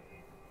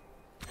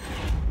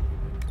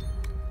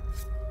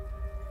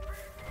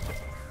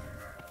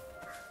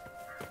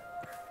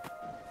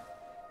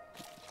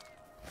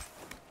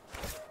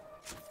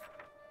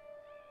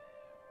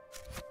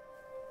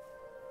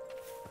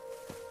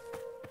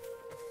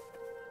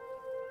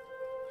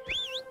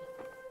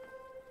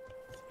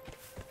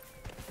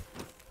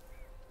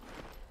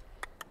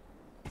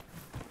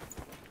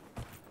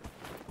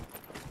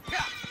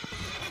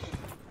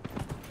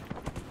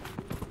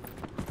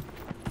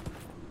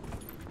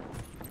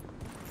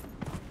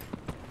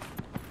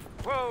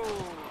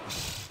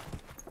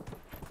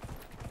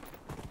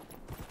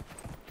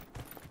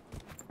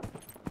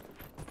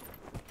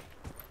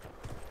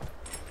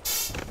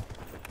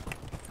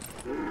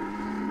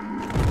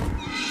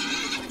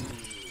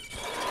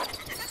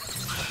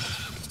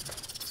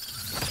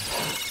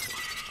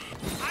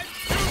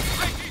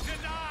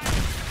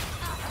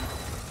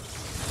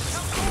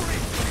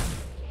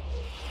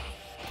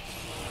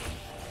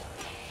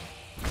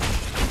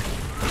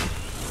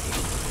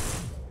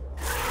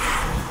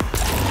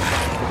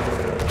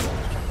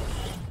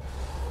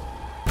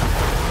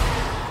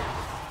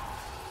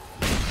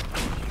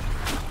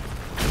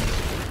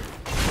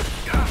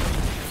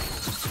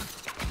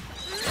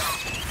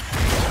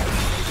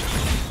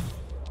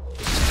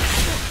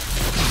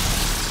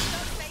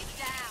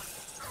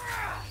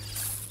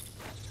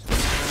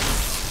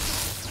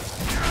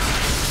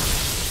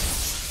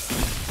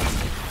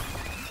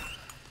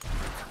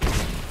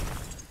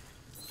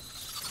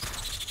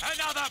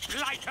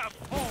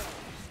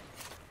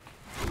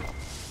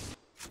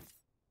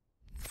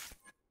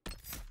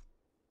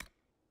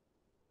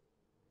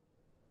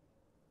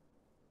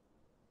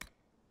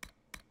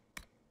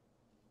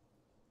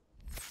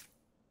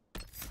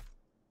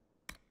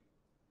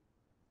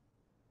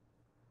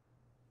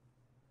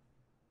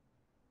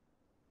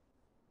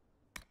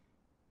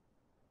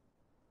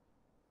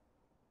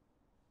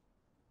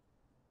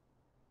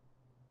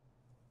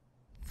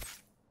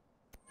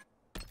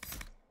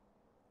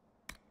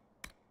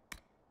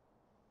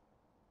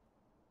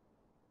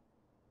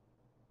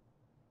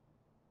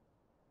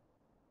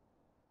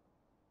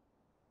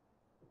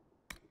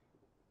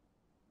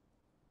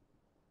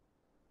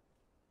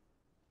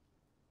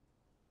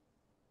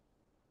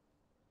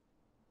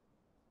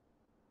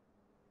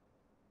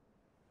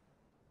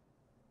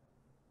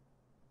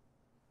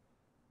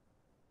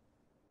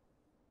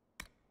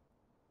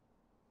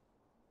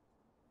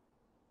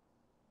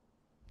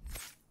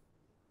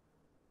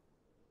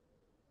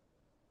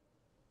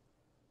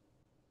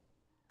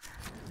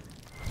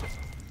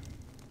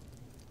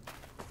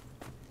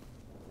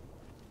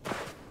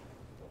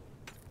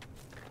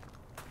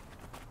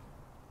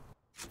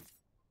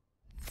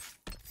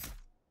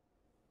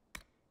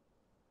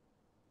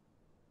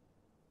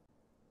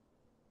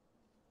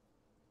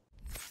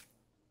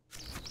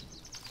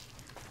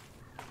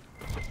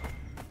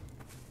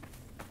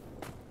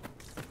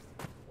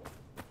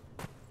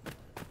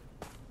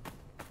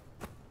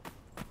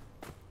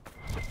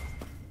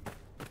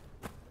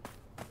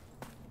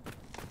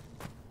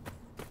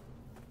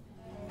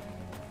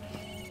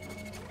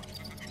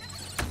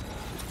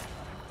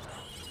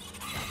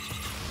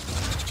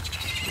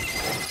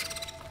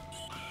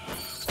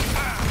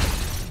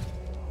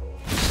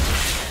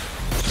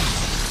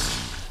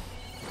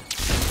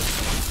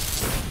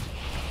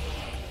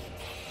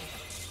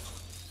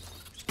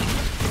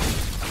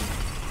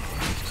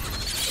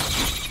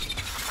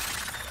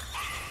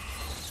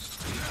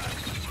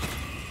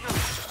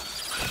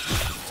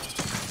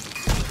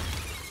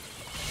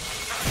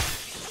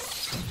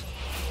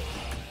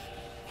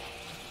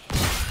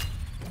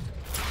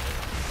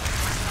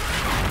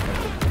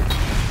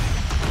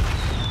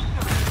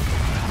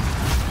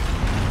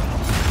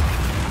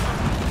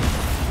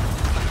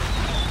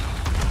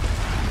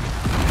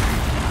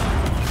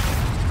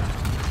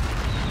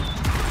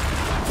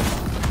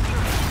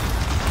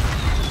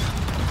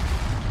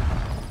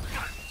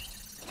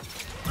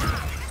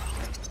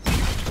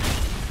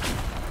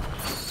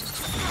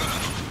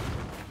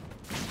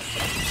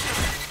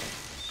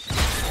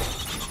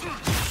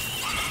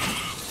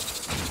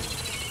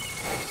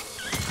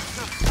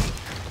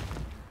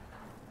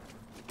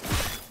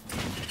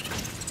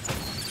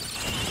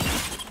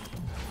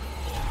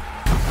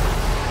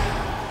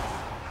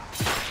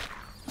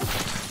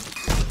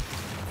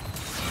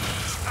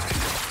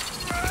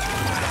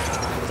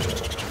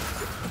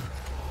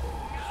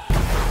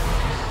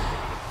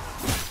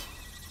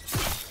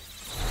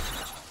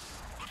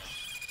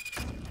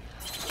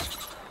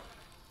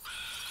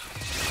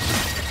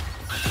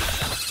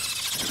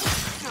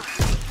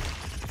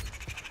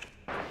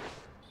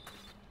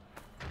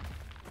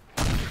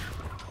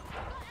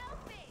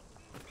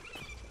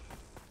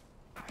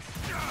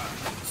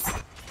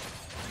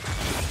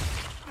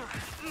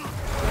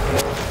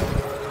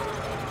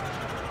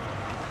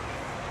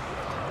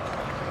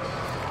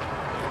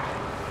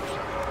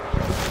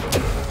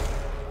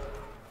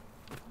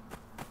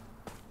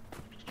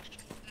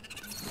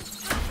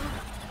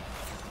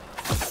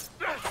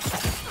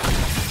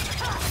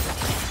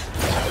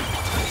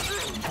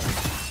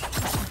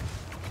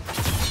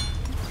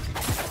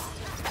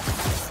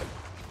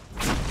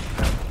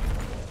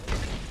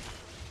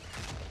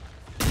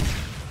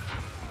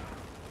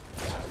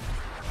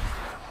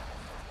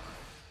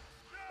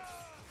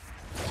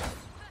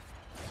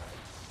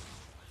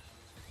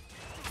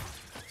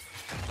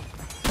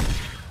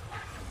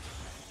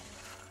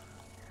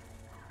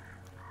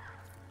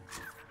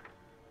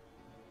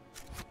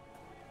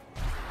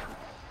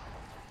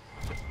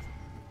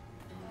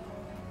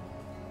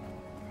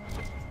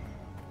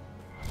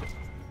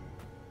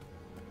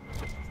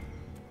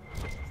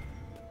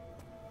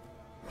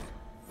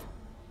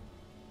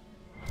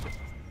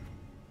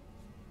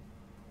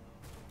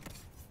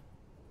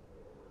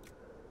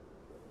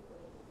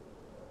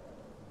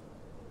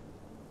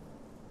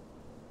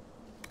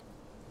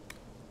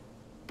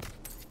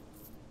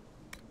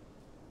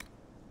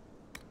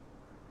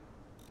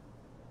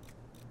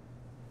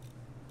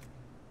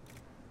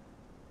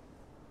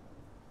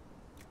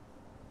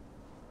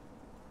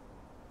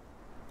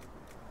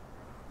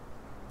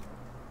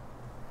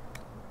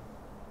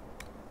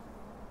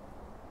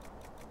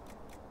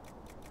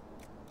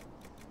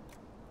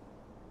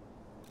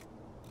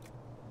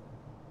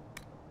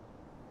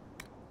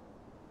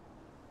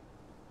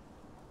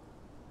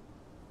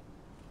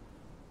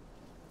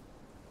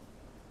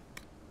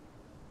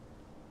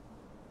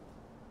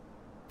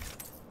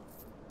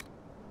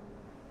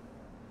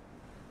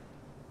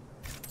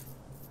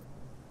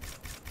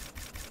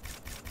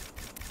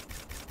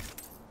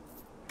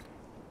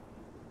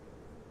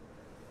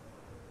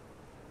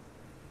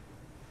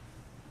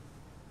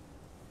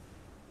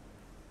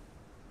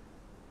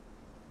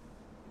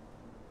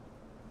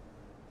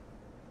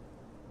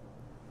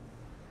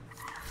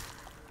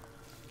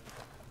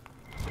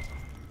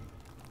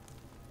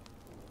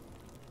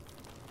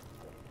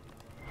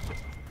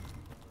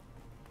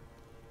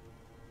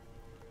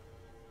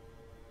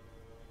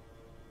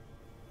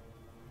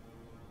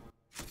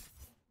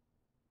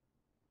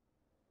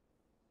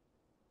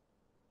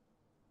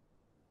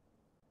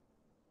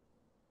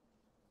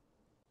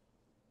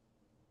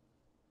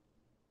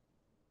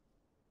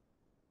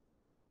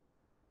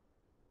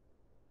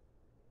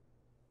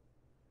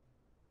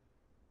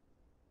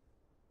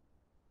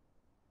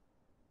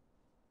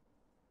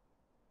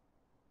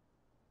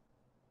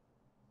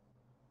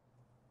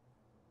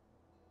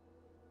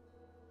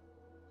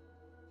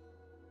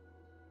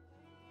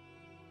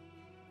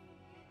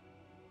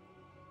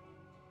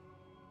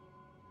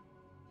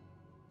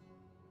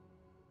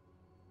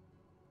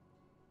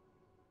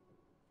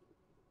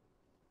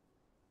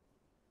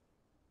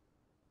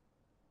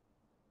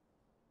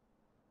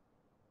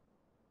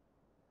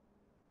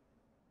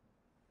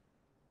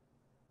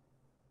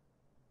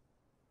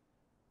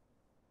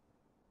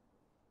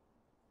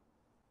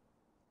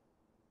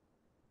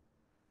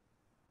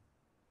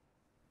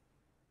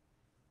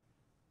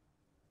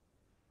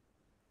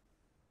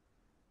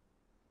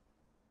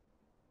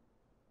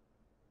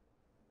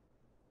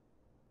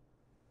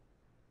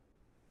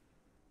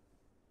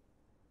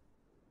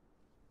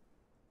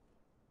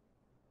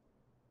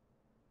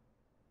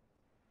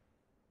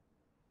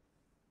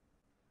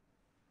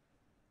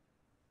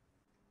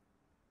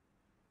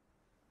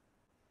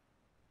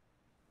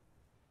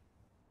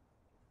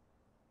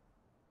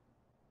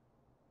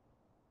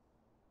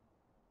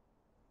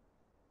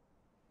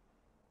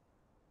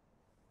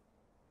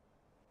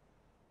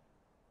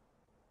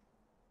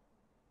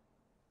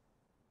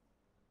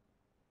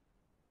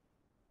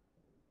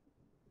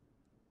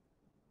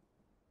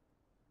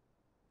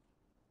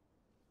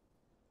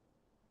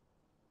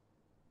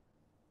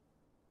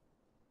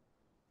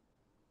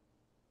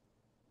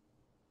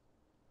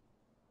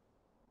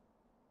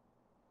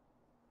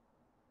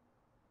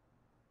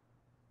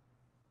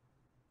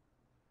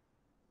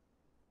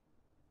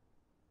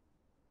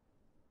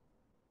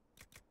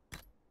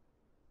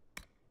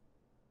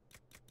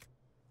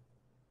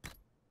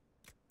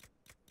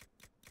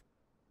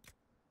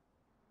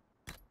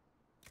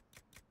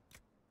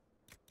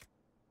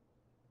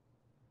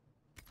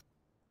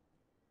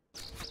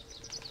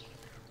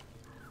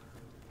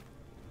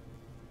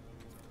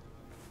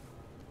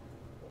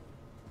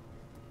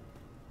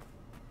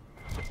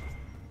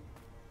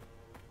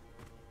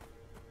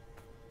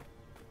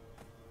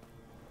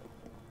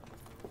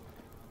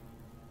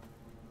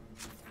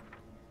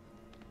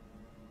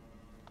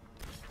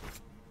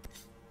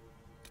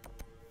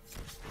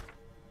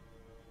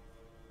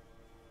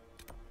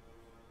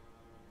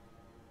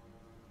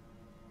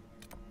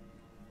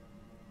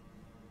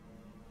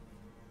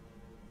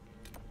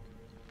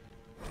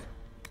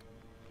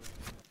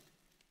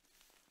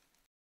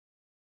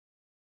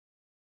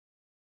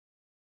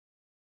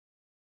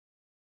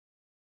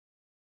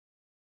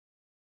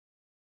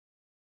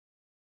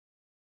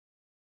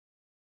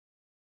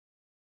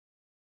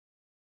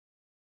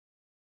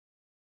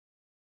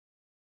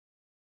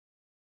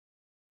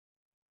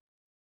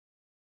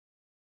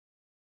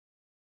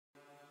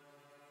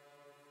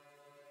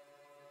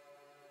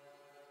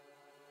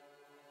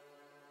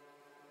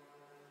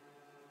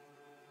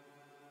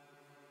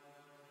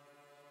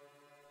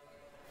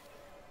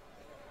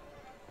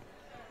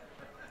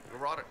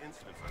 wrought an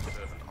incident for a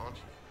servant, aren't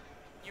you?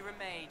 You're a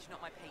mage,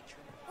 not my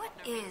patron. What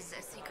is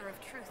a seeker of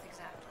truth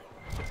exactly?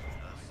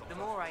 The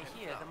more I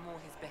hear, the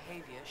more his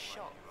behavior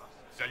shocks.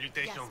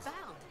 Salutations.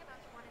 Gaspard.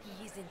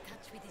 He is in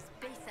touch with his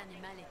base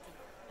animality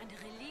and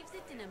relieves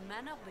it in a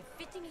manner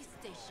befitting his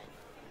station.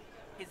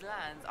 His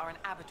lands are an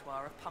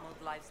abattoir of pummeled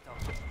livestock.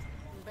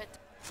 But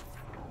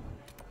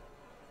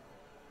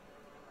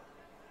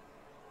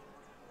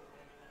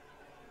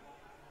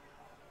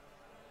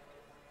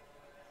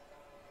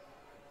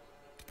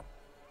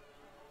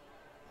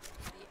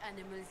the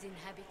animals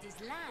inhabit his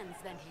lands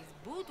than his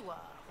boudoir.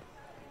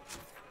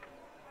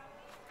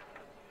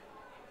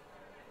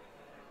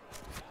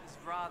 It's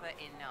rather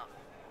enough.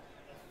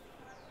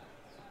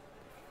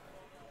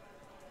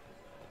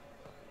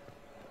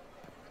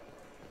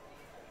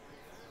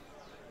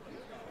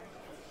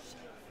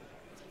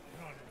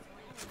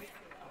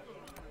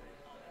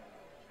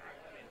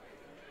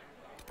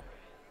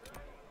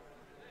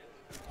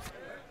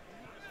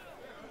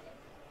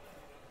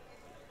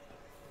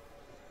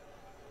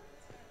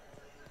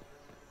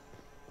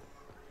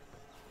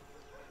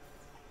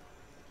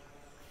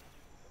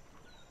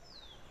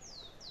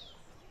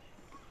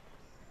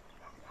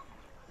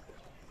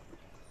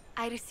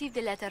 I received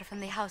a letter from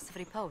the House of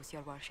Repose,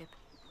 Your Worship.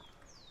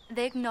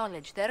 They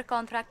acknowledge their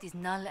contract is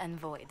null and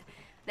void.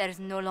 There is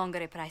no longer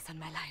a price on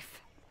my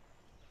life.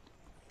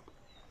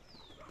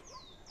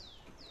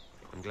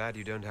 I'm glad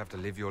you don't have to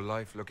live your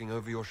life looking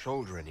over your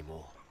shoulder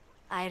anymore.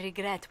 I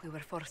regret we were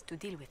forced to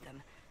deal with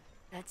them,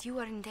 that you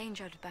were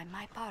endangered by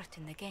my part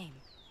in the game.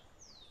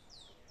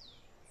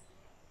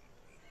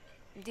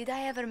 Did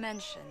I ever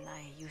mention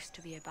I used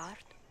to be a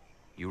bard?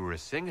 You were a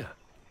singer.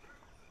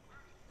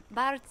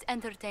 Bards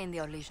entertain the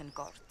Orlesian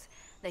court.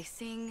 They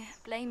sing,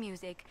 play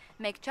music,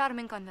 make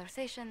charming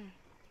conversation,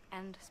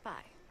 and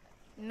spy.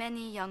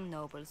 Many young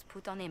nobles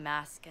put on a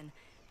mask and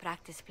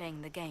practice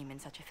playing the game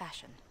in such a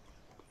fashion.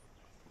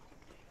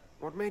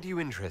 What made you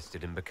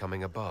interested in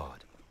becoming a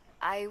bard?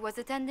 I was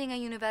attending a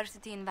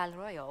university in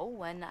Valroyo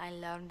when I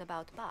learned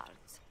about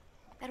bards.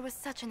 There was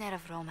such an air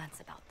of romance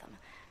about them.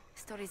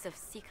 Stories of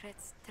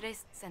secrets,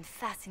 trysts, and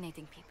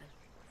fascinating people.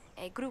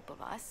 A group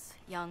of us,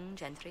 young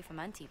gentry from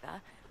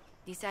Antiva,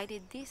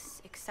 decided this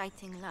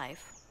exciting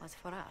life was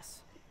for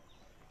us.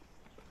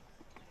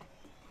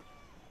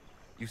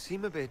 You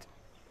seem a bit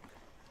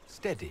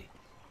steady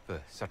for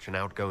such an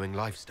outgoing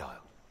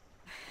lifestyle.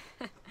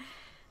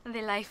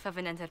 The life of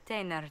an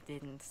entertainer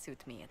didn't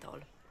suit me at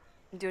all.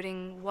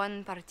 During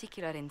one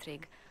particular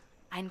intrigue,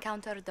 I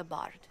encountered a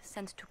bard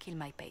sent to kill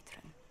my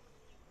patron.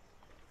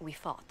 We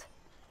fought.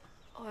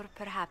 Or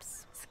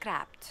perhaps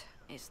scrapped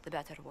is the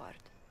better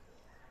word.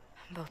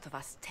 Both of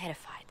us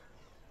terrified.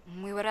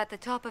 We were at the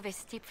top of a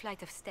steep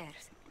flight of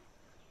stairs.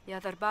 The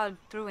other bard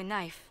threw a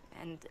knife,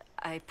 and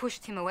I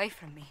pushed him away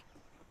from me.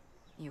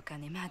 You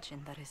can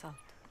imagine the result.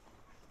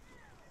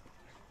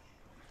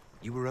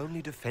 You were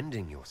only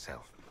defending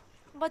yourself.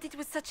 But it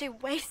was such a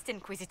waste,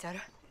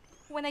 Inquisitor.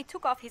 When I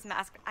took off his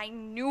mask, I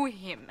knew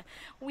him.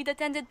 We'd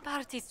attended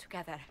parties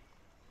together.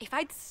 If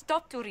I'd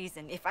stopped to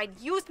reason, if I'd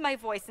used my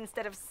voice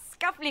instead of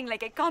scuffling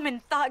like a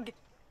common thug,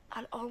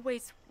 I'll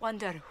always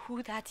wonder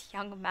who that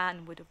young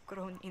man would have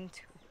grown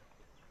into.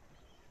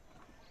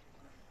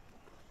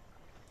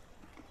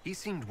 He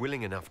seemed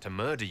willing enough to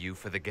murder you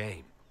for the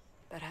game.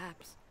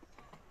 Perhaps.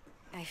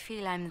 I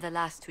feel I'm the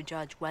last to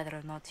judge whether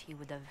or not he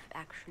would have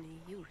actually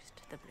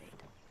used the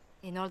blade.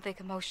 In all the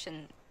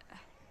commotion...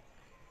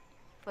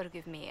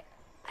 Forgive me,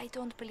 I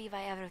don't believe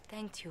I ever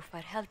thanked you for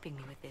helping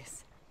me with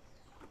this.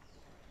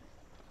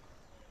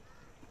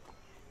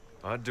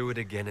 I'd do it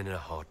again in a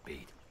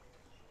heartbeat.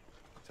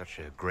 Such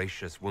a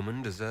gracious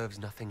woman deserves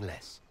nothing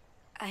less.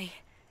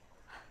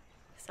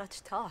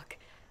 Such talk.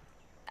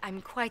 I'm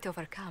quite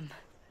overcome.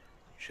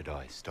 Should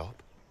I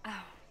stop?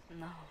 Oh,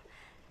 no.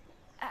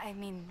 I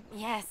mean,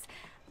 yes.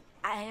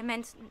 I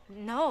meant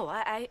no,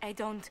 I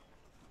don't...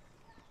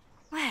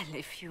 Well,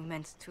 if you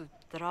meant to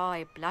draw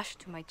a blush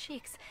to my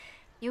cheeks,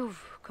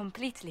 you've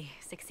completely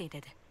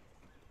succeeded.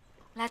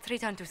 Let's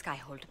return to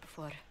Skyhold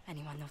before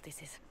anyone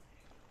notices.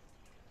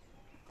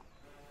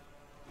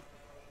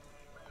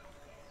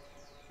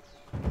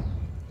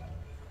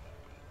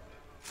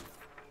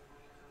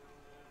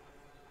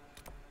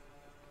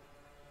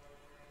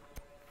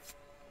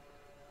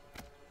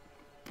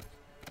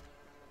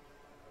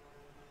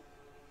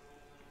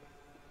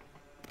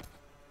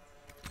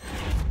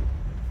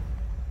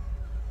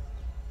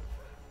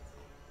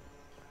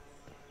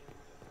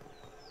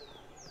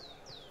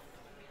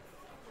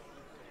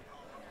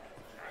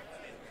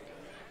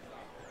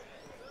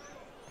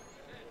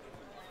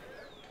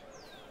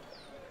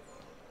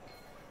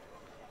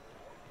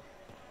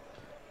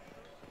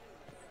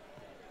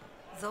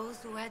 Those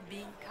who had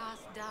been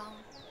cast down,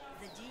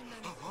 the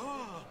demons, the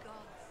gods.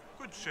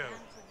 Good show.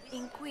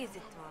 Inquisitor.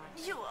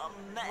 You are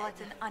mad. What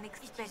an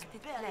unexpected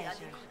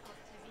pleasure.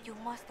 You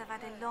must have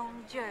had a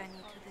long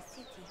journey to the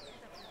city.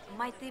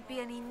 Might there be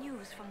any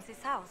news from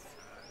this house?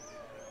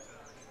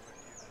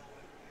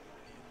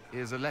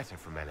 Here's a letter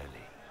from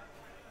Eleni.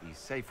 He's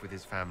safe with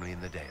his family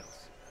in the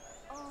Dales.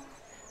 Oh,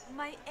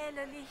 my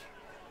Ellery.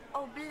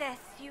 Oh,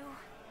 bless you.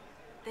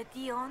 The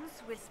Dions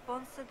will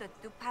sponsor the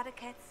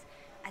Duparakets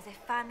as a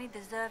family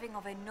deserving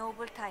of a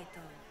noble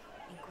title,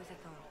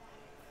 Inquisitor.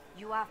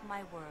 You have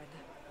my word.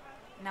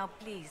 Now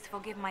please,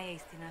 forgive my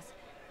hastiness,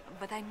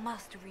 but I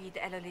must read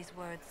Ellery's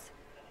words.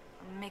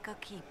 Make her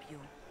keep you.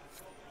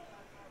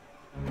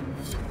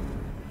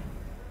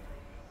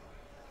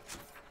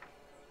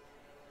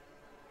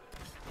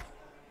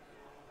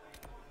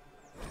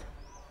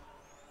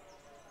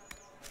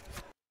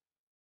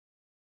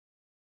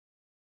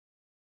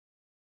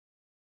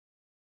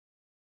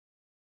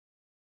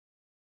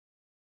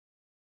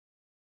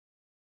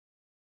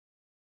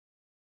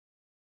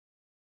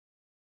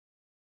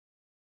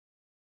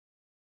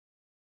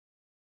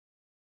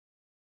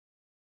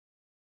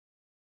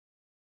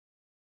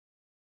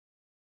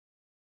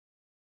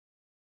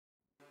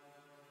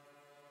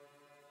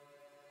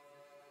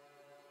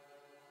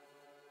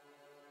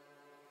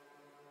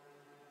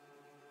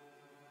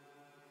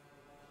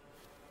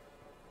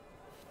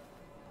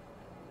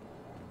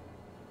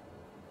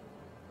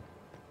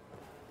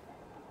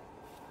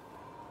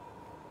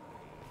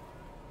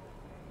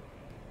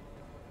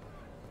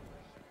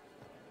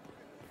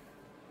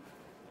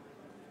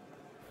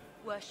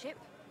 Worship?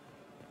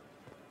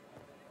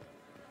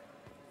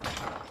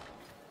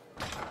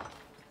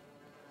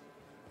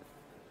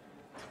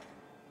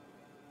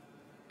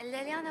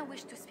 Leliana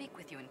wished to speak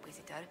with you,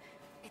 Inquisitor.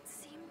 It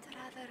seemed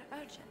rather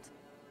urgent.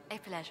 A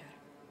pleasure.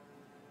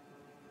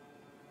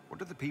 What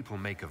do the people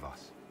make of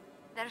us?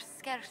 There's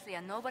scarcely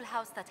a noble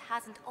house that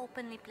hasn't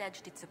openly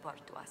pledged its support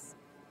to us.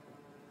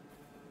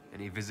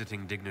 Any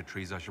visiting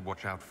dignitaries I should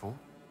watch out for?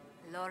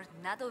 Lord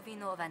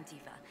Nadovino of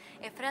Antiva,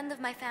 a friend of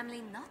my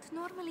family not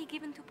normally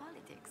given to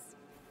politics.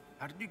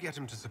 How did you get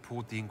him to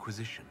support the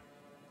Inquisition?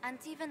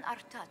 Antivan are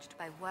touched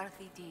by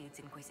worthy deeds,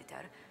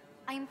 Inquisitor.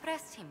 I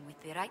impressed him with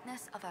the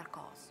rightness of our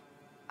cause.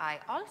 I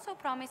also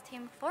promised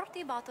him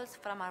 40 bottles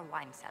from our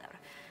wine cellar.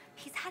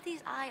 He's had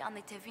his eye on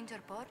the Tevinter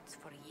ports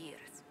for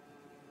years.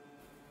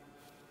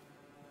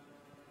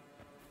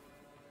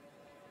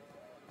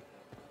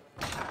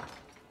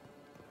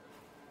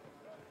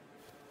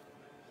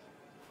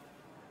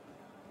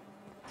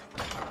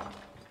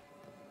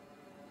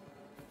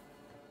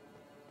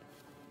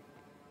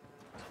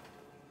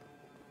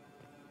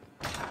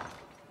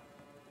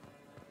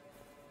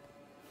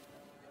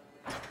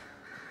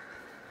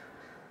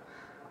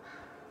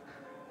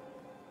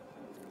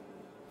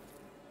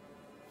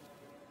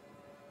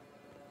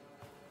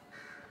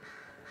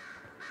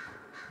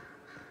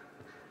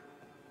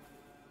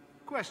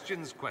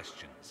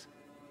 Questions.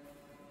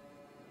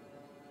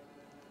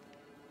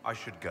 I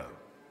should go.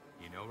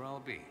 You know where I'll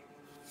be.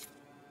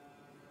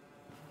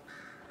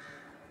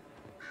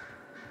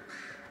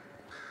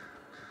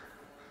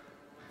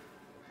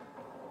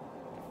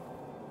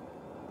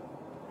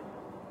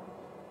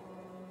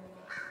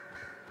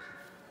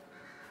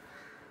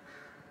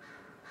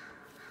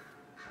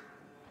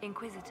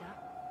 Inquisitor,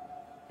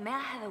 may I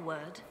have a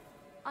word?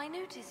 I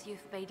notice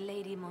you've paid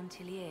Lady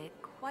Montelier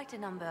quite a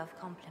number of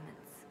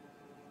compliments.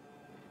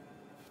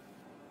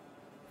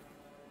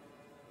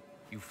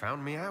 You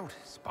found me out,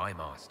 Spy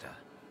Master.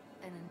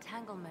 An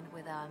entanglement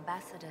with our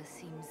ambassador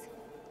seems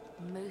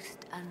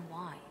most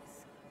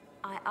unwise.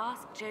 I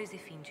asked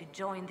Josephine to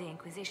join the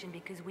Inquisition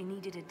because we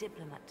needed a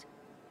diplomat,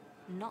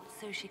 not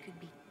so she could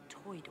be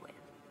toyed with.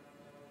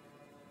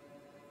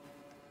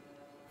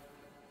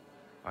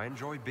 I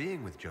enjoy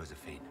being with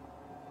Josephine.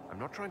 I'm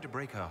not trying to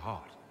break her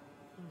heart.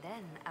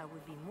 Then I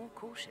would be more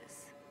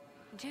cautious.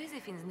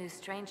 Josephine's no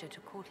stranger to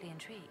courtly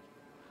intrigue.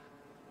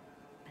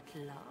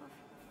 But love?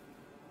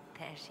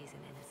 There she's an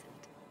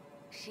innocent.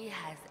 She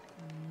has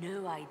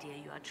no idea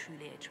you are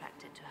truly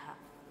attracted to her.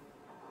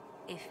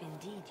 If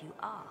indeed you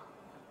are.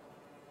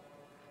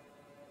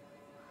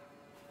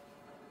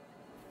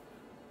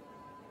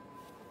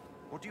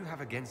 What do you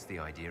have against the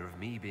idea of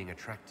me being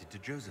attracted to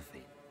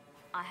Josephine?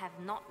 I have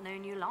not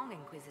known you long,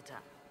 Inquisitor.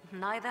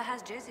 Neither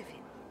has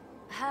Josephine.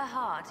 Her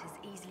heart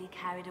is easily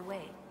carried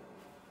away.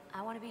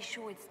 I want to be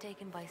sure it's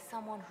taken by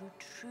someone who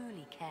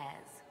truly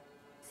cares.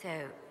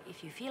 So,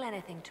 if you feel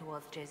anything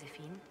towards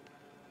Josephine,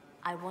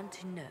 I want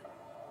to know.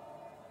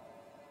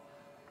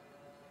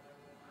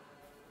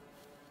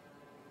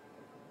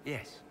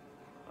 Yes,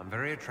 I'm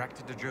very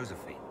attracted to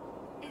Josephine.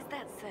 Is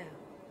that so?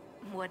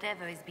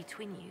 Whatever is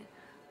between you,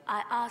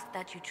 I ask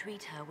that you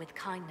treat her with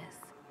kindness.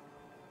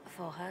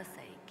 For her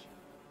sake,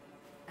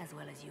 as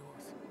well as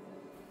yours.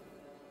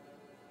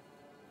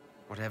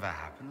 Whatever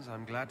happens,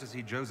 I'm glad to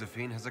see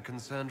Josephine has a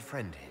concerned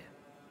friend here.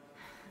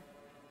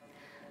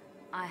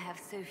 I have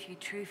so few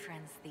true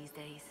friends these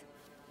days.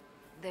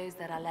 Those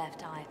that are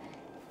left I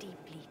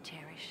deeply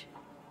cherish.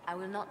 I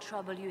will not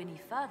trouble you any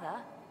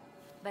further,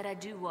 but I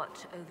do watch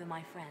over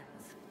my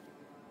friends.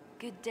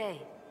 Good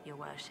day, your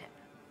worship.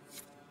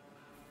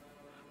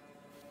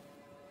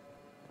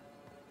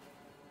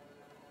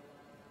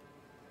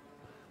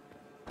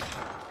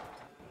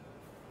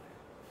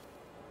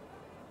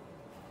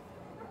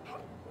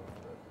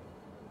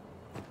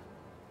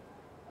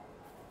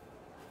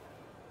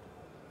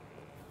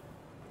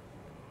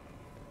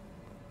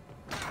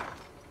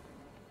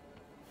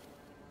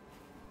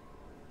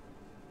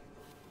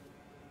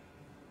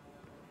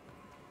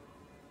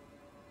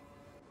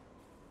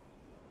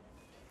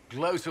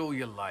 Gloat all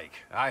you like.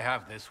 I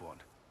have this one.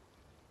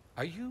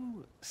 Are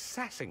you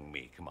sassing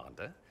me,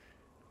 Commander?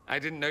 I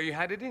didn't know you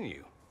had it in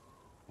you.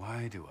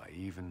 Why do I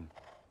even...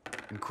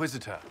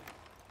 Inquisitor.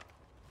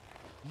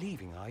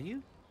 Leaving, are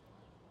you?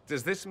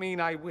 Does this mean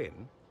I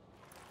win?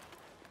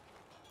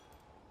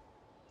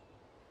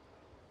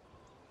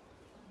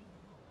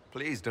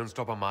 Please don't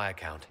stop on my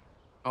account.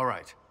 All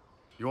right.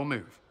 Your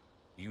move.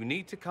 You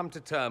need to come to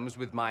terms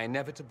with my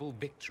inevitable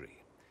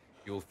victory.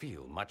 You'll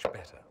feel much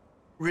better.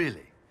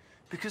 Really?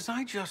 Because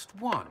I just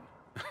won.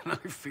 And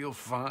I feel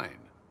fine.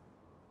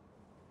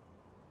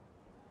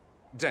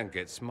 Don't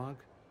get smug.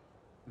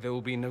 There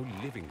will be no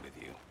living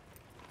with you.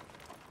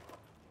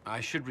 I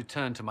should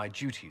return to my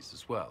duties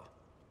as well.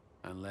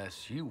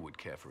 Unless you would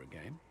care for a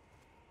game.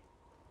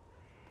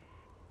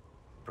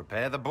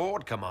 Prepare the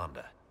board,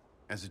 Commander.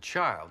 As a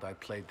child, I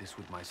played this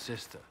with my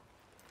sister.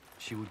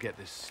 She would get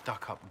this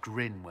stuck-up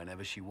grin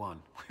whenever she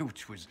won,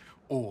 which was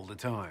all the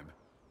time.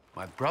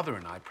 My brother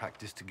and I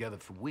practiced together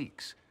for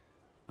weeks.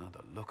 Oh,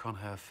 the look on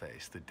her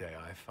face the day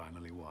I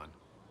finally won.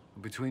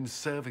 Between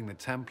serving the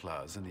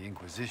Templars and the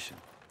Inquisition,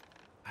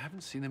 I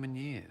haven't seen them in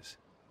years.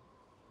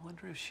 I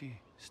wonder if she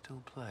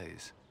still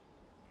plays.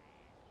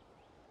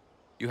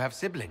 You have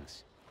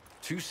siblings?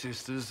 2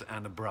 sisters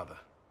and a brother.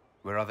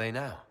 Where are they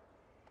now?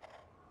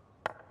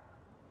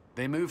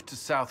 They moved to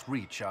South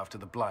Reach after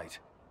the Blight.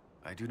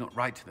 I do not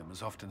write to them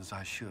as often as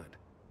I should.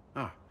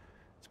 Ah,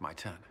 it's my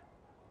turn.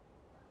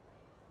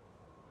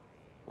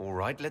 All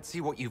right, let's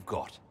see what you've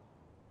got.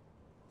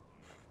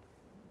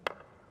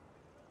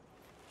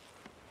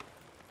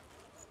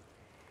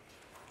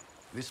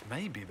 This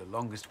may be the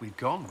longest we've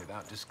gone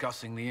without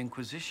discussing the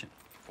Inquisition,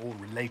 or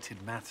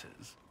related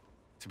matters.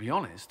 To be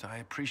honest, I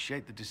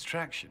appreciate the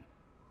distraction.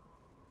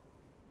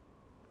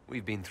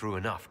 We've been through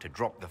enough to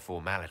drop the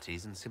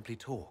formalities and simply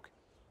talk.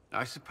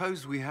 I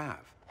suppose we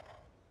have.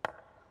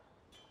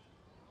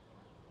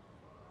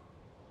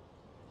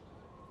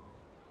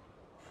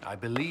 I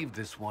believe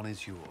this one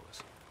is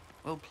yours.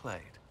 Well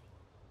played.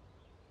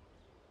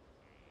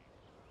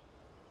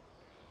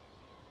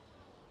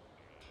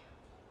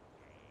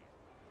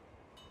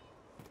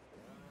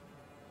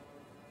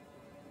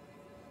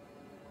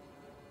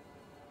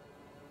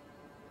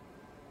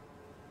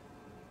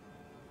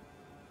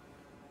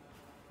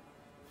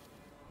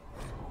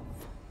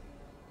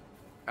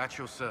 At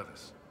your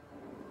service.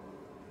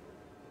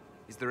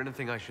 Is there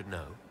anything I should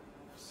know?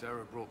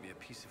 Sarah brought me a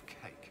piece of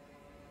cake.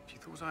 She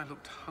thought I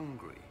looked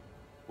hungry.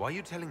 Why are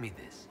you telling me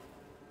this?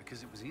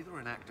 Because it was either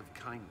an act of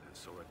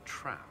kindness or a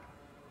trap.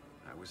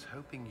 I was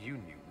hoping you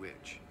knew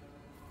which.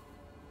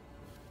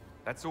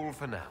 That's all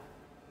for now.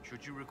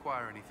 Should you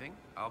require anything,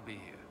 I'll be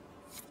here.